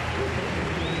beautiful.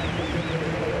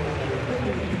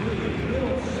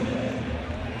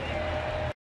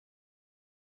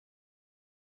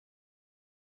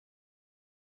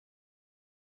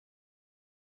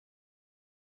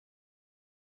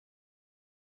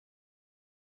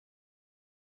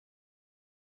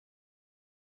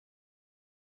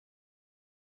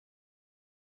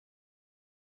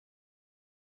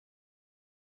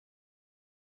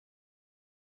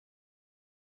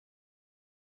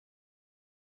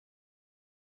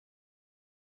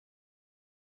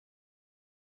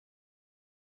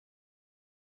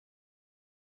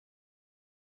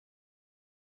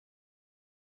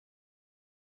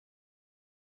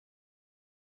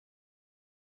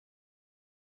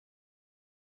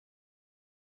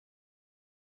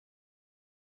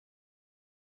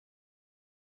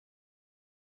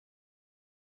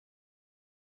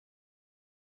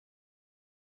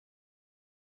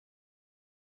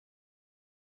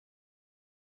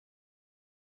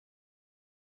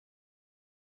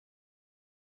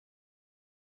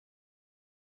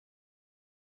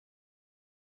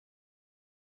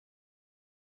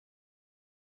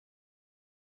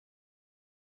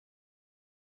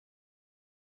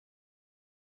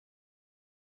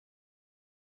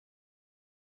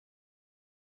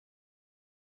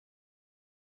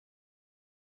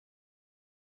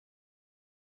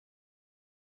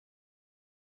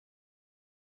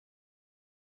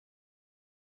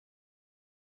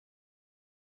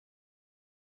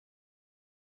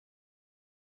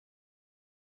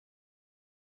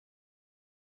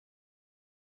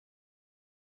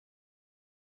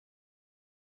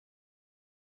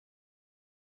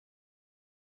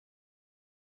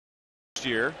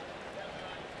 Year,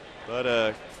 but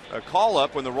a call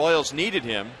up when the Royals needed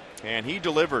him, and he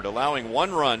delivered, allowing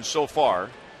 1 run so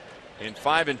far in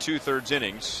 5 2/3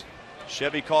 innings.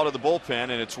 Chevy called to the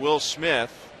bullpen, and it's Will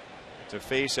Smith to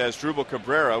face Asdrubal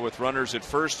Cabrera with runners at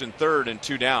first and third and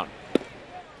 2 down.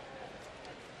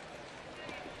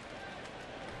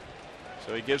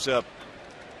 So he gives up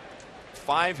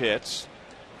 5 hits,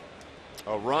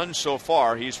 a run so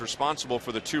far. He's responsible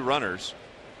for the 2 runners,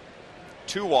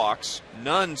 2 walks,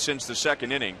 none since the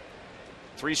 2nd inning,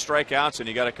 3 strikeouts, and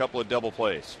he got a couple of double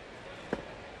plays.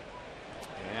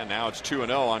 And now it's 2-0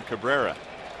 on Cabrera.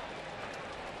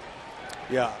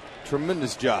 Yeah,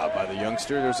 tremendous job by the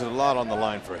youngster. There's a lot on the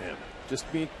line for him. Just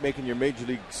making your major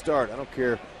league start. I don't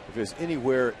care if it's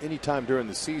anywhere, anytime during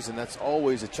the season. That's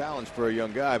always a challenge for a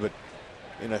young guy. But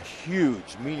in a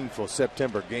huge, meaningful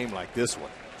September game like this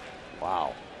one,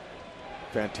 wow,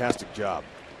 fantastic job.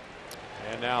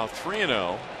 And now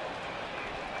 3-0.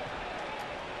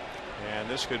 And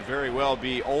this could very well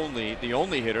be the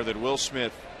only hitter that Will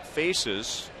Smith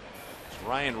faces. It's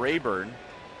Ryan Rayburn.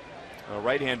 A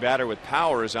right-hand batter with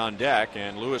power is on deck,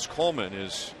 and Lewis Coleman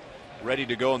is ready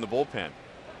to go in the bullpen.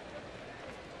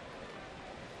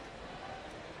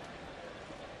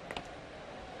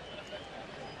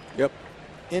 Yep.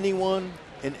 Anyone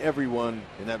and everyone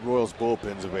in that Royals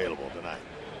bullpen is available tonight.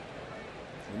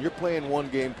 When you're playing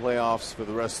 1-game playoffs for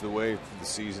the rest of the way through the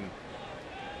season,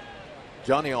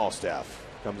 Johnny Allstaff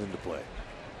comes into play.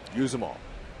 Use them all.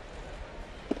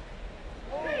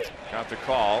 Got the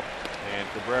call, and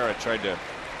Cabrera tried to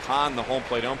con the home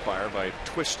plate umpire by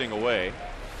twisting away.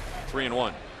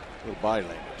 3-1. Little body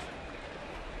language.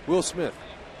 Will Smith,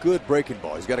 good breaking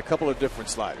ball. He's got a couple of different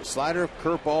sliders. Slider,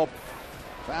 curveball,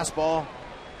 fastball,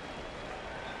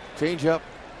 changeup.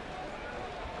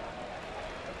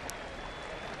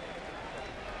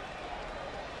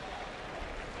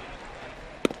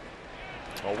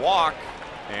 A walk,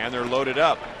 and they're loaded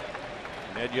up.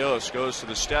 Ned Yost goes to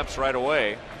the steps right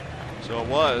away. So it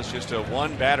was just a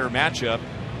 1-batter matchup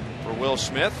for Will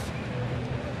Smith.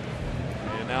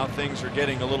 And now things are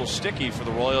getting a little sticky for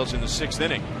the Royals in the 6th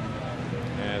inning,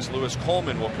 as Lewis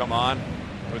Coleman will come on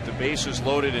with the bases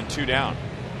loaded and 2 down.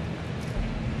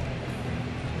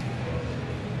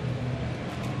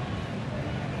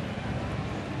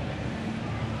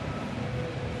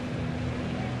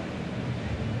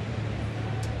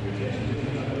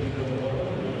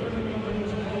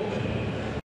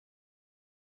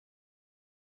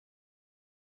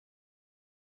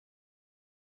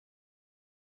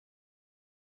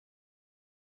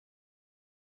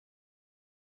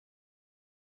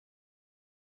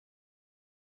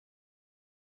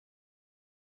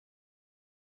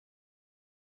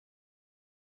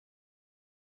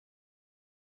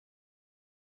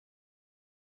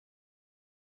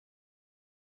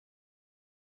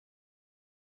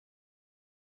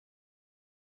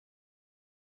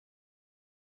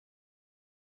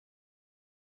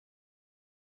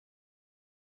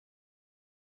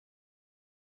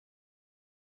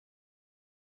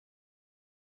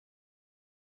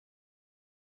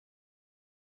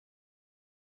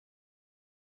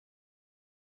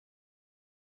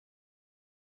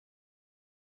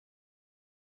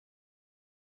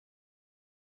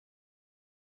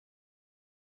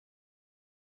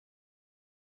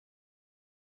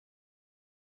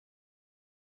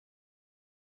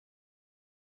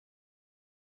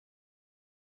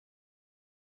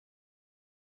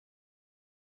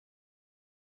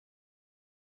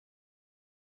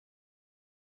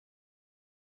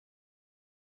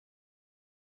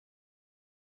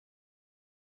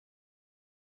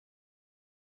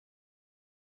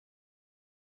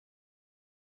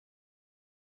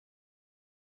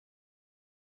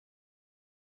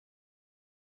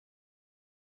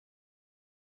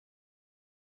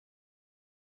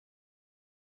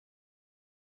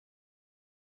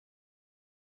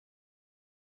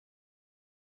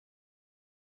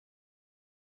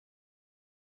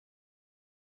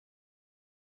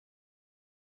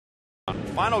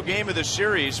 Final game of the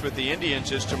series with the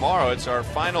Indians is tomorrow. It's our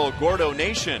final Gordo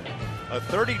Nation. A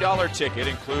 $30 ticket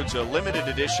includes a limited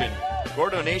edition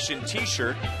Gordo Nation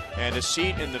t-shirt and a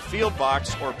seat in the field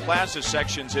box or plaza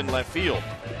sections in left field.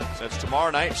 So that's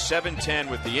tomorrow night, 7:10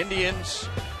 with the Indians.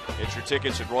 Get your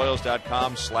tickets at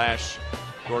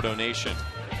Royals.com/Gordo Nation.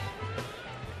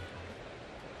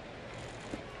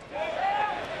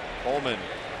 Coleman,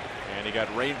 and he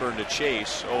got Rayburn to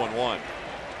chase, 0-1.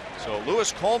 So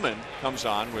Lewis Coleman comes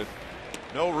on with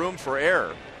no room for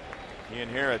error. He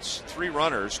inherits 3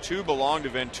 runners. 2 belong to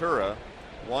Ventura,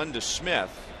 1 to Smith.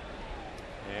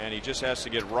 And he just has to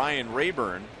get Ryan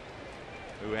Rayburn,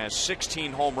 who has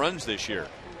 16 home runs this year.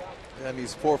 And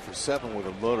he's 4 for 7 with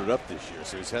them loaded up this year,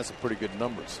 so he's had some pretty good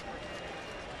numbers.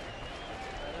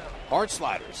 Hard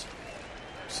sliders.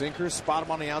 Sinkers, spot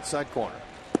him on the outside corner.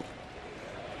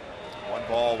 1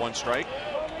 ball, 1 strike.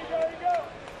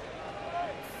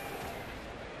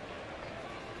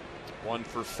 1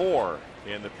 for 4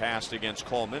 in the past against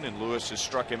Coleman, and Lewis has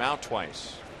struck him out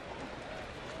twice.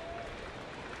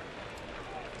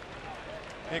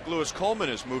 I think Lewis Coleman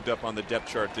has moved up on the depth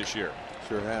chart this year.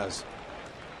 Sure has.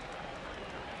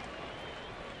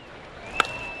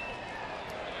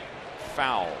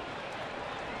 Foul.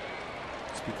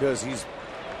 It's because he's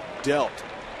dealt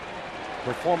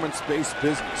performance-based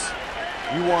business.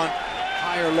 You want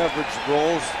higher leverage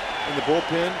roles in the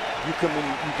bullpen, you come in,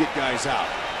 you get guys out.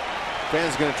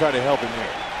 Fans going to try to help him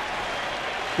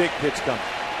here. Big pitch coming.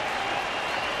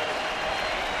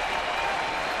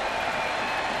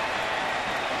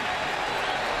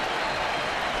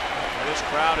 This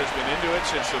crowd has been into it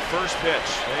since the first pitch.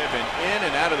 They have been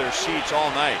in and out of their seats all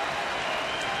night.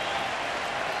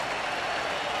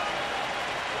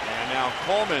 And now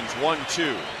Coleman's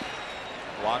 1-2.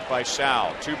 Blocked by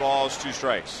Sal. 2 balls, 2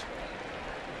 strikes.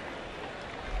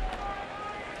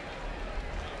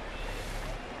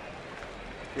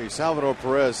 Okay, Salvador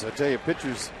Perez, I tell you,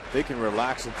 pitchers, they can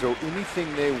relax and throw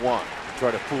anything they want to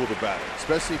try to fool the batter,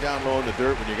 especially down low in the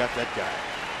dirt when you got that guy.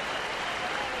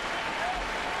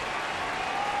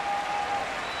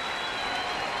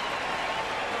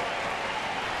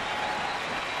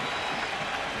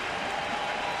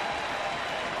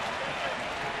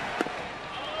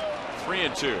 Three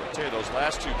and 2. I tell you, those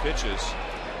last 2 pitches,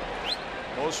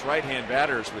 most right-hand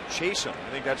batters would chase him.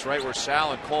 I think that's right where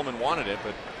Sal and Coleman wanted it,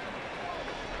 but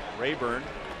Rayburn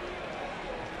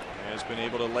has been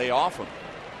able to lay off him.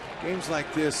 Games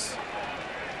like this,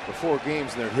 before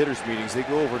games in their hitters meetings, they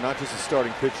go over not just the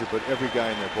starting pitcher, but every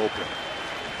guy in their bullpen.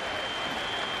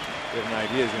 They have an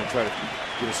idea he's going to try to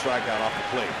get a strikeout off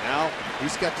the plate. Now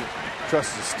he's got to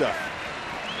trust his stuff.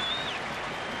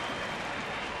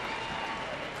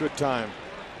 Good time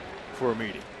for a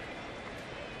meeting.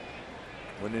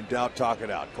 When in doubt, talk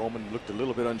it out. Coleman looked a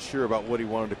little bit unsure about what he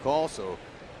wanted to call, so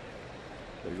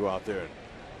they go out there and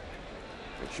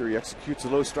make sure he executes a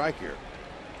low strike here.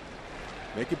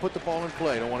 Make him put the ball in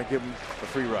play. Don't want to give him a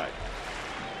free ride.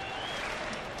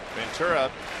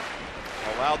 Ventura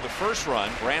allowed the first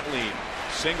run. Brantley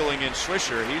singling in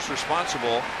Swisher. He's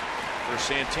responsible for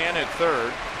Santana at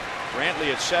third.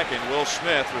 Brantley at second. Will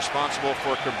Smith responsible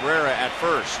for Cabrera at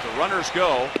first. The runners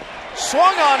go.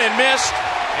 Swung on and missed.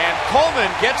 And Coleman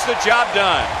gets the job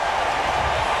done.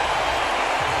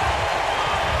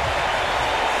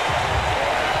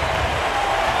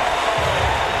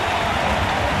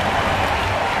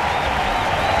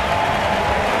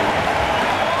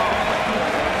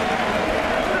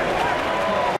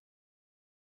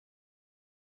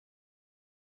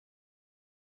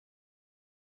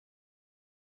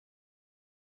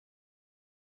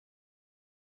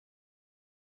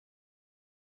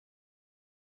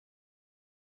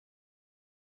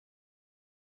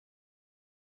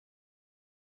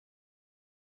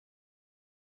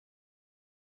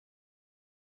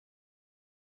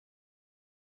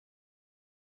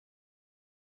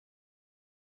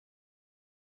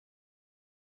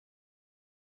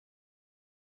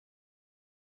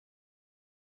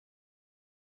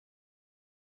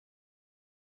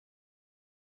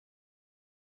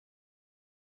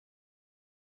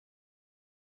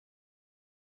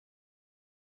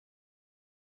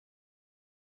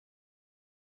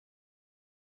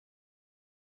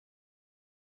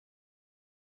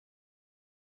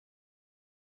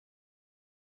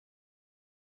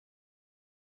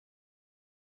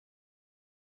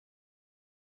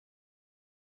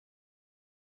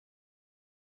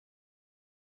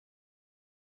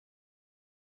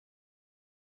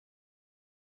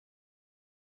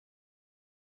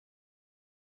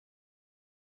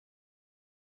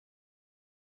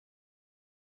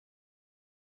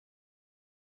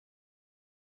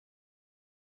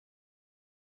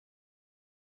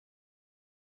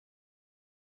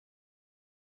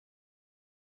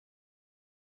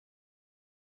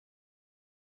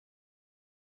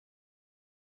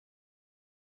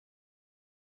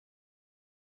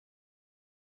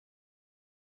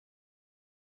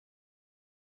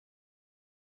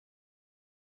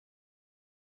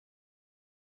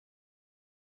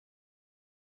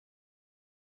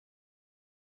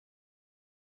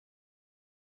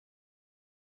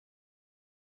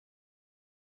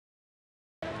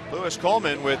 Lewis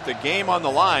Coleman with the game on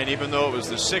the line, even though it was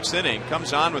the 6th inning,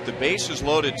 comes on with the bases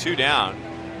loaded, 2 down,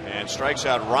 and strikes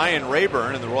out Ryan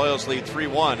Rayburn, and the Royals lead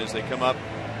 3-1 as they come up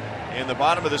in the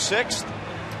bottom of the 6th.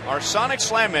 Our Sonic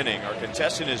Slam inning, our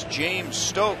contestant is James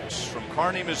Stokes from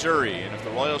Kearney, Missouri, and if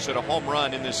the Royals hit a home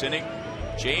run in this inning,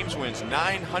 James wins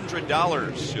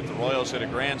 $900. If the Royals hit a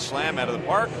grand slam out of the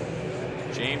park,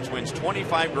 James wins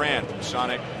 $25 grand from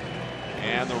Sonic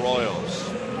and the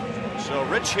Royals. So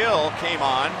Rich Hill came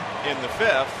on in the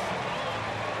 5th,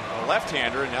 a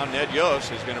left-hander, and now Ned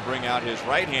Yost is going to bring out his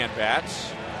right-hand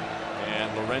bats.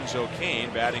 and Lorenzo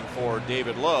Cain batting for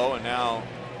David Lowe, and now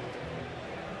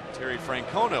Terry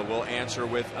Francona will answer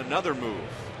with another move.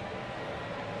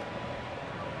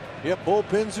 Yep,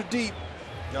 bullpens are deep.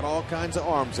 Got all kinds of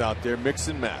arms out there, mix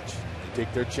and match. They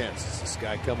take their chances. This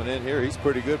guy coming in here, he's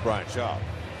pretty good, Brian Shaw.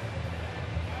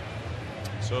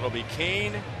 So it'll be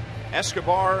Cain,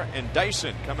 Escobar, and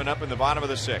Dyson coming up in the bottom of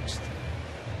the 6th.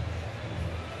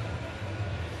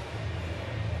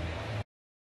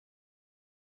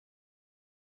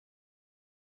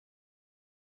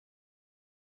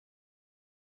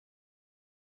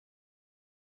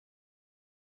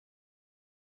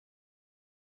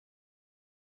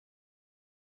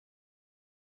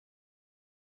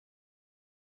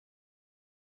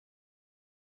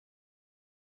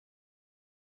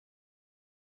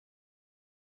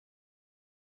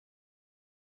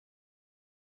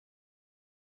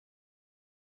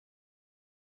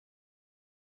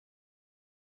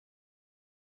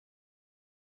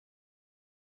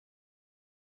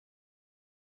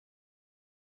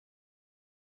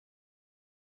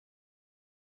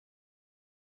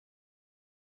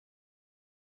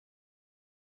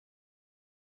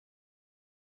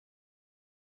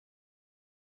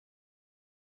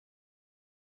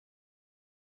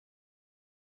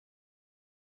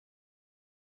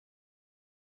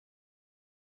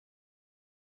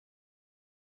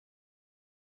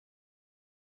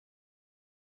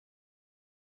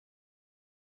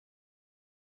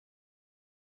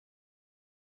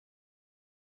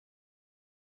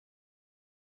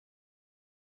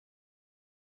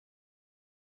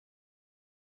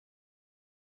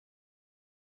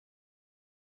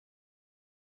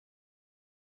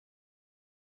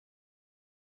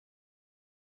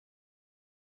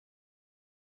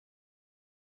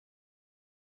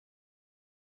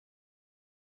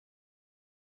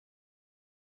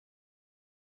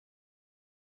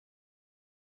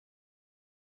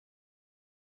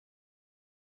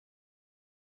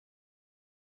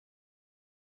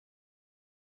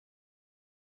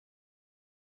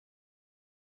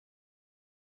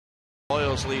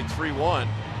 Royals lead 3-1,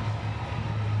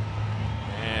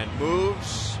 and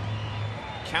moves,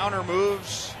 counter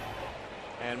moves,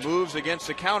 and moves against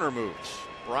the counter moves.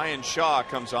 Brian Shaw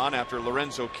comes on after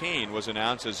Lorenzo Cain was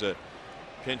announced as a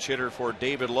pinch hitter for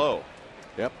David Lowe.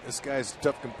 Yep, this guy's a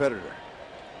tough competitor.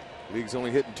 League's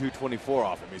only hitting 224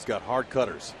 off him. He's got hard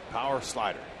cutters, power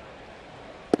slider.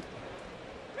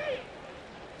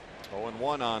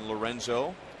 0-1 on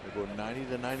Lorenzo. They go 90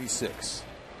 to 96.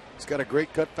 He's got a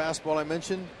great cut fastball I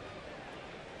mentioned.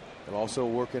 He'll also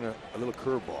work in a little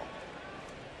curveball.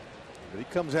 But he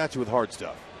comes at you with hard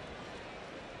stuff.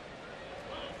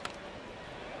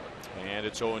 And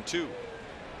it's 0-2.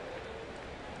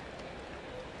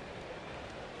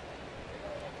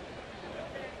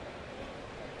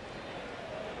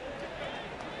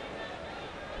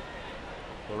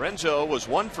 Lorenzo was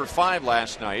 1 for 5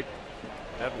 last night.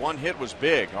 That one hit was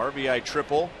big. RBI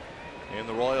triple in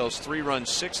the Royals' 3-run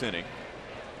 6th inning.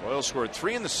 Royals scored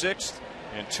 3 in the 6th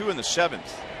and 2 in the 7th.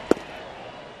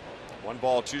 1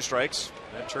 ball, 2 strikes.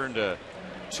 That turned a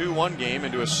 2-1 game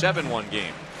into a 7-1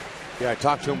 game. Yeah, I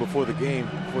talked to him before the game,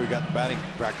 before he got in batting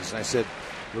practice, and I said,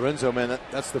 Lorenzo, man,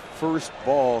 that's the first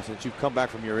ball since you've come back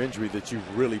from your injury that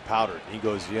you've really powdered. And he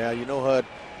goes, yeah, you know, Hud,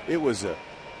 it was the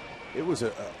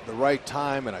right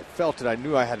time, and I felt it. I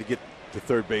knew I had to get to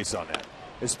third base on that,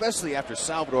 especially after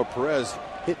Salvador Perez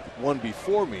hit one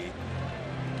before me.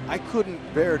 I couldn't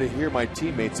bear to hear my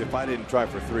teammates if I didn't try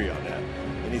for 3 on that.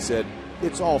 And he said,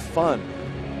 it's all fun.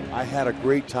 I had a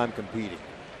great time competing.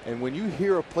 And when you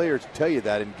hear a player tell you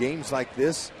that in games like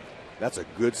this, that's a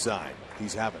good sign.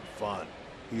 He's having fun.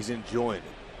 He's enjoying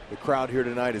it. The crowd here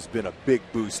tonight has been a big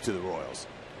boost to the Royals.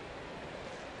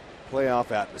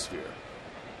 Playoff atmosphere.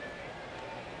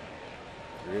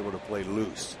 You're able to play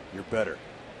loose. You're better.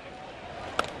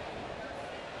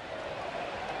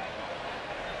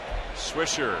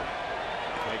 Swisher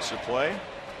makes the play.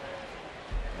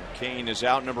 Cain is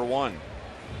out, number 1.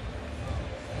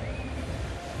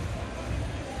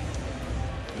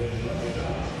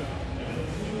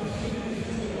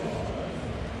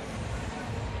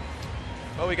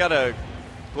 Well, we got a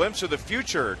glimpse of the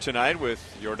future tonight with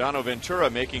Yordano Ventura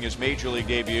making his major league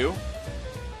debut.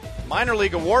 Minor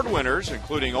league award winners,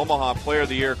 including Omaha Player of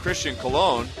the Year Christian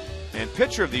Colon and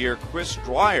Pitcher of the Year Chris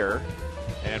Dwyer,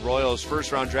 and Royals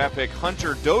first-round draft pick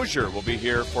Hunter Dozier will be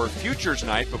here for Futures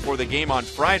Night before the game on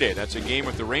Friday. That's a game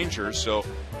with the Rangers, so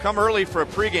come early for a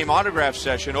pregame autograph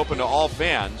session open to all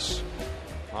fans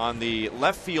on the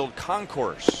left field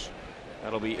concourse.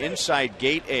 That'll be inside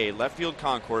Gate A, left field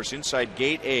concourse inside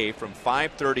Gate A from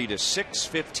 5:30 to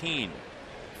 6:15.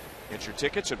 Get your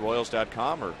tickets at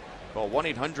Royals.com or Call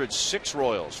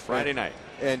 1-800-6-ROYALS Friday night.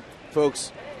 And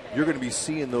folks, you're going to be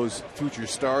seeing those future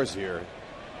stars here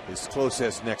as close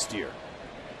as next year.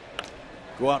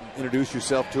 Go out and introduce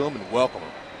yourself to them and welcome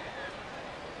them.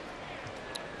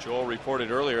 Joel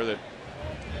reported earlier that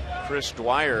Chris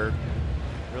Dwyer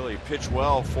really pitched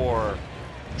well for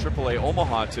AAA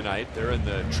Omaha tonight. They're in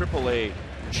the AAA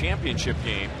championship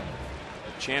game.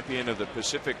 The champion of the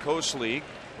Pacific Coast League,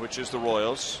 which is the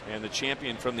Royals, and the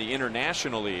champion from the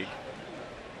International League,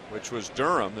 which was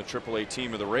Durham, the AAA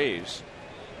team of the Rays.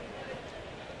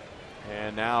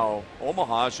 And now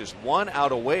Omaha is just 1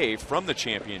 out away from the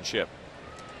championship.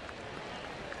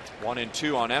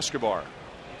 1-2 on Escobar.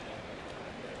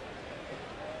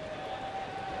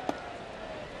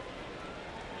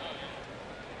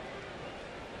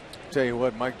 Tell you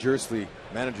what, Mike Jersley,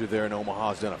 manager there in Omaha,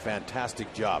 has done a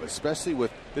fantastic job, especially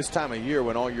with this time of year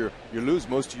when you lose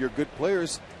most of your good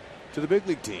players to the big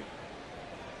league team.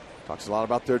 Talks a lot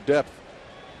about their depth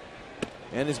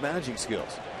and his managing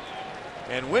skills.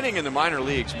 And winning in the minor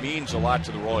leagues means a lot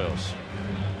to the Royals.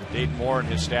 Dayton Moore and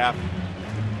his staff.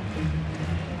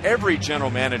 Every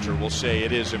general manager will say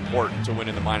it is important to win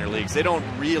in the minor leagues. They don't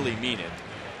really mean it.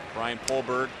 Brian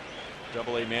Polberg,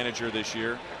 AA manager this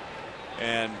year.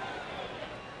 And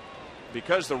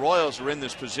because the Royals are in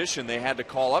this position, they had to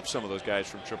call up some of those guys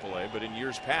from AAA. But in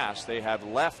years past, they have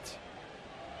left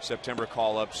September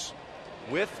call-ups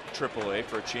with AAA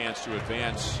for a chance to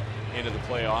advance into the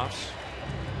playoffs.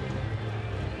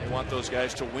 They want those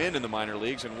guys to win in the minor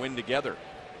leagues and win together.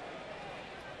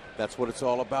 That's what it's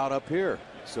all about up here.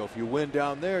 So if you win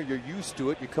down there, you're used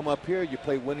to it. You come up here, you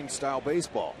play winning style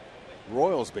baseball,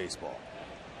 Royals baseball.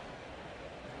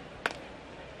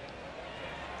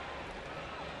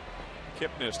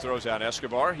 Kipnis throws out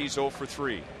Escobar. He's 0 for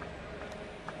 3.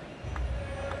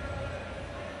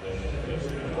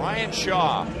 Brian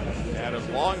Shaw out of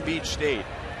Long Beach State.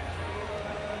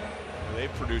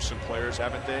 They've produced some players,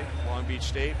 haven't they? Long Beach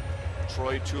State.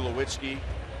 Troy Tulowitzki,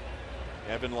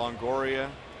 Evan Longoria,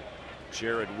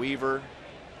 Jared Weaver.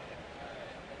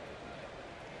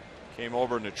 Came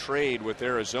over in a trade with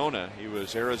Arizona. He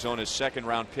was Arizona's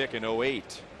second-round pick in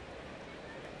 08.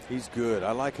 He's good.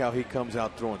 I like how he comes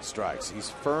out throwing strikes. He's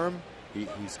firm.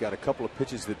 He's got a couple of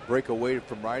pitches that break away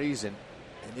from righties and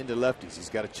into lefties. He's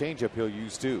got a changeup he'll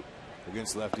use too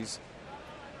against lefties.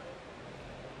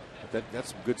 But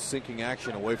that's some good sinking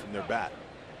action away from their bat.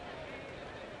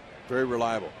 Very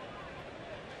reliable.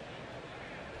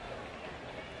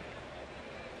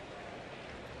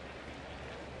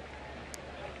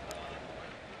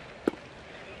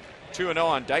 Two 2-0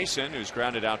 on Dyson, who's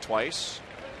grounded out twice.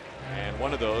 And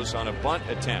one of those on a bunt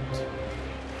attempt.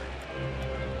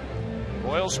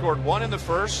 Royals scored 1 in the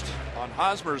first on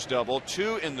Hosmer's double,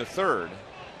 2 in the third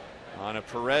on a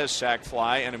Perez sac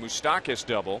fly and a Moustakas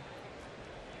double.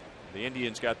 The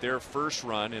Indians got their first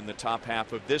run in the top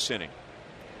half of this inning.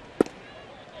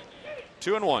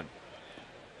 2-1.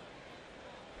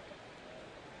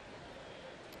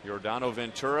 Yordano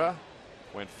Ventura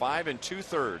went 5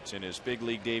 2/3 in his big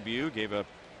league debut, gave up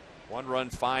 1 run,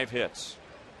 5 hits.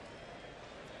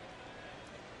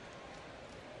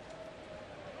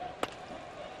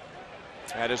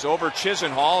 That is over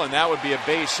Chisenhall, and that would be a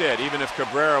base hit, even if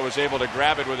Cabrera was able to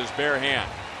grab it with his bare hand.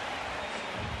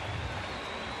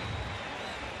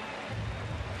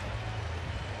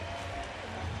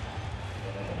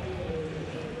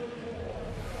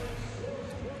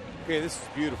 Okay, this is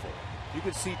beautiful. You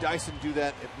could see Dyson do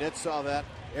that. If Ned saw that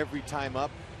every time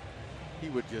up, he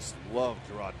would just love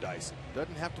Gerard Dyson.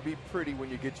 Doesn't have to be pretty when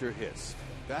you get your hits.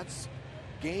 That's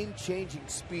game-changing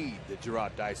speed that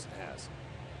Gerard Dyson has.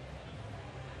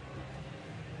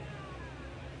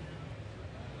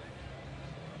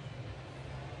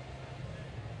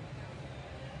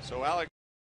 So Alex,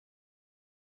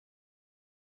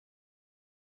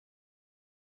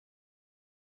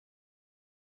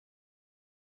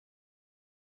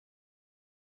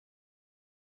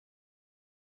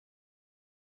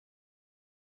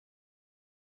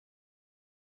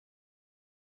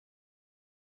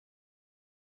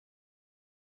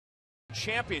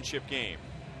 championship game.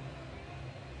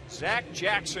 Zach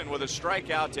Jackson with a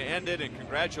strikeout to end it, and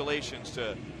congratulations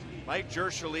to Mike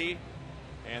Jershely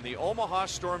and the Omaha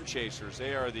Storm Chasers.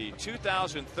 They are the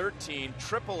 2013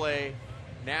 AAA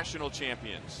national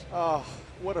champions. Oh,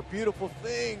 what a beautiful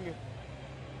thing.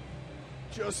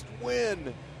 Just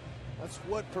win. That's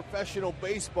what professional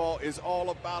baseball is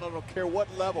all about. I don't care what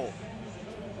level.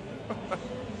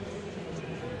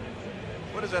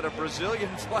 What is that, a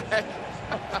Brazilian flag?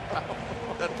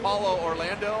 That Paulo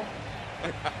Orlando?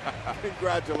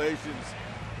 Congratulations,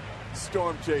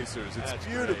 Storm Chasers. It's That's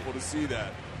beautiful great to see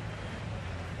that.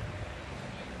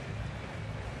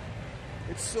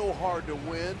 It's so hard to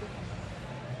win.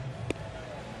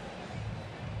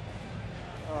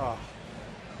 Oh,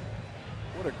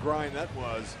 what a grind that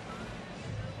was.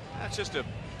 That's just a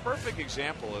perfect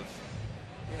example of,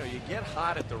 you get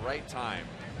hot at the right time.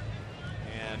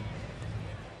 And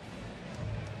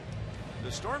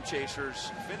the Storm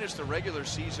Chasers finished the regular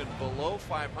season below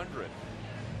 500,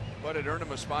 but it earned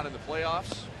them a spot in the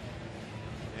playoffs.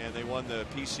 And they won the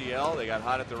PCL. They got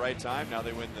hot at the right time. Now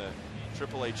they win the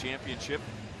AAA championship.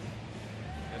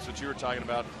 That's what you were talking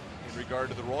about in regard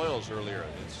to the Royals earlier.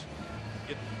 It's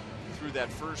get through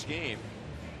that first game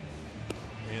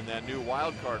in that new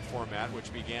wild card format,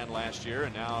 which began last year,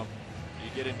 and now you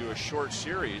get into a short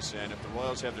series, and if the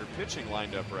Royals have their pitching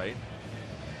lined up right,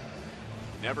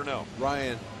 you never know.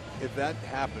 Ryan, if that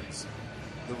happens,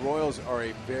 the Royals are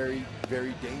a very,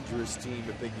 very dangerous team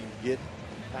if they can get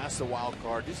past the wild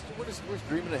card. We're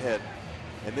dreaming ahead,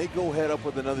 and they go head up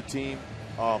with another team.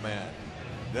 Oh man,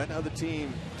 that other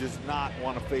team does not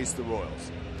want to face the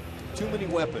Royals. Too many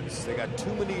weapons. They got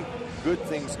too many good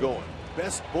things going.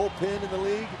 Best bullpen in the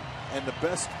league and the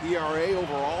best ERA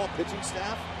overall, pitching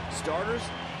staff, starters,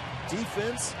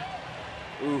 defense,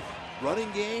 running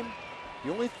game.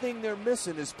 The only thing they're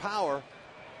missing is power.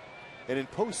 And in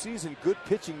postseason, good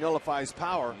pitching nullifies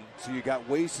power, so you got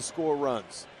ways to score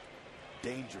runs.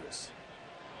 Dangerous.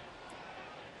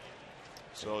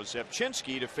 So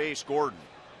Zepchinski to face Gordon.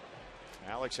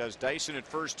 Alex has Dyson at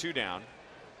first, 2 down.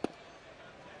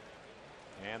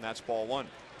 And that's ball 1.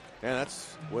 And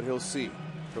that's what he'll see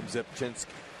from Zepchinski.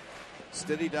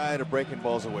 Steady diet of breaking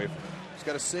balls away from him. He's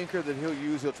got a sinker that he'll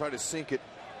use. He'll try to sink it.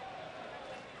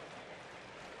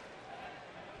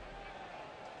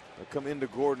 He'll come into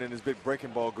Gordon and his big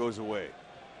breaking ball goes away.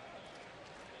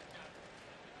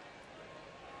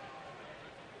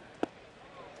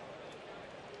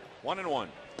 One and one.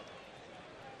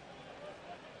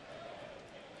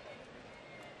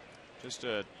 Just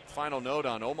a final note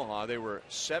on Omaha. They were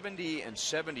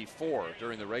 70-74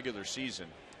 during the regular season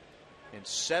and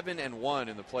 7-1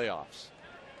 in the playoffs.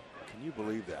 Can you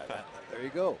believe that? There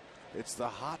you go. It's the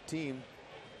hot team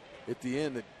at the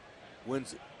end that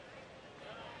wins it.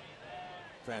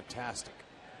 Fantastic.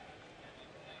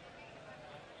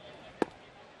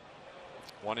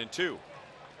 1-2.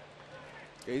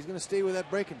 Okay, he's going to stay with that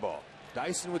breaking ball.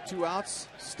 Dyson with 2 outs,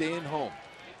 staying home.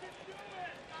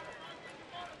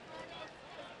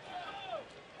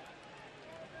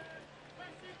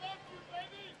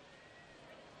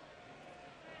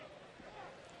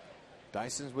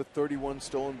 Dyson's with 31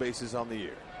 stolen bases on the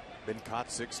year. Been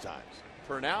caught 6 times.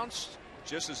 Pronounced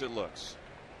just as it looks.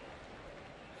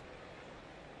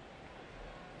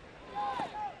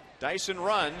 Dyson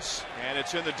runs, and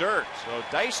it's in the dirt. So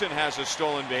Dyson has a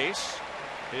stolen base,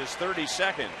 his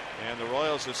 32nd, and the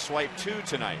Royals have swiped 2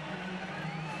 tonight.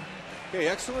 Okay,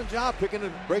 excellent job picking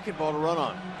a breaking ball to run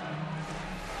on.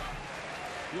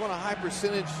 You want a high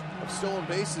percentage of stolen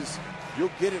bases,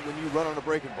 you'll get it when you run on a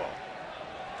breaking ball.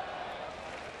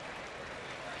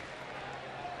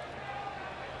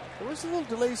 There was a little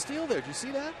delayed steal there. Did you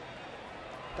see that?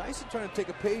 Dyson trying to take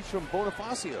a page from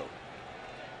Bonifacio.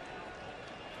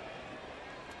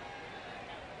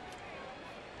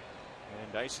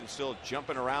 And Dyson still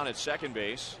jumping around at second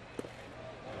base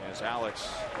as Alex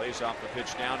lays off the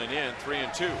pitch down and in.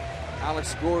 3-2.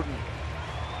 Alex Gordon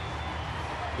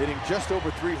hitting just over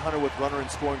 300 with runner in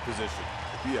scoring position.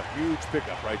 It'd be a huge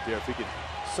pickup right there if he could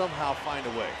somehow find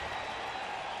a way.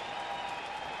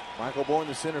 Michael Bourne,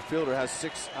 the center fielder, has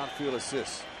 6 outfield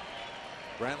assists.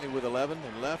 Brantley with 11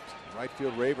 in left. Right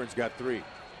field, Rayburn's got 3.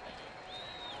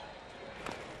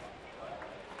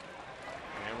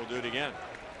 And we'll do it again.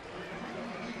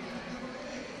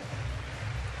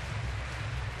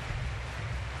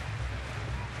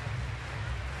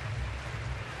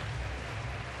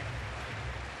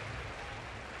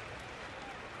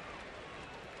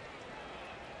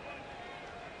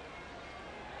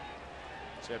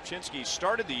 Zepchinski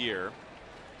started the year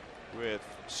with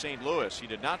St. Louis. He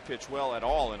did not pitch well at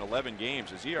all in 11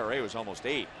 games. His ERA was almost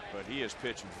 8, but he has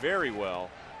pitched very well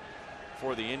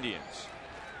for the Indians.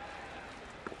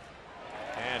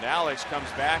 And Alex comes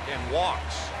back and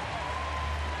walks.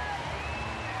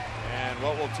 And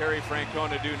what will Terry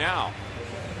Francona do now?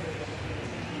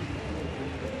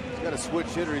 He's got a switch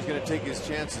hitter. He's going to take his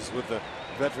chances with the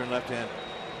veteran left-hander.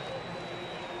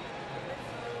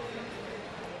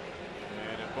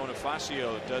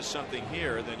 Bonifacio does something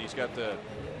here, then he's got the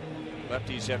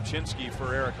lefty Zepchinski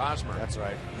for Eric Hosmer. That's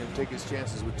right. He's going to take his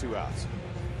chances with 2 outs.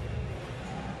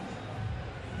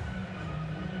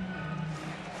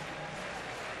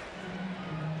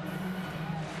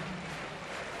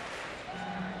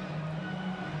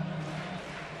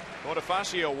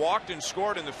 Bonifacio walked and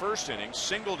scored in the first inning,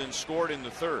 singled and scored in the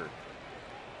third.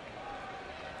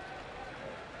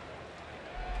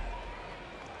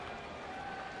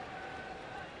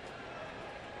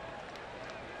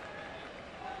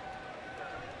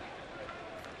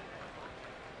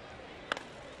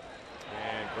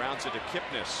 And grounds it to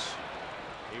Kipnis.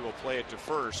 He will play it to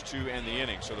first to end the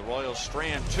inning. So the Royals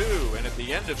strand 2, and at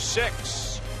the end of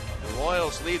 6, the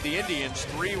Royals lead the Indians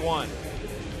 3-1.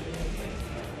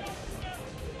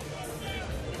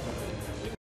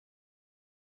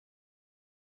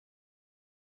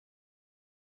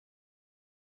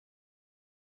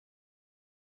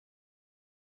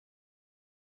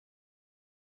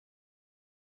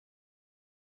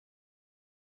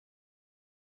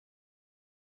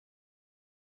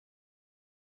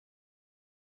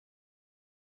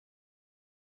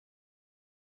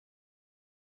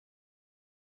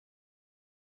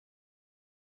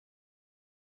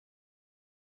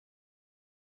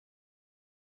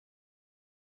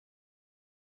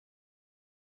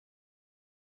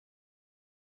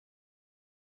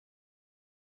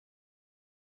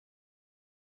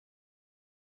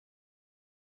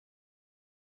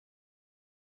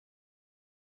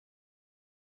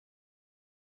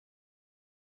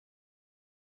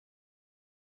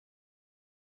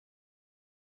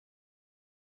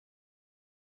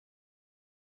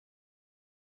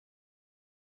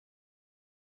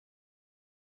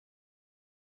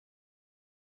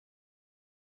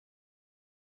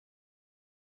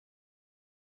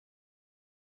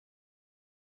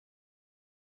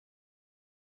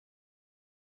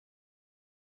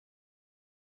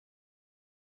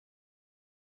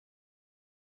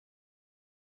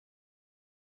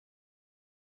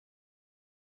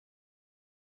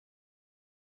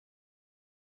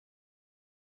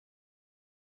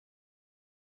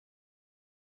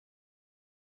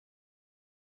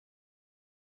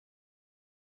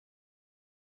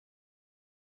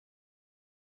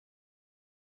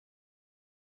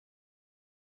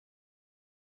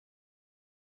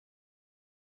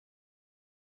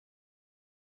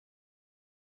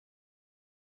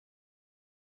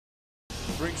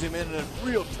 Brings him in a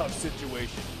real tough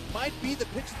situation. Might be the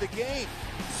pitch of the game.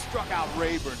 Struck out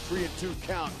Rayburn, 3-2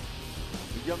 count.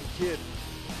 The young kid,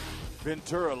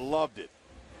 Ventura, loved it.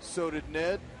 So did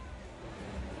Ned.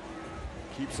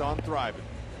 Keeps on thriving.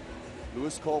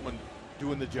 Lewis Coleman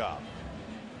doing the job.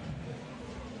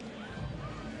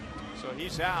 So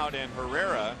he's out, and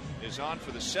Herrera is on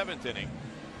for the 7th inning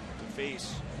to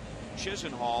face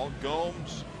Chisenhall,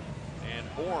 Gomes,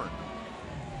 and Bourne.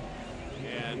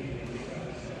 And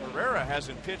Herrera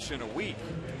hasn't pitched in a week.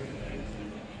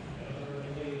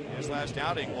 His last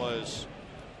outing was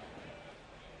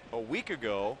a week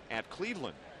ago at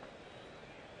Cleveland.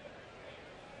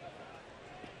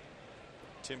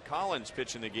 Tim Collins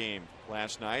pitching the game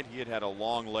last night. He had a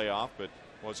long layoff, but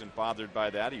wasn't bothered by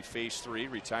that. He faced 3,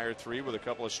 retired 3 with a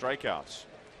couple of strikeouts.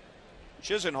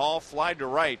 Chisenhall flied to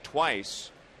right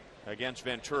twice against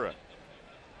Ventura.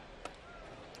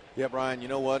 Yeah, Brian, you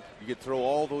know what? You could throw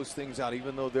all those things out,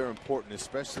 even though they're important,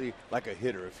 especially like a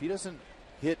hitter. If he doesn't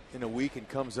hit in a week and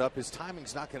comes up, his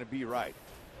timing's not going to be right.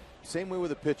 Same way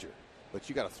with a pitcher. But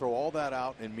you got to throw all that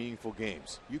out in meaningful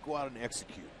games. You go out and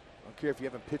execute. I don't care if you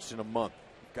haven't pitched in a month.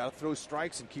 You've got to throw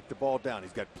strikes and keep the ball down.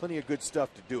 He's got plenty of good stuff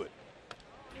to do it.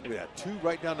 Look at that, 2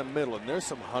 right down the middle, and there's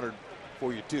some 100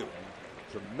 for you, too.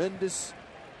 Tremendous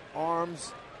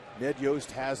arms Ned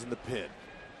Yost has in the pin.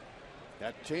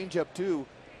 That changeup, too,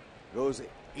 goes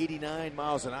 89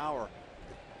 miles an hour.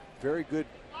 Very good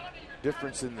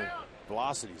difference in the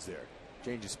velocities there.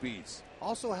 Change of speeds.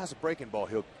 Also has a breaking ball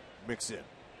he'll mix in.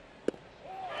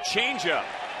 Changeup,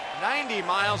 90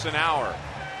 miles an hour.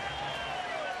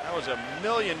 That was $1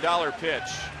 million pitch.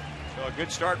 So a good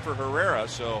start for Herrera.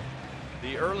 So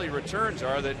the early returns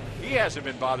are that he hasn't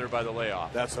been bothered by the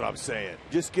layoff. That's what I'm saying.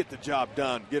 Just get the job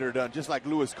done. Get her done. Just like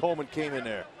Lewis Coleman came in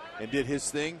there and did his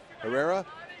thing. Herrera,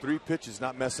 3 pitches,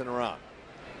 not messing around.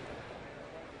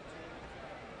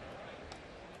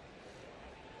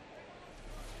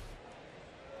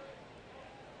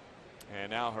 And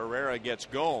now Herrera gets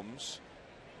Gomes,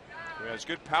 who has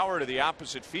good power to the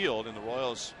opposite field, and the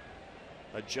Royals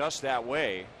adjust that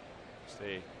way as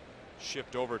they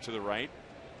shift over to the right.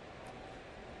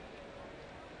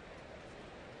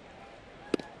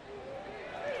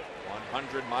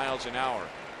 .100 miles an hour.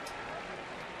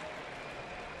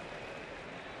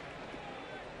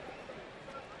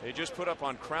 They just put up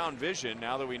on Crown Vision,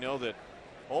 now that we know that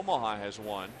Omaha has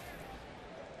won.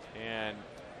 And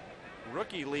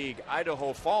Rookie League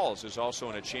Idaho Falls is also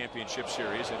in a championship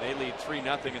series, and they lead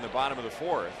 3-0 in the bottom of the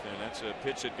 4th. And that's a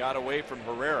pitch that got away from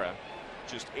Herrera.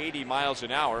 just 80 miles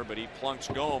an hour, but he plunks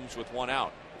Gomes with 1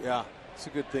 out. Yeah, it's a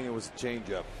good thing it was a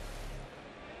changeup.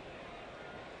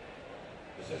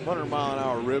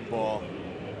 100-mile-an-hour rib ball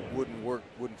wouldn't work,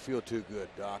 wouldn't feel too good,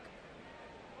 Doc.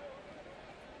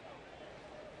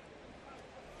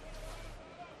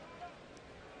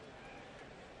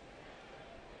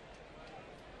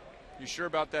 You sure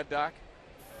about that, Doc?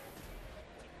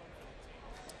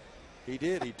 He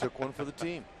did. He took one for the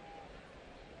team.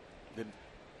 Didn't.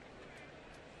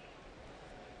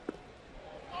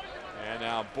 And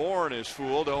now Bourne is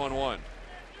fooled, 0-1.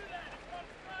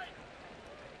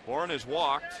 Bourne has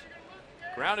walked,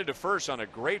 grounded to first on a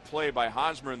great play by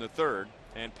Hosmer in the third,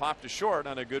 and popped to short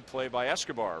on a good play by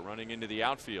Escobar running into the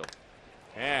outfield.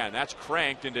 And that's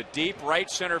cranked into deep right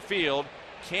center field.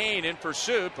 Kane in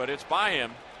pursuit, but it's by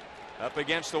him. Up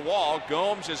against the wall.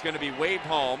 Gomes is going to be waved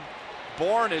home.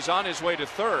 Bourne is on his way to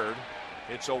third.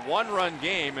 It's a 1-run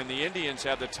game, and the Indians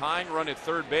have the tying run at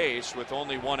third base with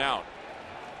only 1 out.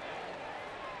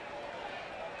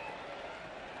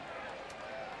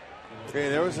 Okay,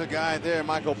 there was a guy there,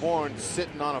 Michael Bourne,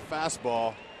 sitting on a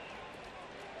fastball,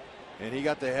 and he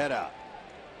got the head out.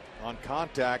 On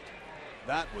contact,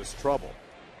 that was trouble.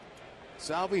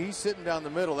 Salvi, he's sitting down the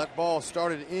middle. That ball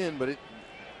started in, but it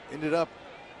ended up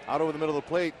out over the middle of the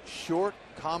plate. Short,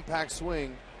 compact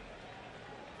swing.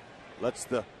 Lets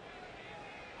the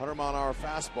 100-mile-an-hour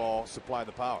fastball supply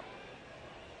the power.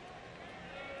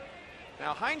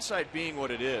 Now, hindsight being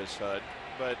what it is, Hud,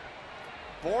 but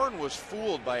Bourne was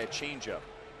fooled by a changeup.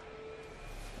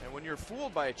 And when you're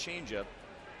fooled by a changeup,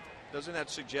 doesn't that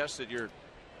suggest that you're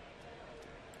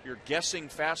guessing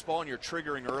fastball and you're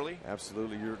triggering early?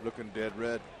 Absolutely. You're looking dead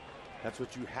red. That's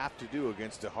what you have to do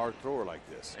against a hard thrower like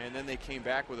this. And then they came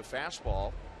back with a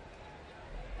fastball.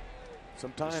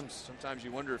 Sometimes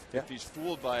you wonder if he's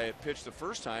fooled by a pitch the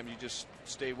first time, you just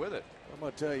stay with it. I'm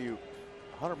going to tell you,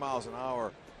 100 miles an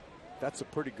hour, that's a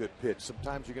pretty good pitch.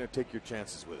 Sometimes you're going to take your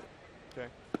chances with it. Okay.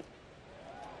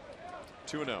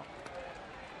 2-0.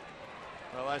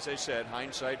 Well, as I said,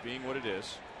 hindsight being what it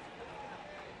is.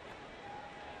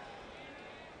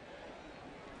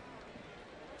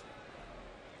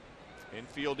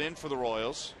 Infield in for the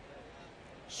Royals.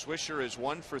 Swisher is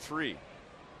 1 for 3.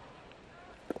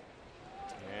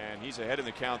 And he's ahead in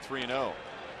the count 3-0.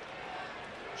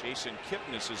 Jason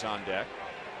Kipnis is on deck.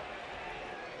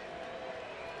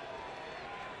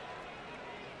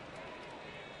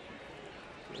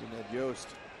 Ned Yost.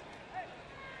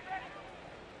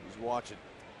 He's watching.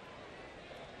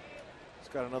 He's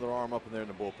got another arm up in there in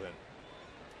the bullpen.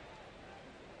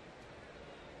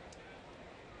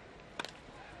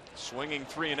 Swinging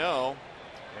 3-0,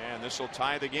 and this will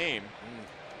tie the game.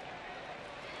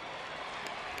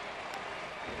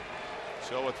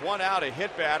 So with 1 out, a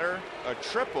hit batter, a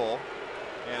triple,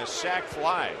 and a sac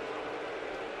fly.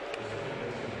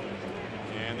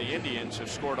 And the Indians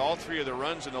have scored all 3 of the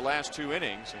runs in the last 2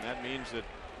 innings, and that means that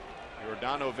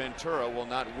Yordano Ventura will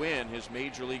not win his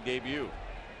major league debut.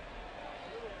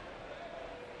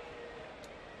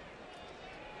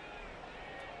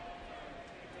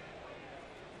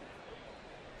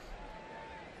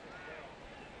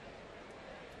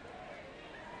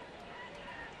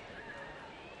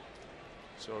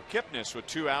 So Kipnis with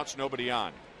 2 outs, nobody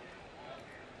on.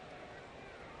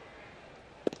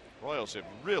 Royals have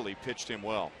really pitched him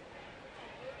well.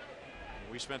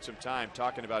 We spent some time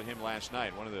talking about him last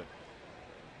night. One of the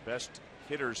best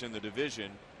hitters in the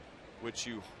division, which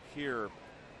you hear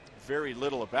very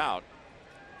little about.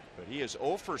 But he is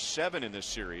 0 for 7 in this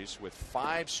series with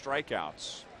 5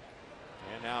 strikeouts.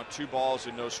 And now 2 balls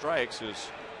and no strikes as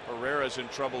Herrera's in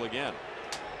trouble again.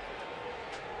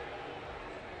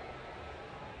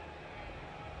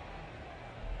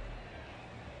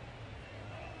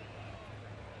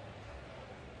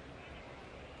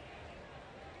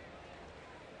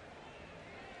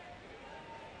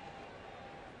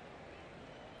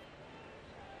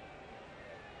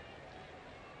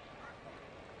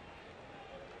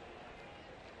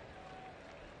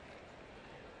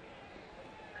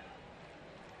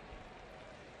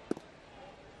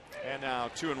 And now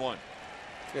 2-1.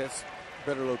 Yes,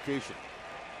 better location.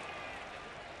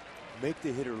 Make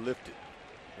the hitter lift it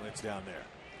when it's down there.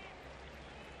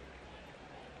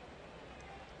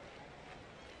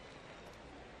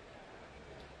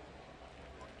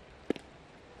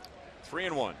 Three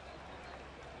and 1.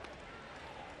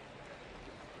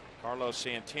 Carlos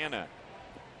Santana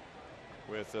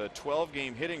with a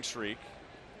 12-game hitting streak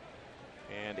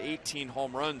and 18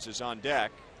 home runs is on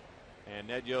deck. And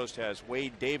Ned Yost has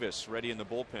Wade Davis ready in the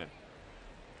bullpen.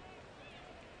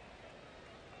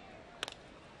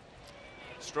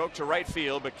 Stroke to right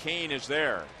field, but Kane is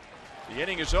there. The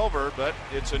inning is over, but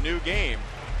it's a new game.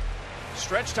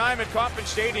 Stretch time at Kauffman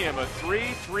Stadium, a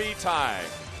 3-3 tie.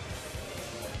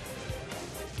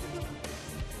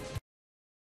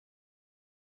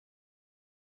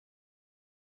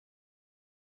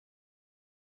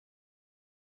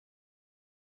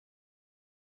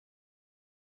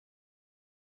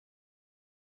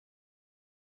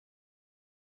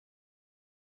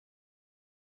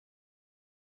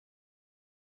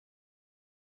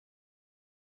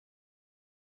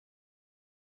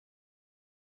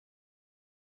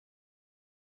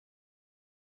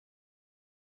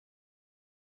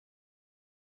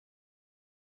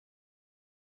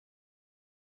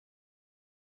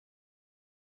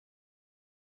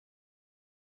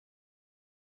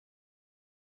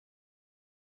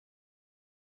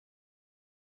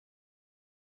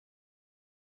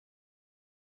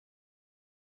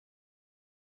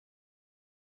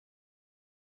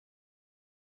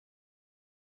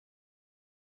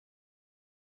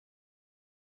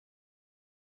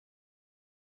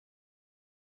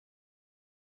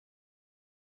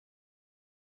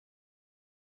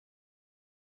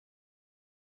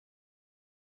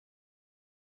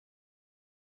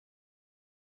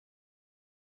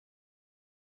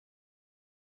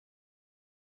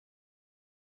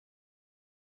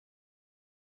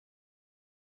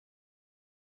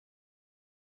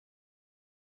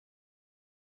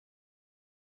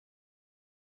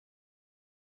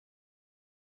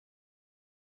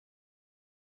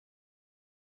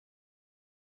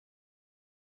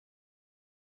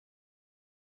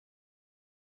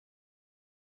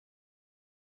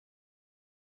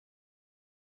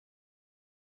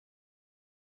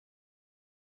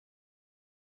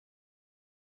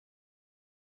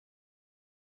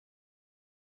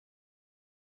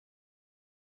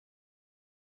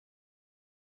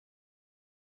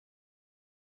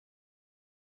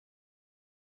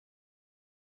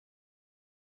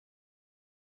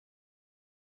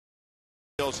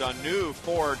 On new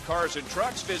Ford cars and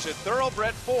trucks, visit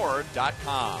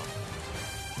thoroughbredford.com.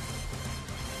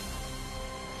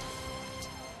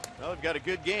 Well, we've got a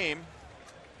good game.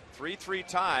 3-3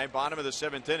 tie, bottom of the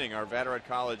 7th inning. Our Vatterott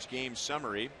College game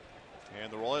summary.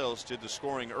 And the Royals did the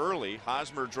scoring early.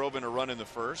 Hosmer drove in a run in the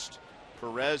first.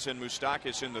 Perez and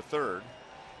Moustakis in the third.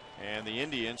 And the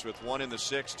Indians with 1 in the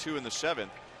 6th, 2 in the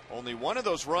 7th. Only one of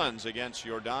those runs against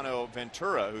Giordano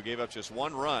Ventura, who gave up just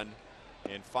 1 run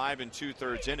in 5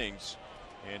 2/3 innings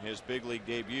in his big league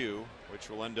debut, which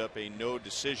will end up a no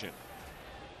decision.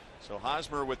 So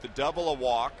Hosmer with the double, a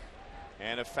walk,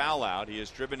 and a foul out. He has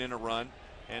driven in a run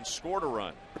and scored a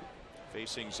run,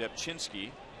 facing Zepchinski,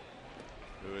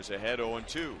 who is ahead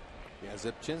 0-2. Yeah,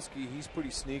 Zepchinski, he's pretty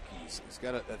sneaky. He's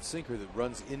got that sinker that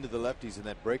runs into the lefties, and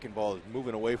that breaking ball is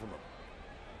moving away from him.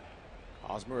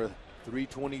 Hosmer, a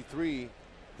 .323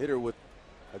 hitter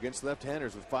against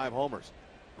left-handers with 5 homers.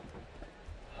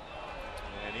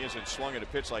 And he hasn't swung at a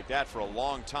pitch like that for a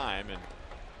long time, and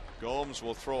Gomes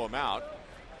will throw him out.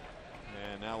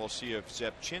 And now we'll see if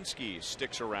Zepchinski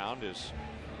sticks around, as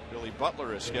Billy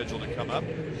Butler is scheduled to come up. I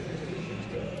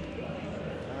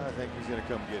think he's going to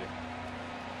come get him.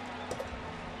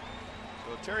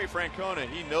 So Terry Francona,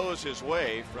 he knows his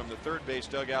way from the third base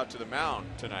dugout to the mound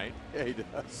tonight. Yeah, he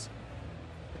does.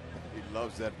 He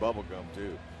loves that bubble gum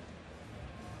too.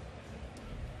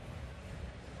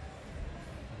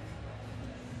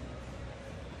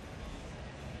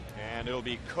 And it'll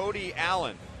be Cody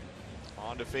Allen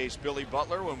on to face Billy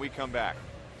Butler when we come back.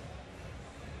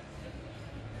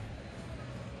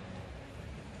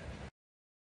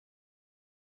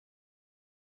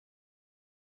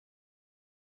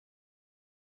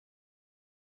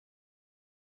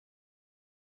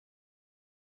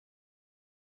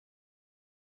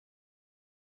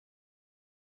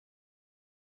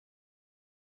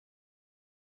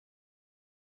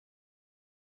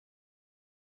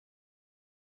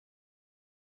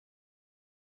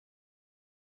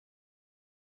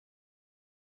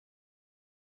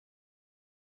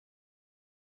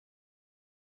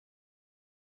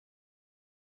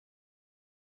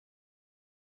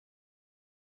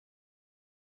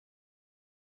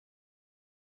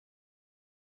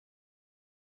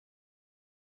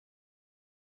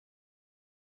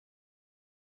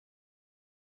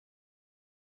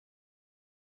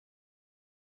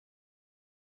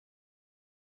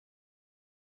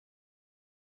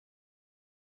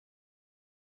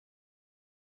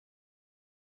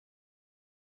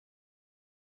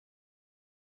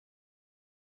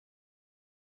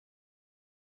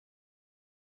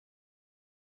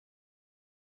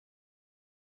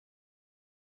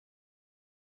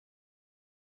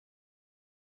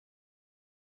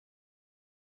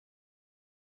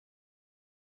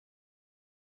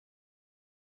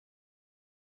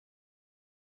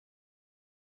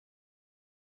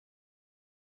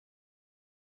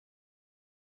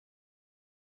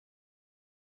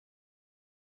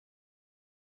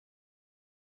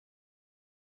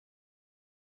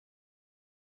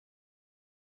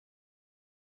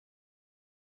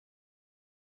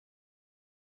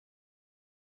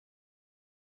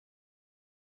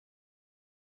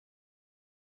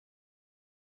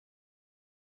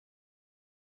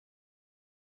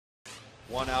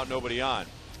 1 out, nobody on.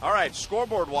 All right,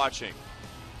 scoreboard watching.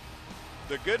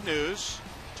 The good news,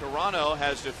 Toronto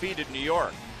has defeated New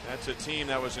York. That's a team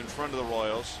that was in front of the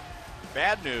Royals.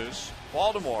 Bad news,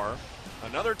 Baltimore,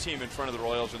 another team in front of the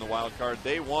Royals in the wild card,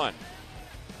 they won.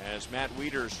 As Matt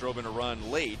Wieters drove in a run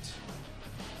late.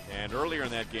 And earlier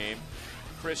in that game,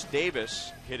 Chris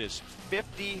Davis hit his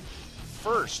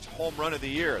 51st home run of the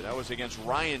year. That was against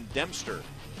Ryan Dempster.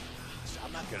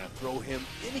 I'm not going to throw him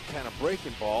any kind of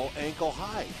breaking ball ankle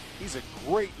high. He's a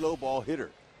great low ball hitter.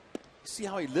 See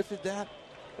how he lifted that?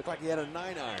 Looked like he had a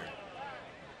 9-iron.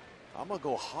 I'm going to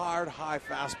go hard, high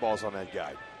fastballs on that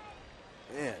guy.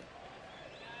 Man.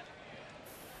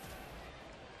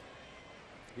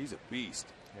 He's a beast.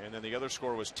 And then the other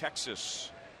score was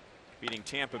Texas beating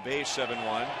Tampa Bay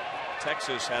 7-1.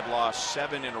 Texas had lost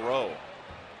 7 in a row.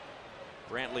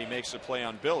 Brantley makes the play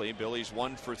on Billy. Billy's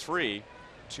 1 for 3.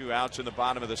 2 outs in the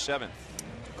bottom of the 7th.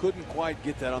 Couldn't quite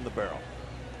get that on the barrel.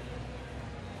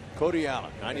 Cody Allen,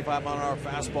 95-mile-an-hour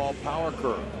fastball, power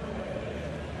curve.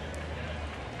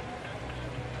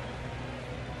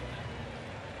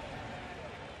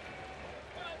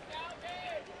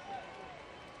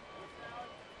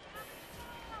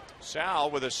 Sal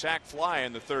with a sac fly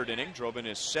in the 3rd inning drove in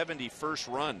his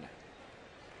 71st run.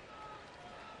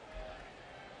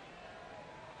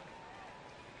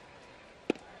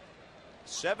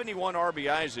 '71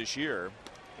 RBIs this year,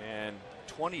 and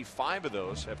 25 of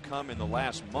those have come in the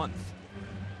last month.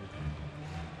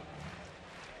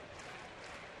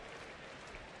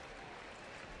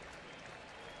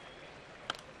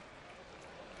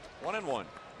 One and one.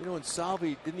 You know, in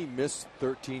Salvi, didn't he miss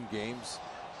 13 games?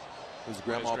 His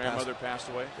grandmother passed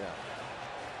away? Yeah.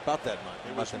 About that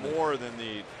much. It was more than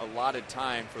the allotted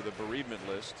time for the bereavement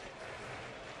list.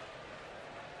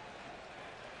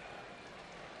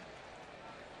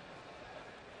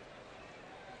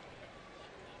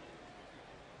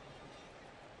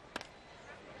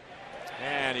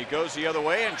 And he goes the other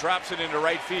way and drops it into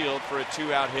right field for a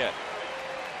 2-out hit.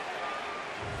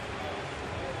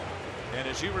 And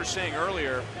as you were saying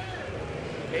earlier,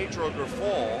 Pedro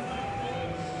Grifol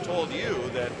told you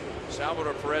that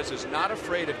Salvador Perez is not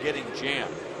afraid of getting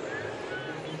jammed.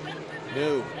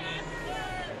 No.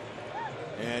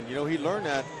 And, you know, he learned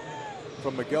that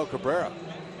from Miguel Cabrera.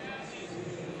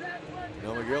 You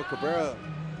know, Miguel Cabrera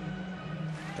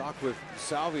talked with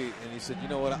Salvi, and he said, you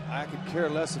know what, I could care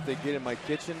less if they get in my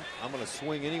kitchen. I'm going to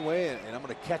swing anyway, and I'm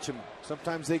going to catch them.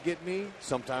 Sometimes they get me,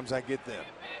 sometimes I get them.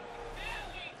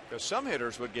 Because some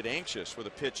hitters would get anxious with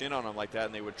a pitch in on them like that,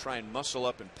 and they would try and muscle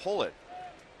up and pull it,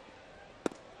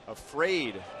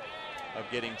 afraid of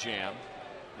getting jammed,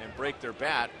 and break their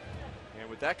bat. And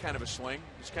with that kind of a swing,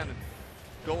 he's kind of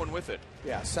going with it.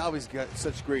 Yeah, Salvi's got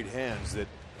such great hands that,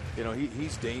 you know,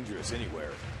 he's dangerous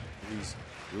anywhere.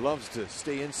 He loves to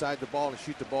stay inside the ball and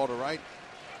shoot the ball to right.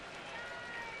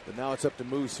 But now it's up to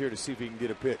Moose here to see if he can get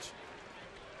a pitch.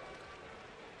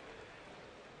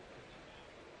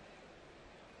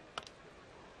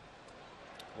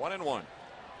 One and one.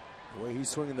 The way he's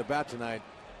swinging the bat tonight,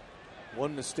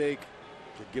 one mistake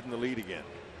could give him the lead again.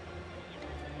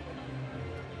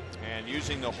 And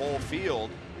using the whole field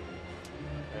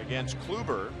against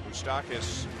Kluber,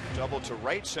 Moustakas doubled to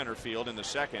right center field in the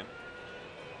 2nd.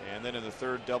 And then in the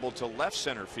 3rd, doubled to left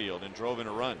center field and drove in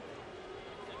a run.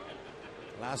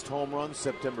 Last home run,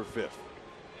 September 5th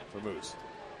for Moose.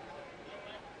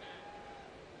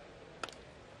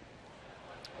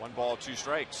 1 ball, 2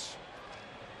 strikes.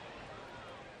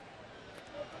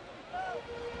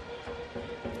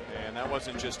 And that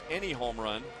wasn't just any home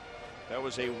run. That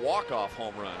was a walk-off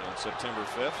home run on September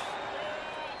 5th.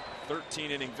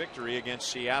 13-inning victory against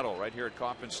Seattle right here at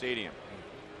Kauffman Stadium.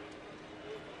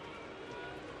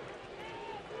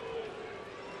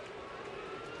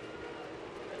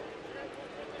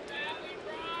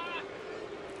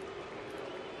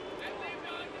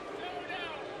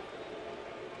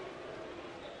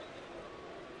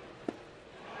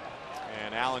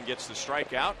 And Allen gets the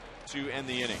strikeout to end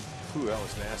the inning. Ooh, that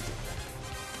was nasty.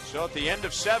 So at the end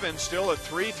of 7, still a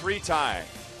 3-3 tie.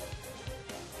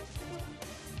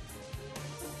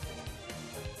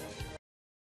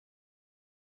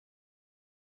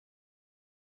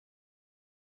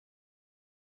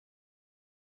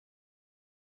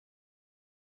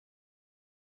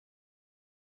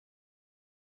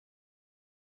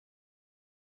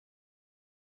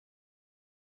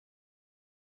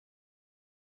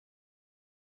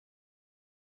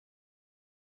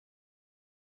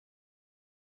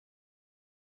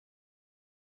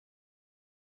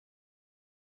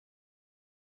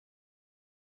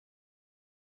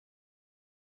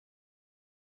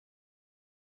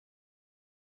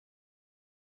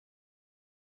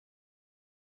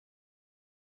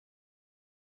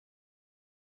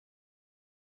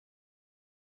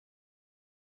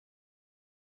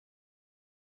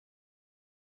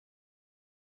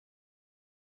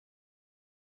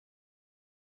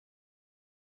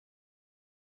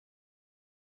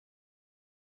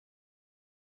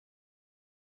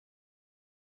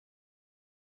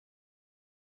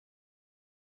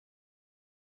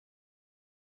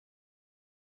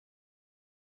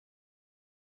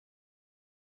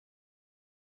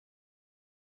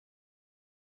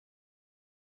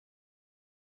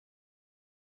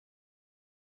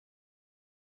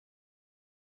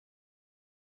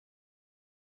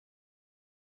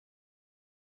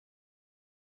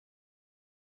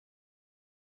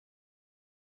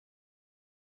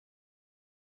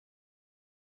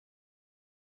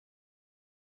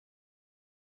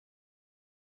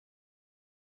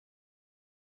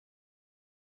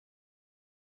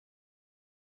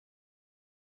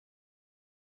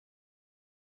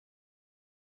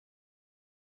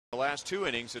 The last 2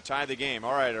 innings to tie the game.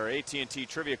 All right, our AT&T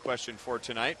trivia question for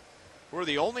tonight. Who are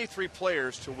the only 3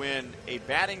 players to win a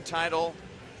batting title,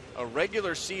 a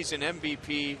regular season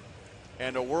MVP,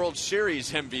 and a World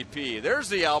Series MVP? There's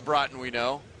the Al Broughton we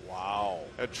know. Wow.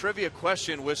 A trivia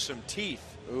question with some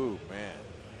teeth. Ooh, man.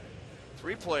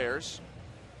 3 players,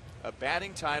 a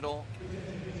batting title,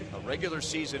 a regular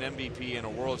season MVP, and a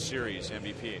World Series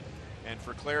MVP. And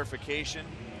for clarification,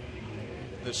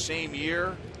 the same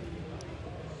year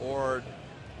or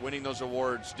winning those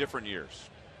awards different years?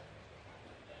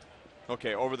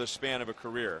 Okay, over the span of a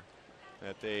career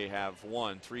that they have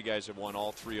won. 3 guys have won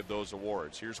all 3 of those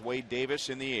awards. Here's Wade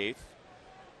Davis in the 8th.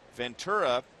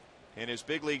 Ventura, in his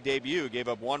big league debut, gave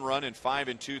up 1 run in 5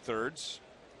 2/3.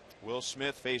 Will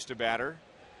Smith faced a batter.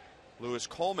 Lewis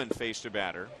Coleman faced a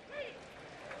batter.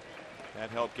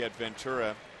 That helped get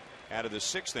Ventura out of the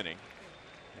 6th inning.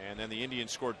 And then the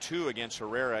Indians scored 2 against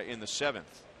Herrera in the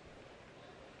 7th.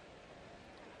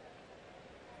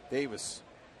 Davis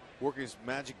working his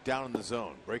magic down in the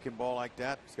zone. Breaking ball like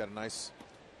that. He's got a nice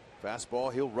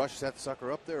fastball. He'll rush that sucker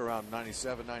up there around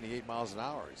 97, 98 miles an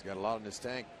hour. He's got a lot in his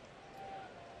tank.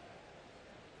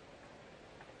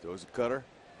 Throws a cutter.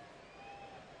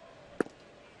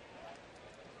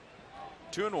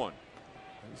 2-1.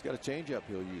 He's got a changeup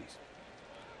he'll use.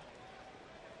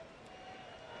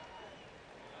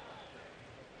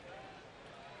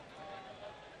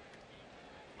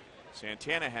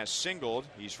 Santana has singled.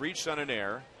 He's reached on an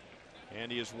error,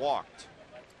 and he has walked.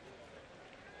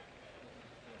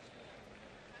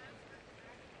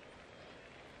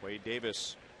 Wade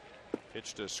Davis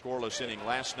pitched a scoreless inning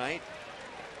last night.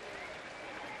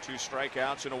 2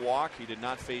 strikeouts and a walk. He did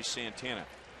not face Santana.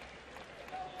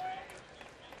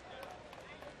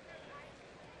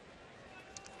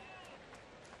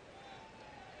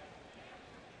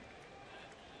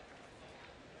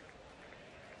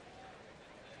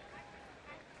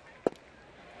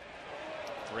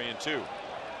 Three and 2.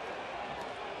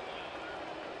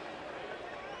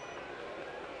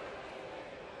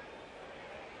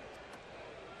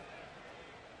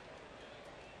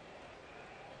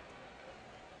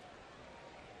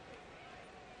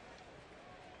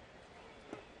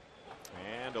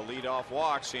 And a leadoff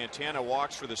walk. Santana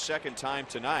walks for the 2nd time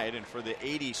tonight and for the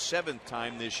 87th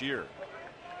time this year.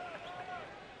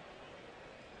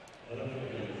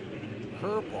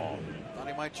 Curveball. Thought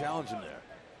he might challenge him there.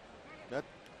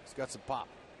 He's got some pop.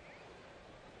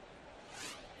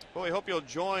 Well, we hope you'll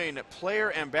join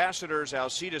player ambassadors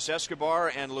Alcides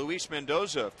Escobar and Luis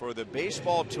Mendoza for the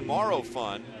Baseball Tomorrow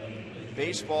Fund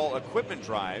baseball equipment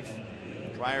drive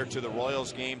prior to the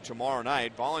Royals game tomorrow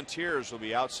night. Volunteers will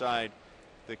be outside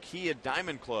the Kia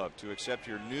Diamond Club to accept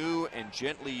your new and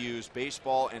gently used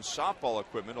baseball and softball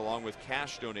equipment along with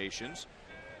cash donations.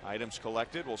 Items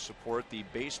collected will support the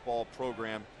baseball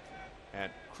program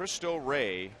at Cristo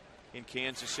Rey in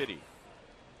Kansas City.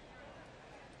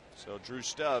 So Drew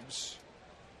Stubbs,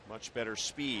 much better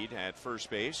speed at first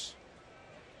base,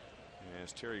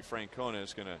 as Terry Francona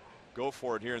is going to go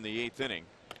for it here in the 8th inning,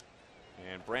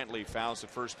 and Brantley fouls the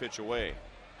first pitch away.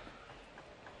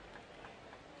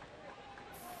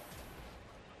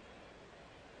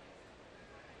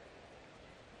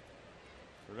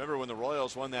 Remember when the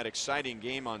Royals won that exciting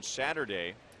game on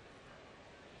Saturday?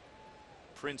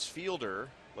 Prince Fielder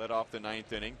led off the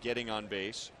 9th inning, getting on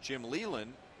base. Jim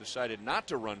Leland decided not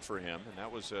to run for him, and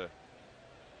that was a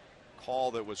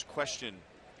call that was questioned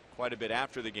quite a bit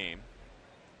after the game.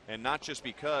 And not just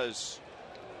because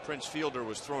Prince Fielder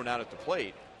was thrown out at the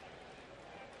plate,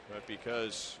 but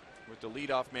because with the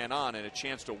leadoff man on and a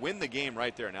chance to win the game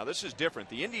right there. Now this is different.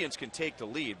 The Indians can take the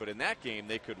lead, but in that game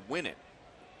they could win it.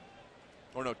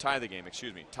 Or no, tie the game,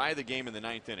 excuse me. Tie the game in the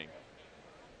 9th inning.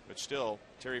 But still,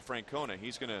 Terry Francona,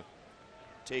 he's going to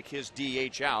take his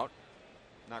DH out.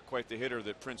 Not quite the hitter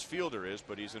that Prince Fielder is,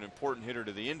 but he's an important hitter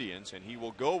to the Indians, and he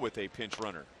will go with a pinch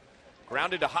runner.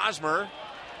 Grounded to Hosmer,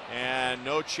 and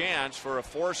no chance for a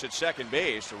force at second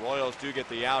base. The Royals do get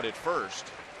the out at first,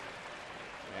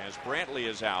 as Brantley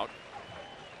is out,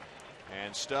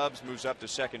 and Stubbs moves up to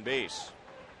second base.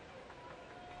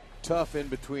 Tough in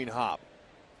between hop.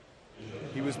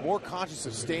 He was more conscious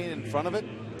of staying in front of it,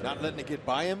 not letting it get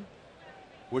by him,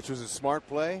 which was a smart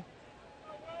play.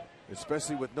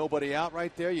 Especially with nobody out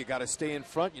right there, you got to stay in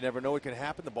front. You never know what can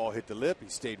happen. The ball hit the lip. He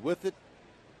stayed with it,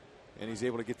 and he's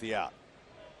able to get the out.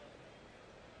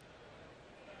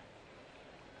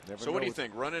 So what do you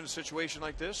think? Run in a situation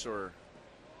like this, or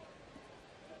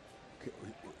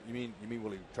you mean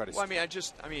will he try to? Well,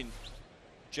 I mean,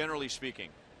 generally speaking,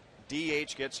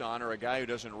 DH gets on, or a guy who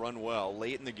doesn't run well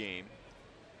late in the game.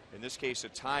 In this case, a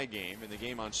tie game in the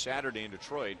game on Saturday in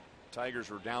Detroit. Tigers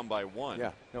were down by 1.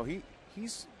 Yeah, no,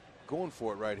 he's going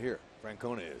for it right here.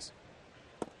 Francona is.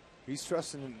 He's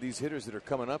trusting these hitters that are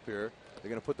coming up here. They're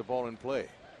going to put the ball in play,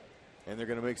 and they're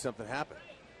going to make something happen.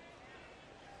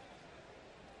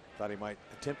 Thought he might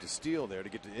attempt to steal there to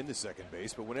get into second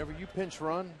base, but whenever you pinch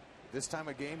run this time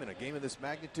of game, in a game of this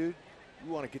magnitude,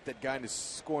 you want to get that guy into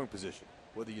scoring position.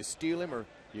 Whether you steal him or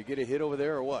you get a hit over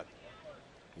there or what.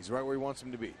 He's right where he wants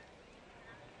him to be.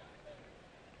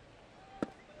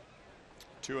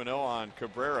 2-0 on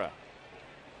Cabrera.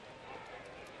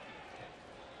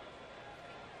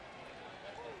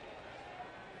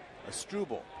 A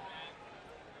Struble.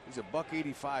 He's a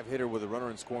 .185 hitter with a runner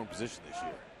in scoring position this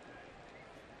year.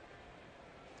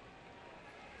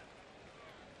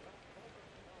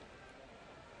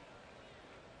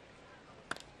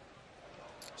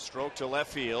 Stroke to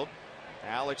left field.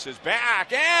 Alex is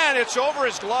back, and it's over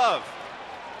his glove.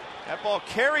 That ball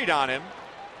carried on him.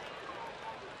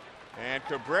 And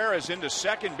Cabrera's into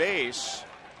second base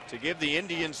to give the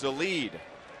Indians the lead.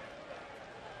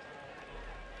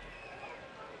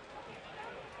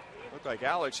 Looked like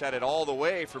Alex had it all the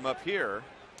way from up here.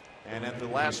 And at the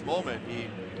last moment, he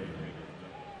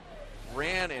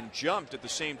ran and jumped at the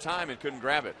same time and couldn't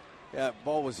grab it. Yeah, that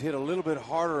ball was hit a little bit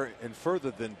harder and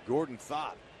further than Gordon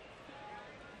thought.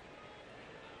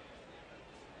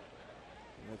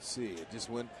 Let's see, it just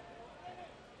went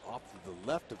off to the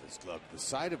left of his glove, the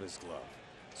side of his glove.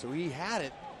 So he had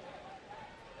it,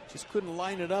 just couldn't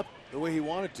line it up the way he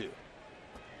wanted to. You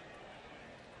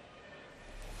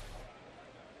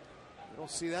don't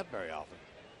see that very often.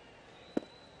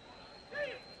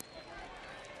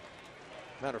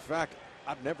 Matter of fact,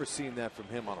 I've never seen that from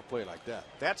him on a play like that.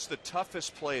 That's the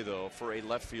toughest play, though, for a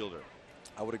left fielder.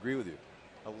 I would agree with you.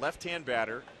 A left-hand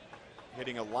batter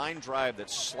hitting a line drive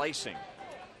that's slicing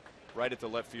right at the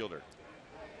left fielder.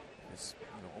 It's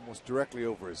almost directly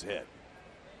over his head.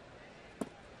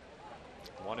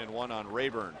 1-1 on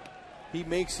Rayburn. He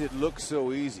makes it look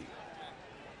so easy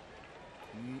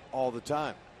all the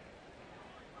time.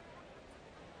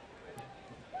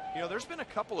 There's been a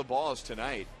couple of balls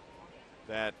tonight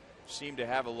that seem to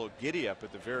have a little giddy up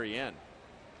at the very end.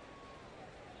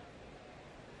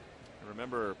 I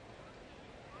remember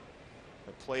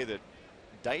a play that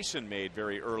Dyson made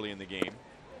very early in the game.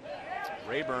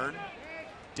 Rayburn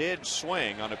did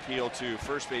swing on appeal to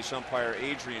first base umpire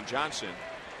Adrian Johnson.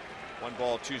 1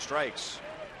 ball, 2 strikes.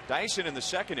 Dyson in the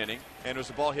second inning, and it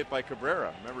was a ball hit by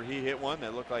Cabrera. Remember, he hit one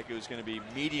that looked like it was going to be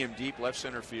medium deep left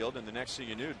center field, and the next thing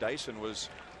you knew, Dyson was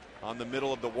on the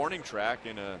middle of the warning track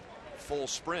in a full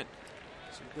sprint.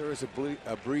 So there is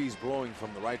a breeze blowing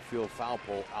from the right field foul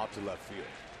pole out to left field.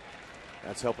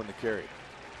 That's helping the carry.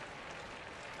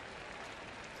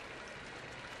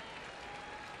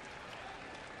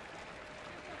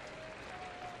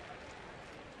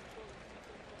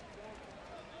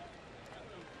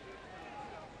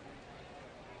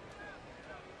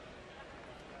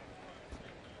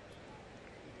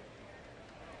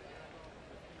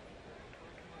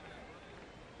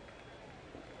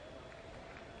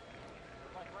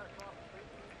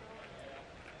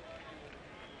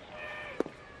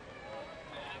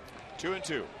 Two and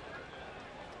two.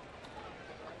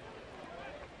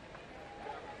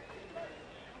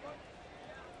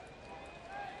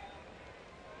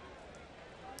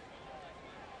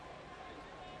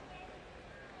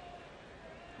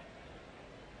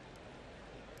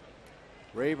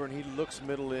 Rayburn, he looks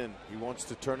middle in. He wants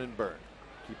to turn and burn.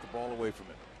 Keep the ball away from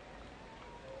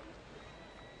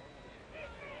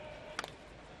it.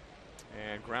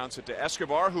 And grounds it to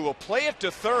Escobar, who will play it to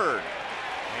third.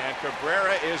 And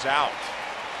Cabrera is out.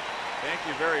 Thank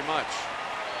you very much.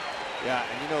 Yeah,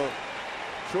 and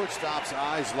shortstop's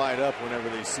eyes light up whenever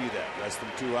they see that. Less than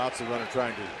 2 outs, the runner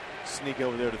trying to sneak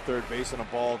over there to third base on a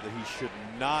ball that he should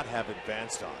not have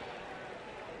advanced on.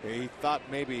 He thought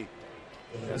maybe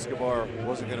Escobar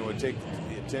wasn't going to take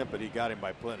the attempt, but he got him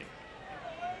by plenty.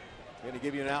 Going to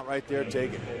give you an out right there,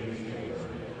 take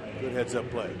it. Good heads-up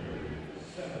play.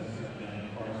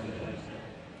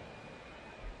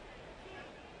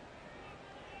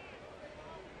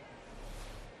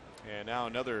 And now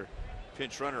another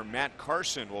pinch runner, Matt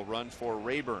Carson, will run for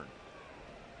Rayburn.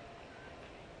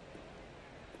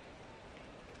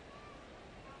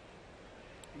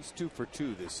 He's 2 for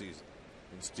 2 this season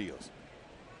in steals.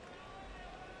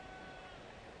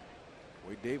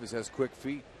 Wade Davis has quick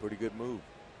feet. Pretty good move.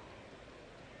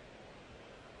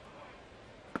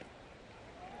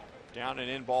 Down and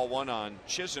in, ball 1 on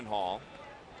Chisenhall.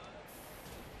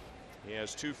 He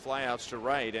has 2 flyouts to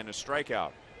right and a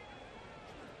strikeout.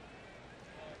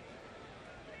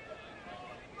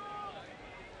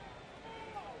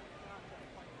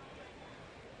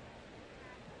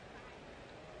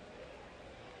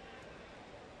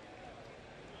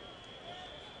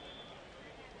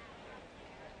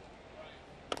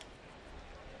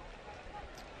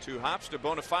 2 hops to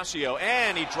Bonifacio,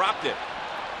 and he dropped it.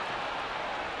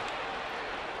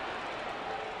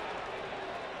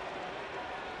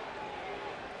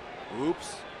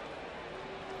 Oops.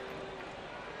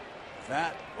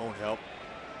 That won't help.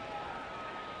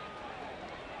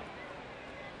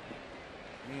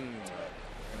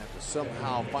 Gonna have to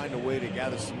somehow find a way to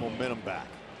gather some momentum back.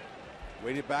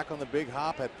 Waited back on the big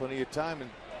hop, had plenty of time, and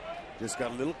just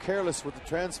got a little careless with the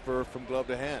transfer from glove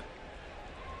to hand.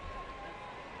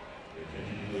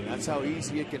 And that's how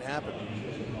easy it can happen.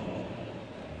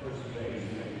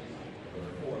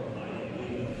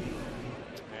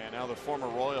 And now the former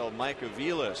Royal Mike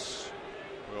Aviles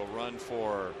will run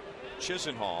for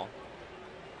Chisenhall.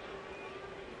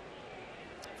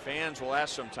 Fans will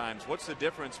ask sometimes, what's the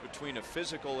difference between a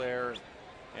physical error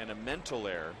and a mental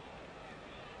error?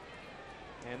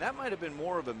 And that might have been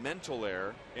more of a mental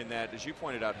error in that, as you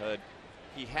pointed out, Hud,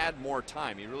 he had more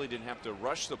time. He really didn't have to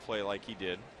rush the play like he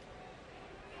did.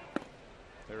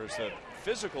 There was the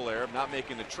physical error of not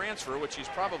making the transfer, which he's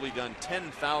probably done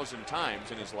 10,000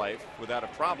 times in his life without a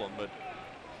problem, but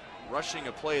rushing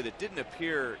a play that didn't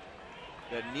appear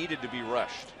that needed to be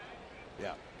rushed.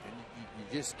 Yeah, and you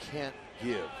just can't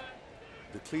give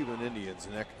the Cleveland Indians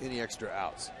any extra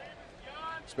outs,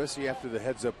 especially after the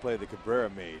heads-up play that Cabrera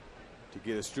made to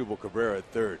get Asdrubal Cabrera at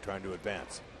third, trying to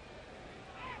advance.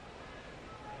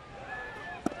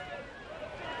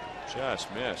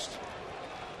 Just missed.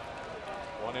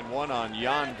 1-1 on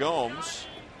Yan Gomes.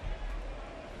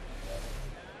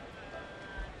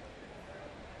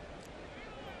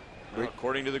 Well,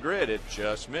 according to the grid, it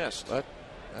just missed. But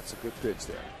that's a good pitch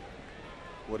there.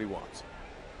 What he wants.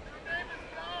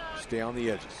 Stay on the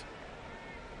edges.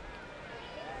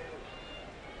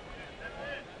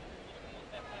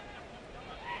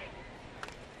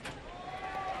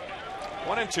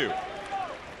 One and two.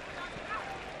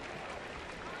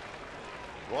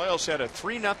 Royals had a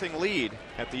 3-0 lead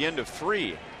at the end of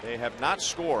 3. They have not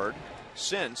scored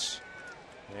since,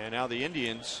 and now the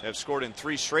Indians have scored in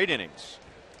 3 straight innings.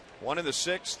 1 in the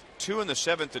 6th, 2 in the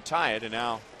 7th to tie it, and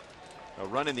now a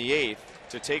run in the 8th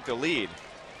to take the lead.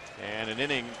 And an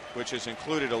inning which has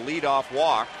included a leadoff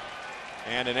walk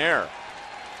and an error.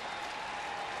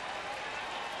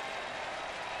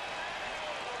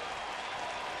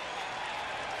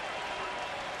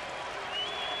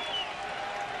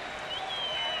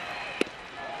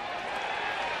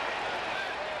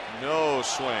 No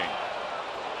swing.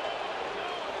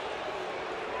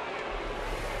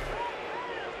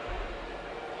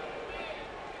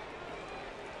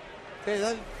 Okay,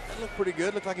 that looked pretty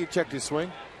good. Looked like he checked his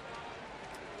swing.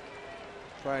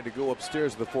 Trying to go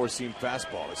upstairs with a 4-seam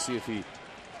fastball to see if he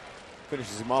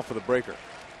finishes him off with a breaker.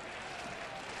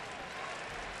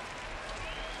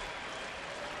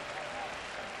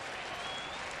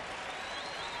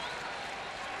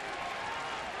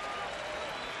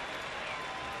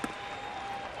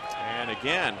 And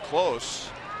again, close.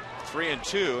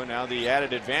 3-2. Now the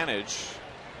added advantage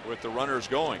with the runners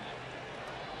going.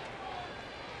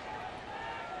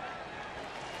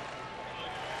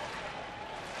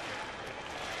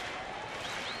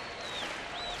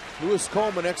 Lewis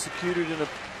Coleman executed in a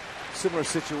similar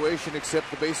situation,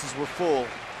 except the bases were full.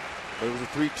 But it was a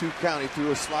 3-2 count. He threw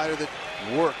a slider that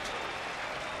worked.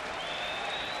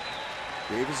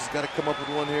 Davis has got to come up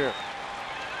with one here.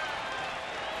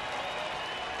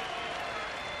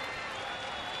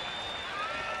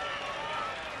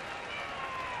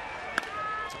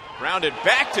 Grounded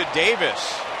back to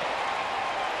Davis.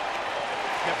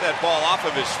 Kept that ball off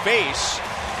of his face,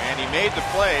 and he made the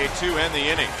play to end the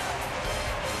inning.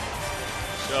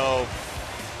 So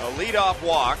a leadoff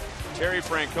walk. Terry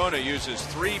Francona uses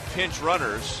 3 pinch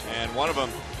runners, and one of them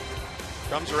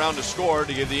comes around to score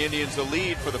to give the Indians the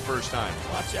lead for the first time.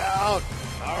 Watch out.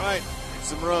 All right, get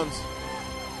some runs.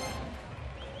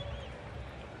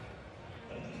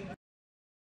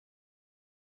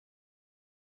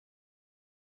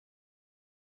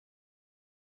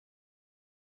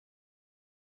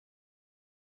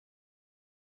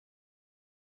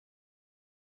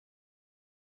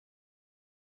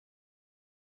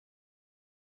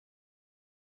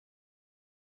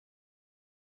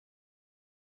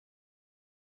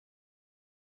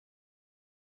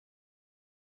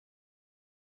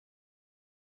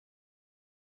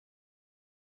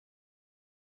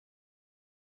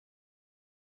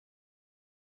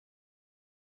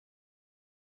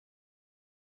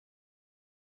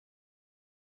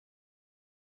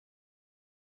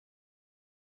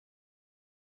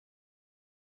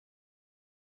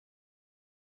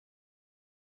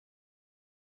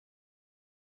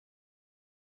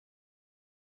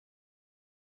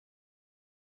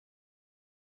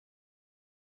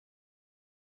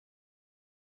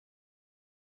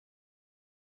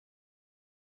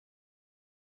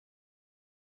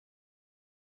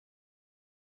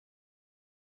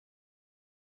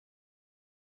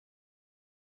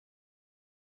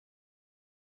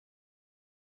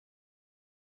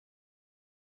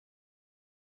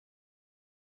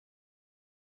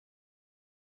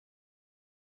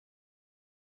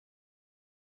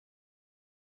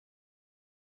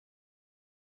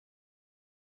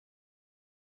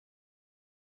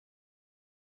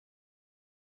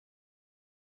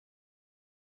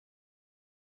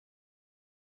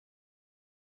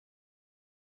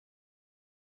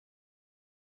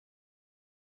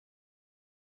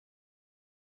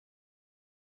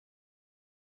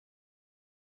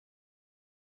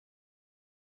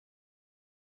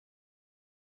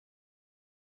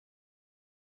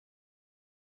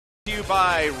 to you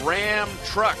by Ram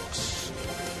Trucks.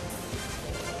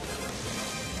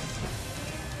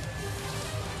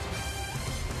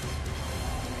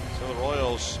 So the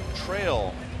Royals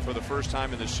trail for the first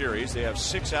time in the series. They have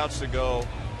 6 outs to go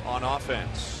on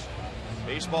offense.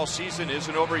 Baseball season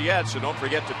isn't over yet, so don't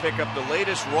forget to pick up the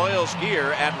latest Royals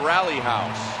gear at Rally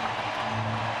House.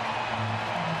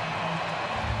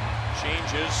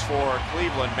 Changes for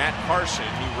Cleveland. Matt Carson,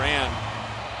 he ran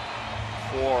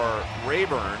for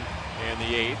Rayburn in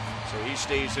the 8th, so he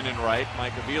stays in right.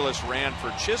 Mike Aviles ran for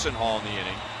Chisenhall in the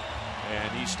inning,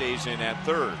 and he stays in at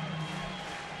 3rd.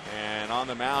 And on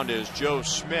the mound is Joe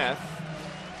Smith.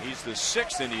 He's the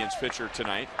 6th Indians pitcher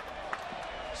tonight.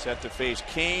 Set to face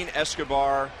Kane,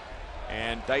 Escobar,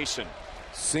 and Dyson.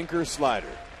 Sinker, slider.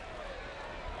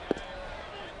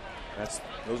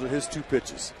 Those are his 2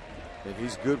 pitches, and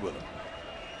he's good with them.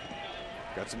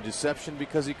 Got some deception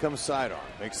because he comes sidearm.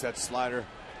 Makes that slider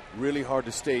really hard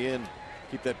to stay in.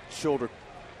 Keep that shoulder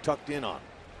tucked in on.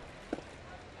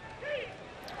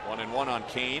 1-1 on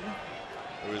Kane,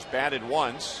 who has batted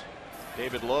once.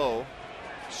 David Lowe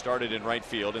started in right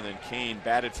field, and then Kane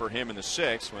batted for him in the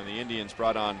 6th when the Indians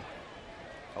brought on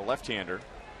a left-hander.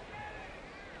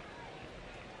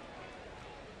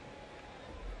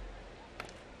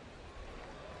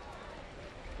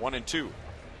 One and 2.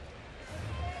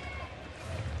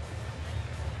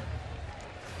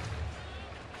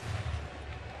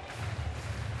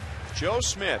 Joe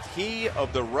Smith, he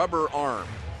of the rubber arm,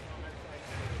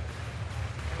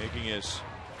 making his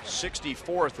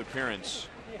 64th appearance.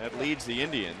 That leads the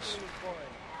Indians.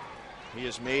 He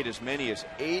has made as many as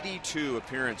 82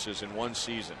 appearances in one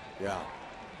season. Yeah.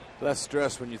 Less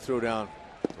stress when you throw down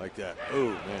like that. Oh,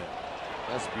 man.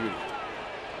 That's beautiful.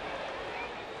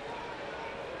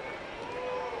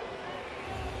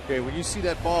 Okay, when you see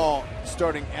that ball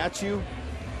starting at you,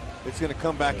 it's going to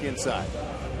come back inside,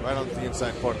 right on the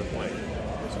inside part of the plate.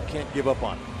 So you can't give up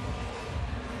on it.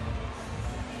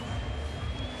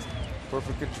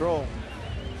 Perfect control.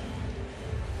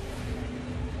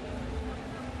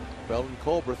 Belton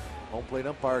Colbreth, home plate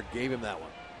umpire, gave him that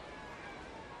one.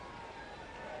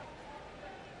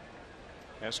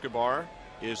 Escobar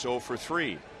is 0 for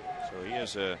 3. So he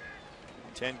has a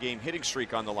 10-game hitting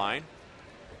streak on the line.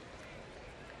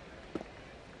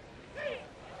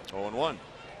 0-1.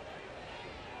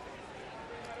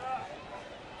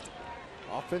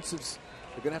 Offensives,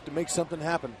 they're going to have to make something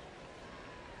happen.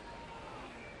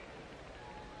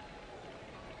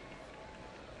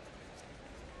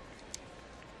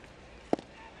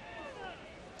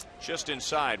 Just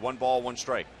inside. 1 ball, 1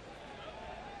 strike.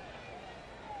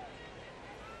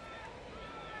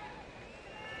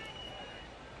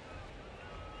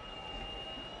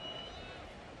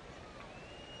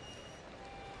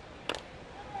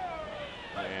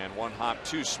 And 1 hop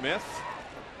to Smith.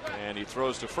 And he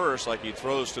throws to first like he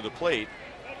throws to the plate.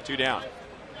 2 down.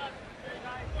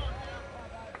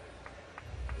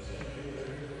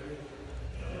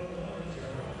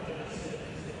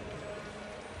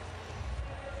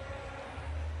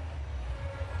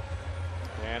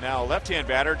 And now left-hand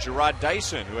batter Gerard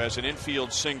Dyson, who has an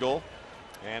infield single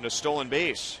and a stolen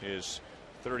base, his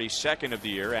 32nd of the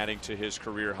year, adding to his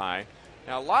career high.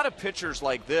 Now a lot of pitchers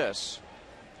like this,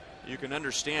 you can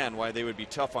understand why they would be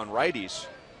tough on righties,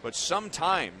 but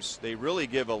sometimes they really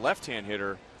give a left-hand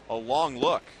hitter a long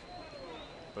look.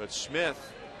 But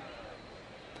Smith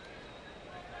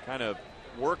kind of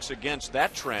works against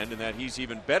that trend in that he's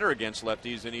even better against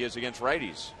lefties than he is against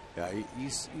righties. Yeah,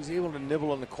 he's able to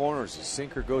nibble on the corners. His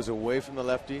sinker goes away from the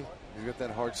lefty. He's got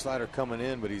that hard slider coming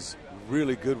in, but he's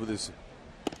really good with his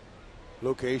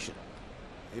location.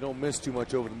 He don't miss too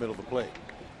much over the middle of the plate.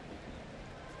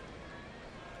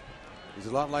 He's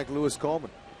a lot like Lewis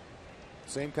Coleman.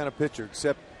 Same kind of pitcher,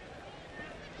 except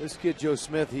this kid Joe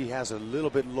Smith, he has a little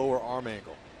bit lower arm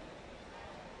angle.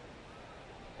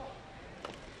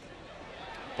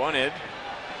 Bunted,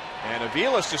 and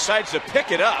Aviles decides to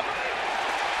pick it up.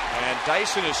 And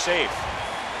Dyson is safe.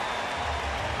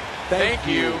 Thank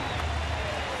you.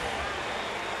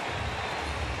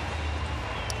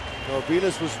 No,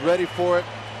 Aviles was ready for it,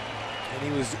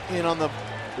 and he was in on the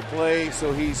play,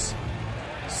 so he's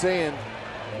saying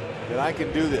that I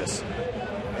can do this.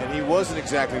 And he wasn't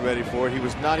exactly ready for it. He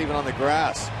was not even on the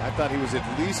grass. I thought he was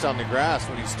at least on the grass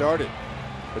when he started.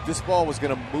 But this ball was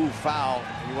going to move foul,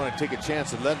 and you want to take a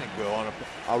chance of letting it go on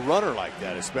a runner like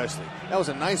that especially. That was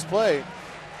a nice play,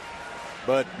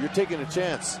 but you're taking a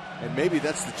chance, and maybe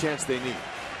that's the chance they need.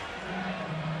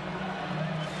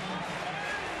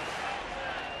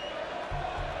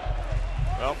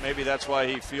 Well, maybe that's why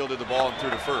he fielded the ball and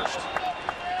threw to first.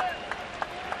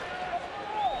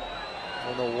 I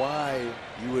don't know why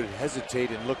you would hesitate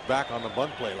and look back on the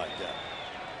bunt play like that.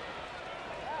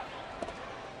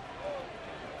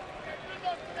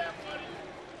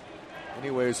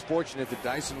 Anyway, it's fortunate that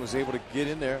Dyson was able to get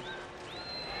in there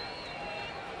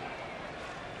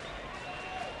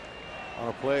on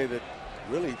a play that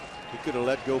really he could have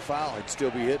let go foul. He'd still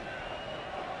be hitting.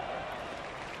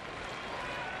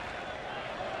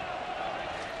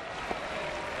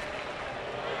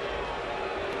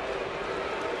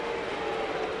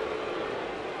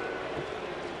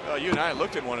 Well, you and I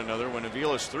looked at one another when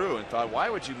Avila's threw and thought, why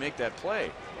would you make that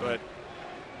play? But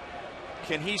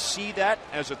can he see that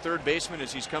as a third baseman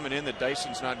as he's coming in, that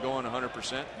Dyson's not going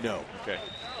 100%? No. Okay.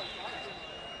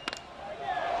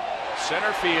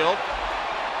 Center field.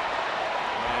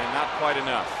 And not quite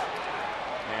enough.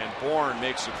 And Bourne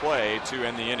makes the play to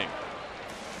end the inning.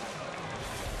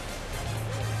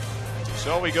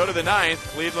 So we go to the ninth.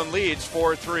 Cleveland leads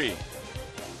 4-3.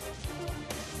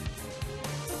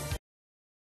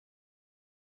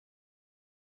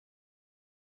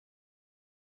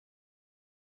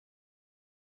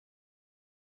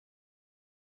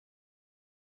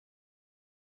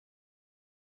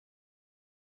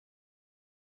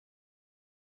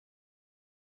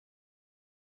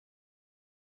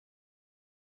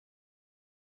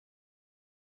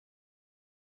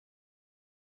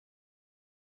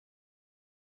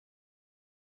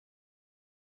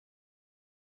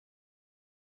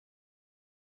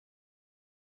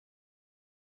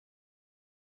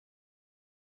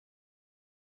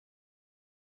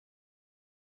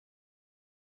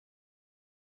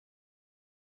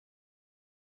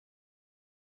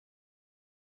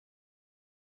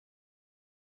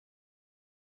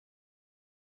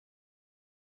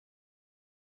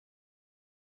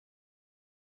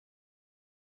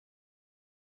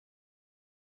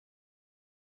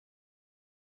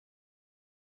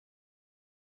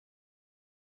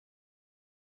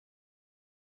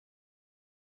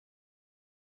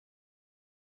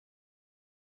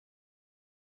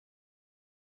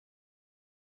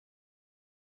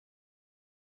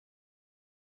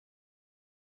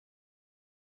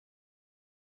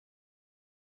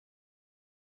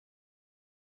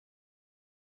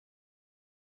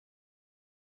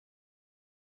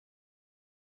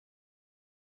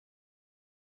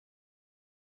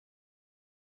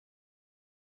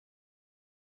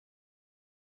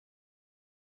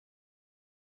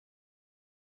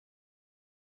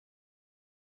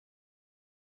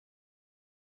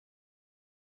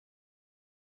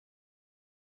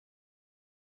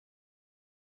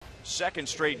 Second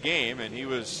straight game, and he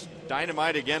was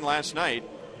dynamite again last night.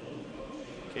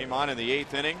 Came on in the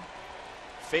 8th inning,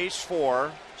 faced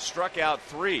 4, struck out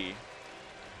 3,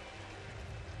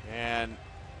 and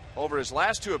over his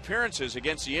last 2 appearances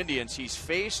against the Indians, he's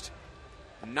faced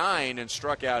 9 and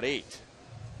struck out 8.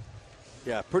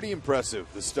 Yeah, pretty impressive,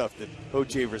 the stuff that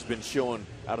Hochevar's been showing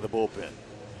out of the bullpen.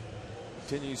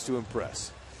 Continues to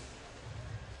impress.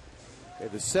 Okay,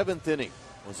 the 7th inning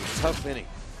was a tough inning,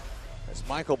 as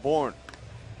Michael Bourne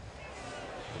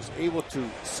was able to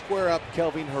square up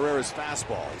Kelvin Herrera's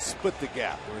fastball. He split the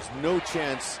gap. There was no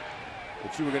chance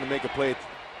that you were going to make a play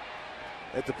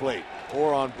at the plate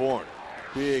or on Bourne.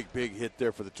 Big hit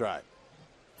there for the Tribe.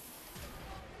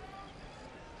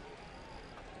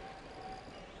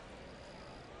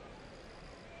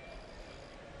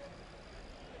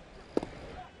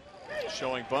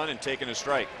 Showing bunt and taking a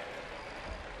strike.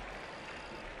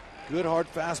 Good hard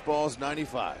fastballs,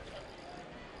 95.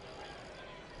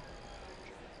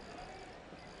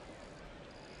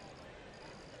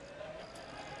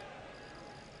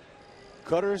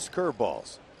 Cutters,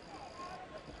 curveballs.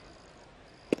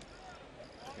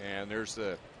 And there's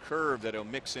the curve that he'll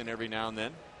mix in every now and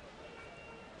then,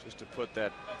 just to put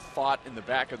that thought in the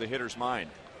back of the hitter's mind.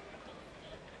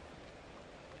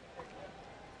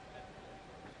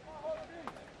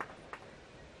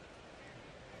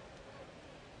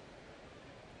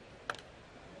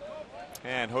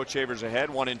 And Hochevar's ahead,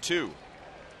 1-2.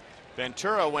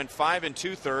 Ventura went 5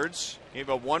 2/3, gave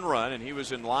up 1 run, and he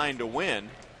was in line to win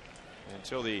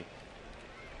until the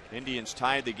Indians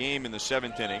tied the game in the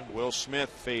 7th inning. Will Smith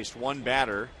faced 1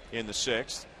 batter in the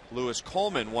 6th. Lewis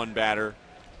Coleman 1 batter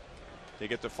to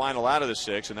get the final out of the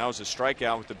 6th, and that was a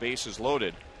strikeout with the bases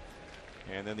loaded.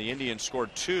 And then the Indians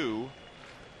scored 2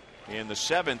 in the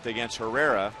 7th against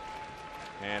Herrera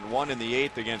and 1 in the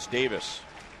 8th against Davis.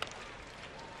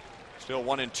 Still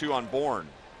 1-2 on Bourne.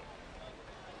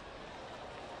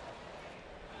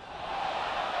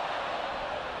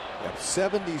 Yep,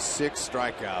 76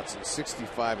 strikeouts and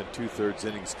 65 2/3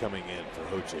 innings coming in for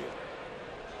Hochevar.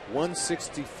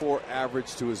 164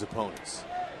 average to his opponents.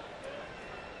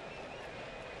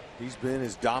 He's been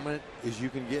as dominant as you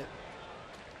can get.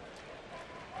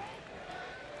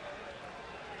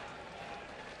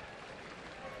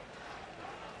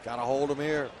 Got to hold him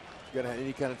here. Got to have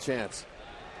any kind of chance.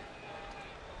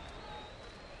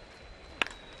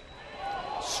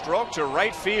 Stroke to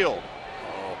right field.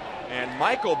 And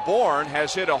Michael Bourne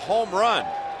has hit a home run.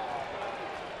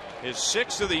 His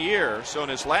 6th of the year. So in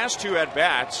his last 2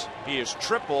 at-bats, he has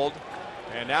tripled.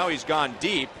 And now he's gone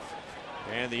deep.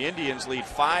 And the Indians lead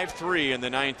 5-3 in the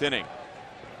 9th inning.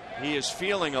 He is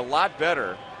feeling a lot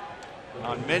better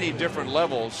on many different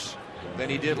levels than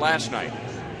he did last night.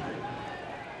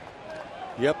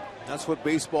 Yep, that's what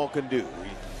baseball can do.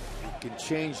 It can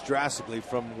change drastically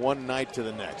from one night to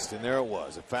the next. And there it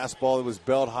was. A fastball that was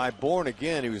belt high. Bourne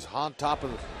again. He was on top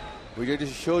of we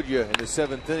just showed you in the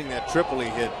 7th inning that triple he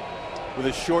hit with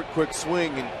a short, quick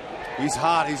swing. And he's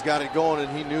hot. He's got it going,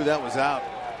 and he knew that was out.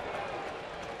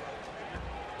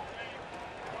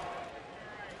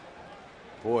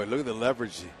 Boy, look at the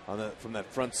leverage on from that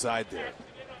front side there.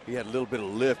 He had a little bit of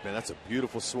lift, man. That's a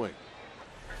beautiful swing.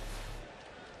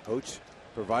 Coach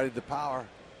provided the power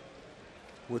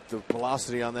with the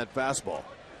velocity on that fastball.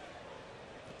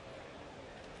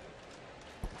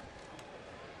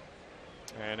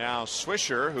 And now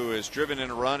Swisher, who has driven in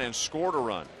a run and scored a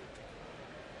run.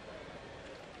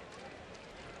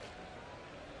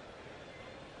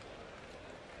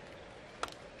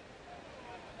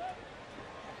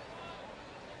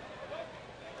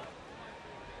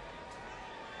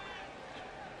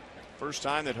 First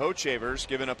time that Hochevar's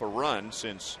given up a run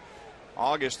since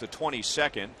August the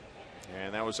 22nd,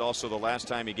 and that was also the last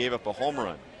time he gave up a home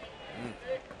run.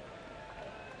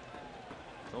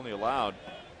 He's only allowed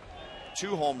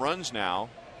 2 home runs now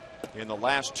in the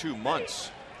last 2 months.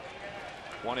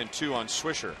 1 and 2 on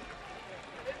Swisher.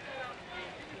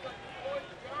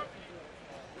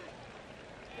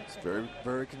 It's very,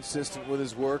 very consistent with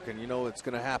his work, and you know it's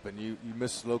going to happen. You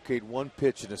mislocate one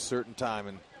pitch at a certain time,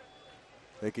 and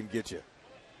they can get you.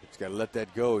 It's got to let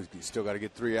that go. You still got to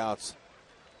get 3 outs.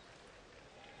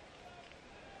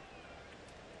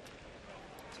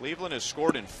 Cleveland has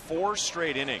scored in 4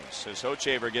 straight innings as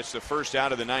Hochevar gets the first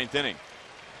out of the 9th inning.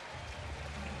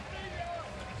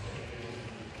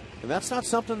 And that's not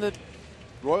something that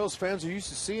Royals fans are used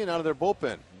to seeing out of their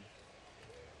bullpen.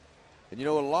 And you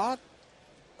know, a lot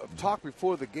of talk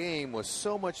before the game was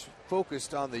so much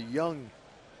focused on the young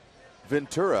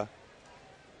Ventura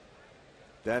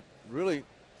that really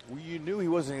you knew he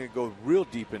wasn't going to go real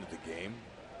deep into the game,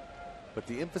 but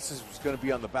the emphasis was going to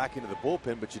be on the back end of the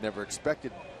bullpen, but you never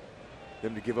expected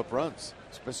them to give up runs,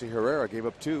 especially Herrera gave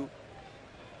up 2.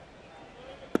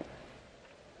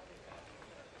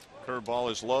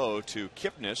 Curveball is low to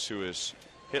Kipnis, who is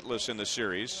hitless in the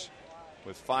series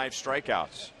with 5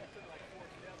 strikeouts.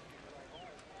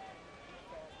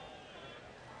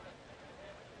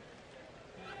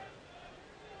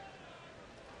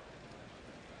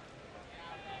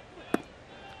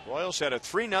 Royals had a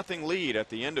 3-0 lead at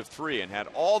the end of 3 and had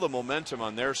all the momentum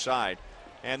on their side.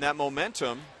 And that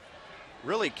momentum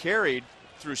really carried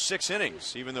through 6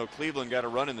 innings, even though Cleveland got a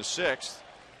run in the 6th.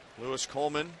 Lewis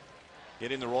Coleman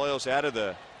getting the Royals out of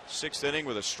the 6th inning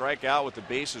with a strikeout with the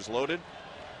bases loaded.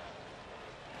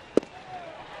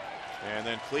 And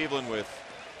then Cleveland with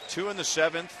 2 in the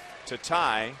 7th to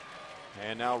tie.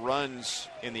 And now runs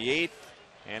in the 8th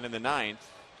and in the 9th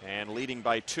and leading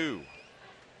by 2.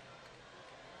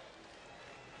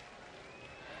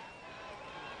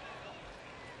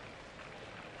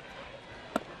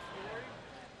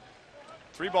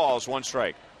 3 balls, 1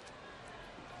 strike.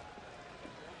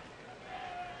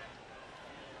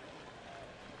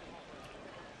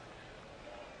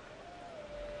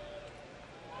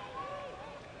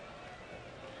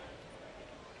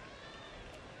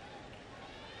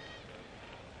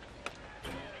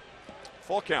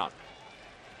 Full count.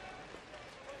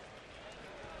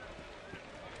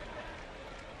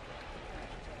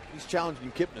 He's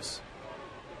challenging Kipnis.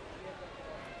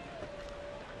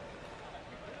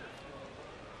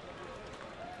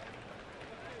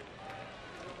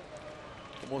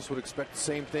 Almost would expect the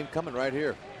same thing coming right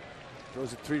here.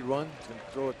 Throws a 3-run, he's going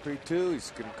to throw a 3-2.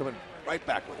 He's going to come in right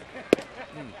back with it.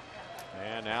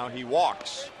 And now he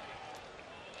walks.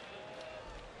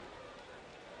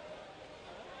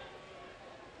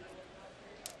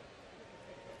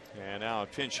 And now a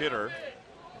pinch hitter,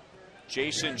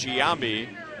 Jason Giambi,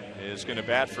 is going to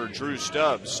bat for Drew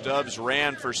Stubbs. Stubbs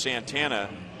ran for Santana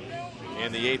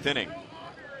in the 8th inning.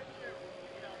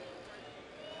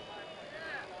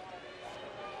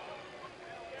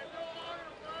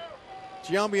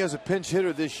 Giambi as a pinch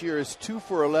hitter this year is 2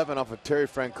 for 11 off of Terry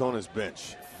Francona's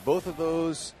bench. Both of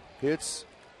those hits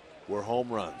were home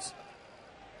runs.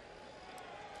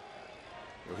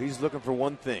 Well, he's looking for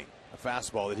one thing, a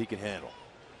fastball that he can handle.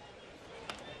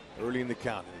 Early in the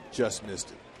count, and he just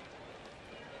missed it.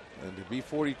 And to be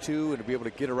 42 and to be able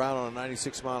to get around on a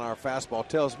 96-mile-an-hour fastball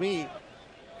tells me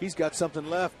he's got something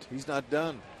left. He's not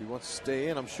done. If he wants to stay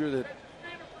in, I'm sure that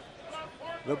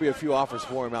there'll be a few offers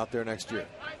for him out there next year.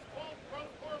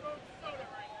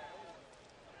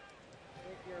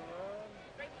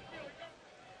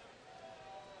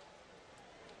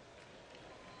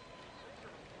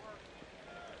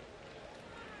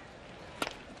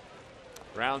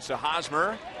 Grounds to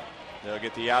Hosmer. They'll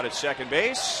get the out at second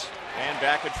base and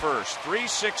back at first.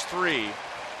 3-6-3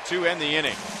 to end the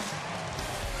inning.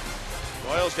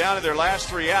 Royals down to their last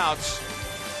 3 outs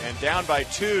and down by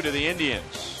 2 to the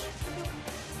Indians.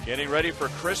 Getting ready for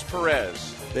Chris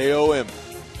Perez. They owe him.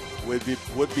 Would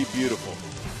be beautiful.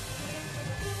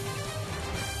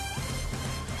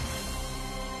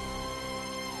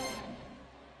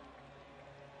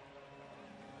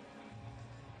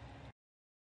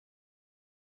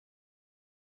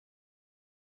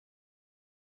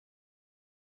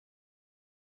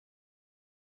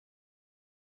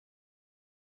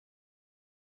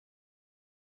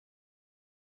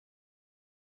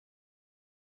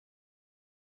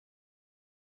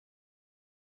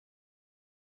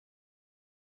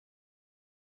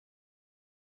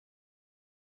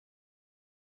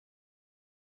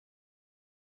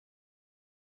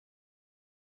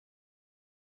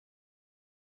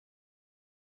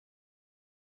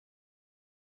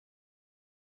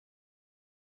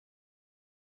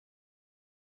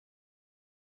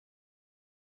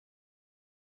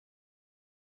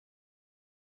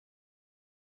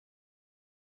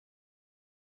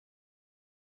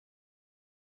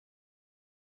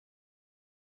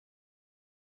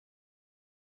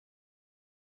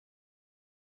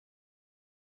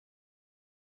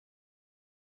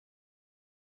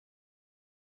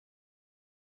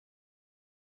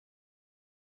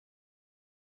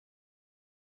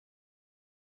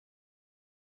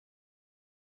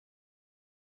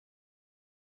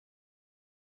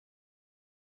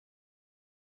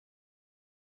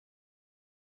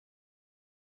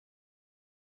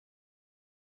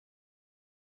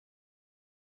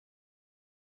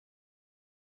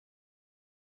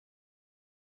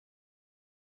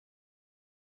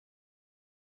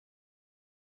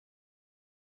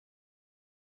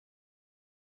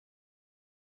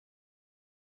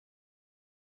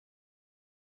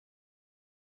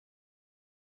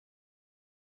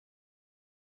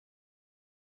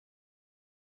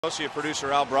 Associate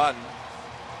producer Al Broughton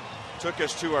took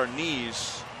us to our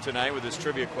knees tonight with his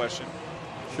trivia question.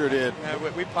 Sure did.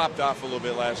 We popped off a little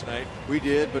bit last night. We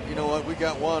did, but you know what? We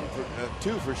got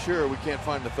two for sure. We can't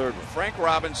find the third one. Frank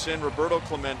Robinson, Roberto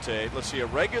Clemente. Let's see, a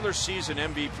regular season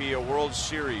MVP, a World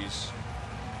Series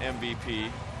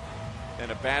MVP, and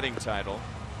a batting title.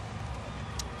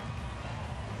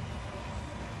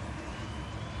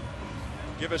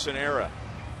 Give us an era.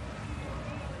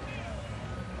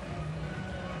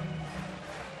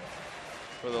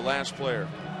 For the last player.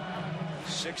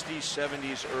 60s,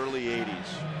 70s, early 80s.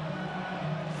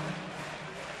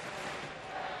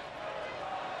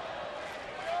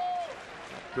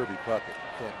 Kirby Puckett.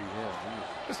 Can't be him.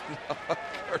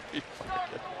 Kirby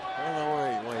Puckett. I don't know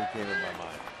why he came in my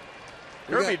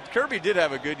mind. Kirby did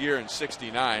have a good year in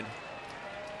 69.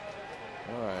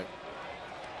 All right.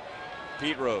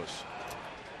 Pete Rose.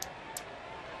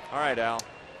 All right, Al.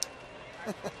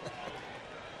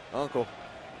 Uncle.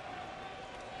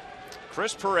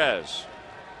 Chris Perez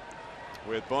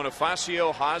with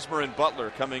Bonifacio, Hosmer, and Butler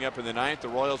coming up in the ninth. The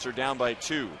Royals are down by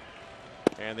 2.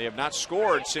 And they have not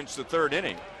scored since the 3rd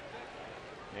inning.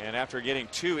 And after getting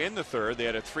 2 in the 3rd, they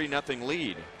had a 3-0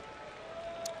 lead.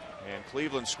 And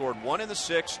Cleveland scored 1 in the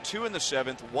 6th, 2 in the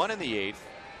 7th, 1 in the 8th,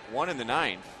 1 in the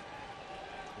 9th.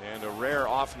 And a rare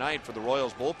off night for the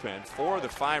Royals bullpen. 4 of the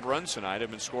 5 runs tonight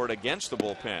have been scored against the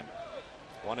bullpen.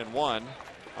 1-1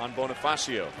 on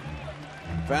Bonifacio.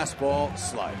 Fastball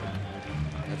slider.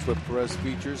 That's what Perez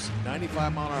features.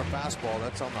 95-mile-an-hour fastball.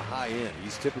 That's on the high end.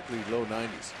 He's typically low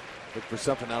 90s. Look for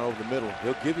something out over the middle.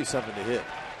 He'll give you something to hit.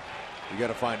 You got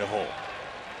to find a hole.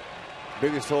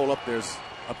 Biggest hole up there's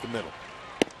up the middle.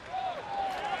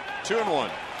 2-1.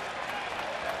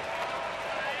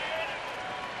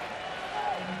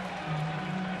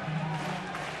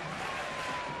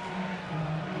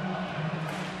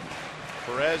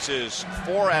 Perez is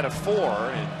 4 out of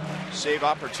 4 in save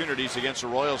opportunities against the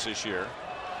Royals this year.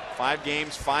 5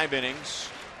 games, 5 innings.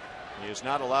 He has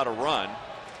not allowed a run,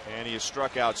 and he has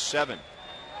struck out 7.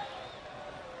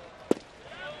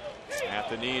 At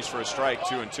the knees for a strike,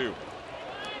 2-2.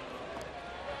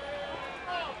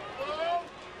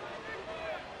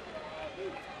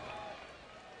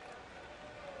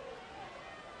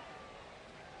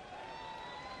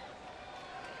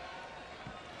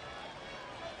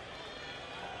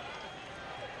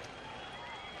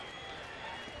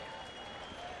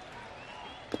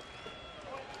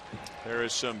 There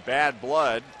is some bad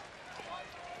blood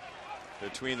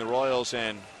between the Royals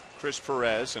and Chris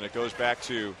Perez, and it goes back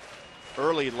to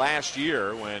early last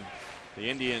year when the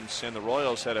Indians and the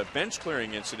Royals had a bench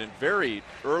clearing incident very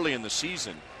early in the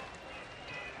season.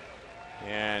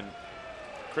 And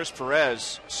Chris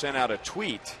Perez sent out a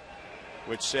tweet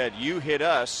which said, "You hit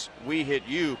us, we hit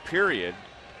you, period."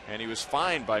 And he was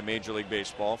fined by Major League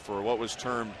Baseball for what was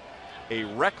termed a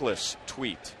reckless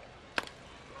tweet.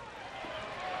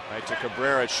 Right to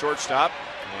Cabrera at shortstop,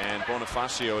 and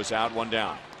Bonifacio is out, 1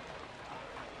 down.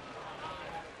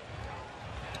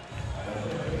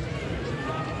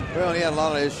 Well, he had a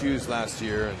lot of issues last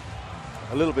year and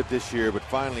a little bit this year, but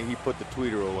finally he put the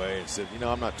tweeter away and said, you know,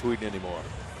 I'm not tweeting anymore.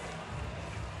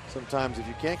 Sometimes if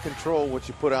you can't control what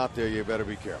you put out there, you better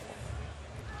be careful.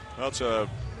 Well, it's a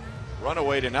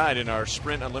runaway tonight in our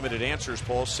Sprint Unlimited Answers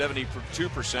poll.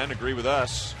 72% agree with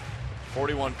us.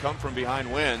 41 come from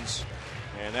behind wins.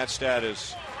 And that stat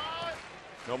is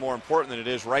no more important than it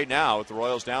is right now with the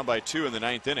Royals down by 2 in the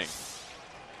 9th inning.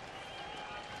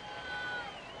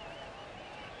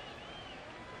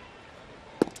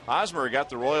 Hosmer got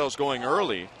the Royals going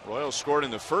early. Royals scored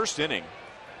in the 1st inning.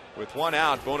 With 1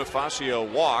 out,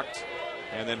 Bonifacio walked,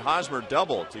 and then Hosmer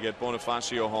doubled to get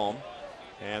Bonifacio home.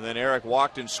 And then Eric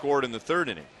walked and scored in the 3rd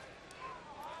inning.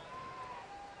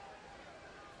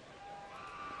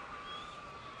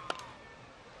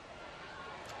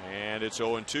 And it's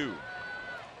 0-2.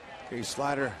 Okay,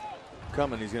 slider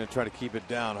coming. He's going to try to keep it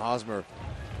down. Hosmer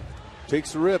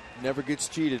takes the rip, never gets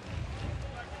cheated.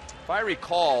 If I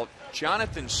recall,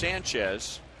 Jonathan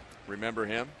Sanchez, remember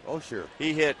him? Oh, sure.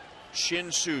 He hit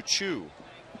Shin-Soo Choo,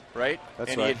 right?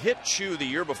 That's and right. he had hit Choo the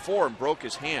year before and broke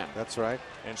his hand. That's right.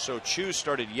 And so Choo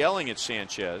started yelling at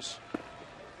Sanchez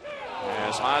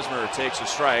as Hosmer takes a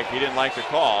strike. He didn't like the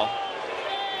call.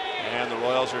 And the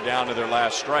Royals are down to their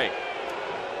last strike.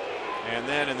 And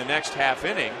then in the next half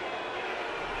inning,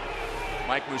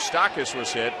 Mike Moustakas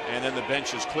was hit, and then the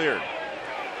bench is cleared.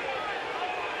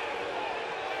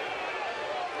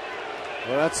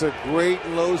 Well, that's a great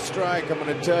low strike. I'm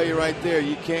going to tell you right there,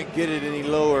 you can't get it any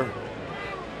lower.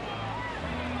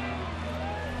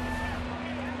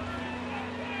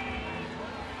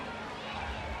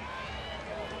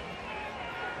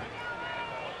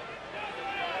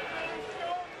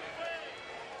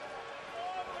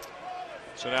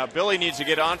 So now Billy needs to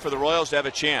get on for the Royals to have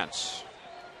a chance.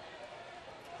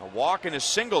 A walk and a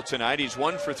single tonight. He's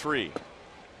 1 for 3.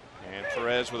 And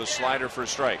Perez with a slider for a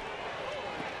strike.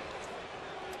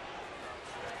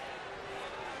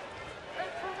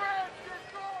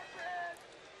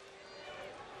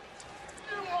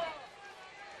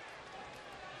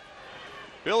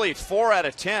 Billy 4 out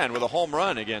of 10 with a home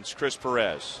run against Chris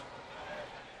Perez.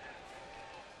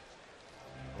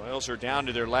 Royals are down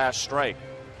to their last strike.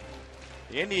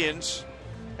 The Indians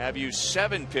have used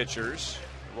 7 pitchers.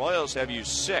 The Royals have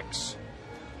used 6.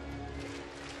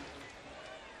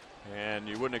 And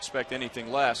you wouldn't expect anything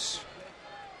less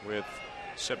with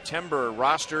September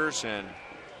rosters and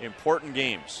important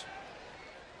games.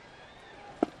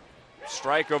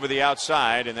 Strike over the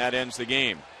outside, and that ends the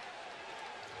game.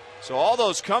 So all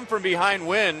those come from behind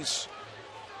wins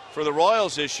for the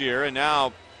Royals this year, and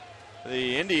now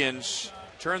the Indians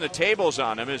turn the tables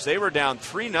on them as they were down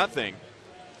 3-0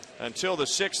 until the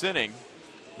 6th inning.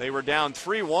 They were down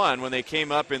 3-1 when they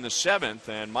came up in the 7th,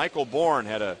 and Michael Bourne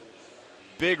had a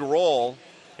big role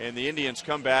in the Indians'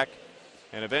 comeback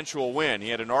and eventual win. He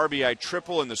had an RBI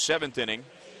triple in the 7th inning.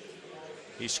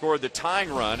 He scored the tying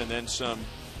run and then some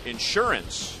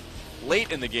insurance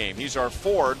late in the game. He's our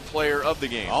Ford player of the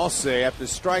game. I'll say, after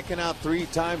striking out 3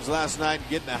 times last night and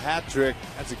getting a hat trick,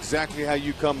 that's exactly how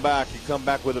you come back. You come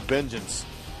back with a vengeance.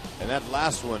 And that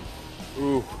last one,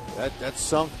 ooh, that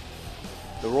sunk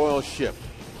the Royal ship.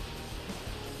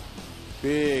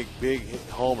 Big hit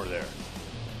homer there.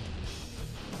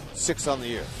 6 on the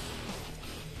year.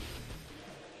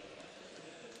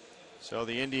 So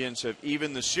the Indians have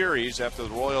evened the series after the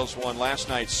Royals won last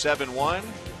night 7-1.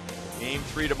 Game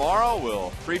 3 tomorrow.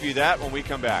 We'll preview that when we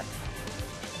come back.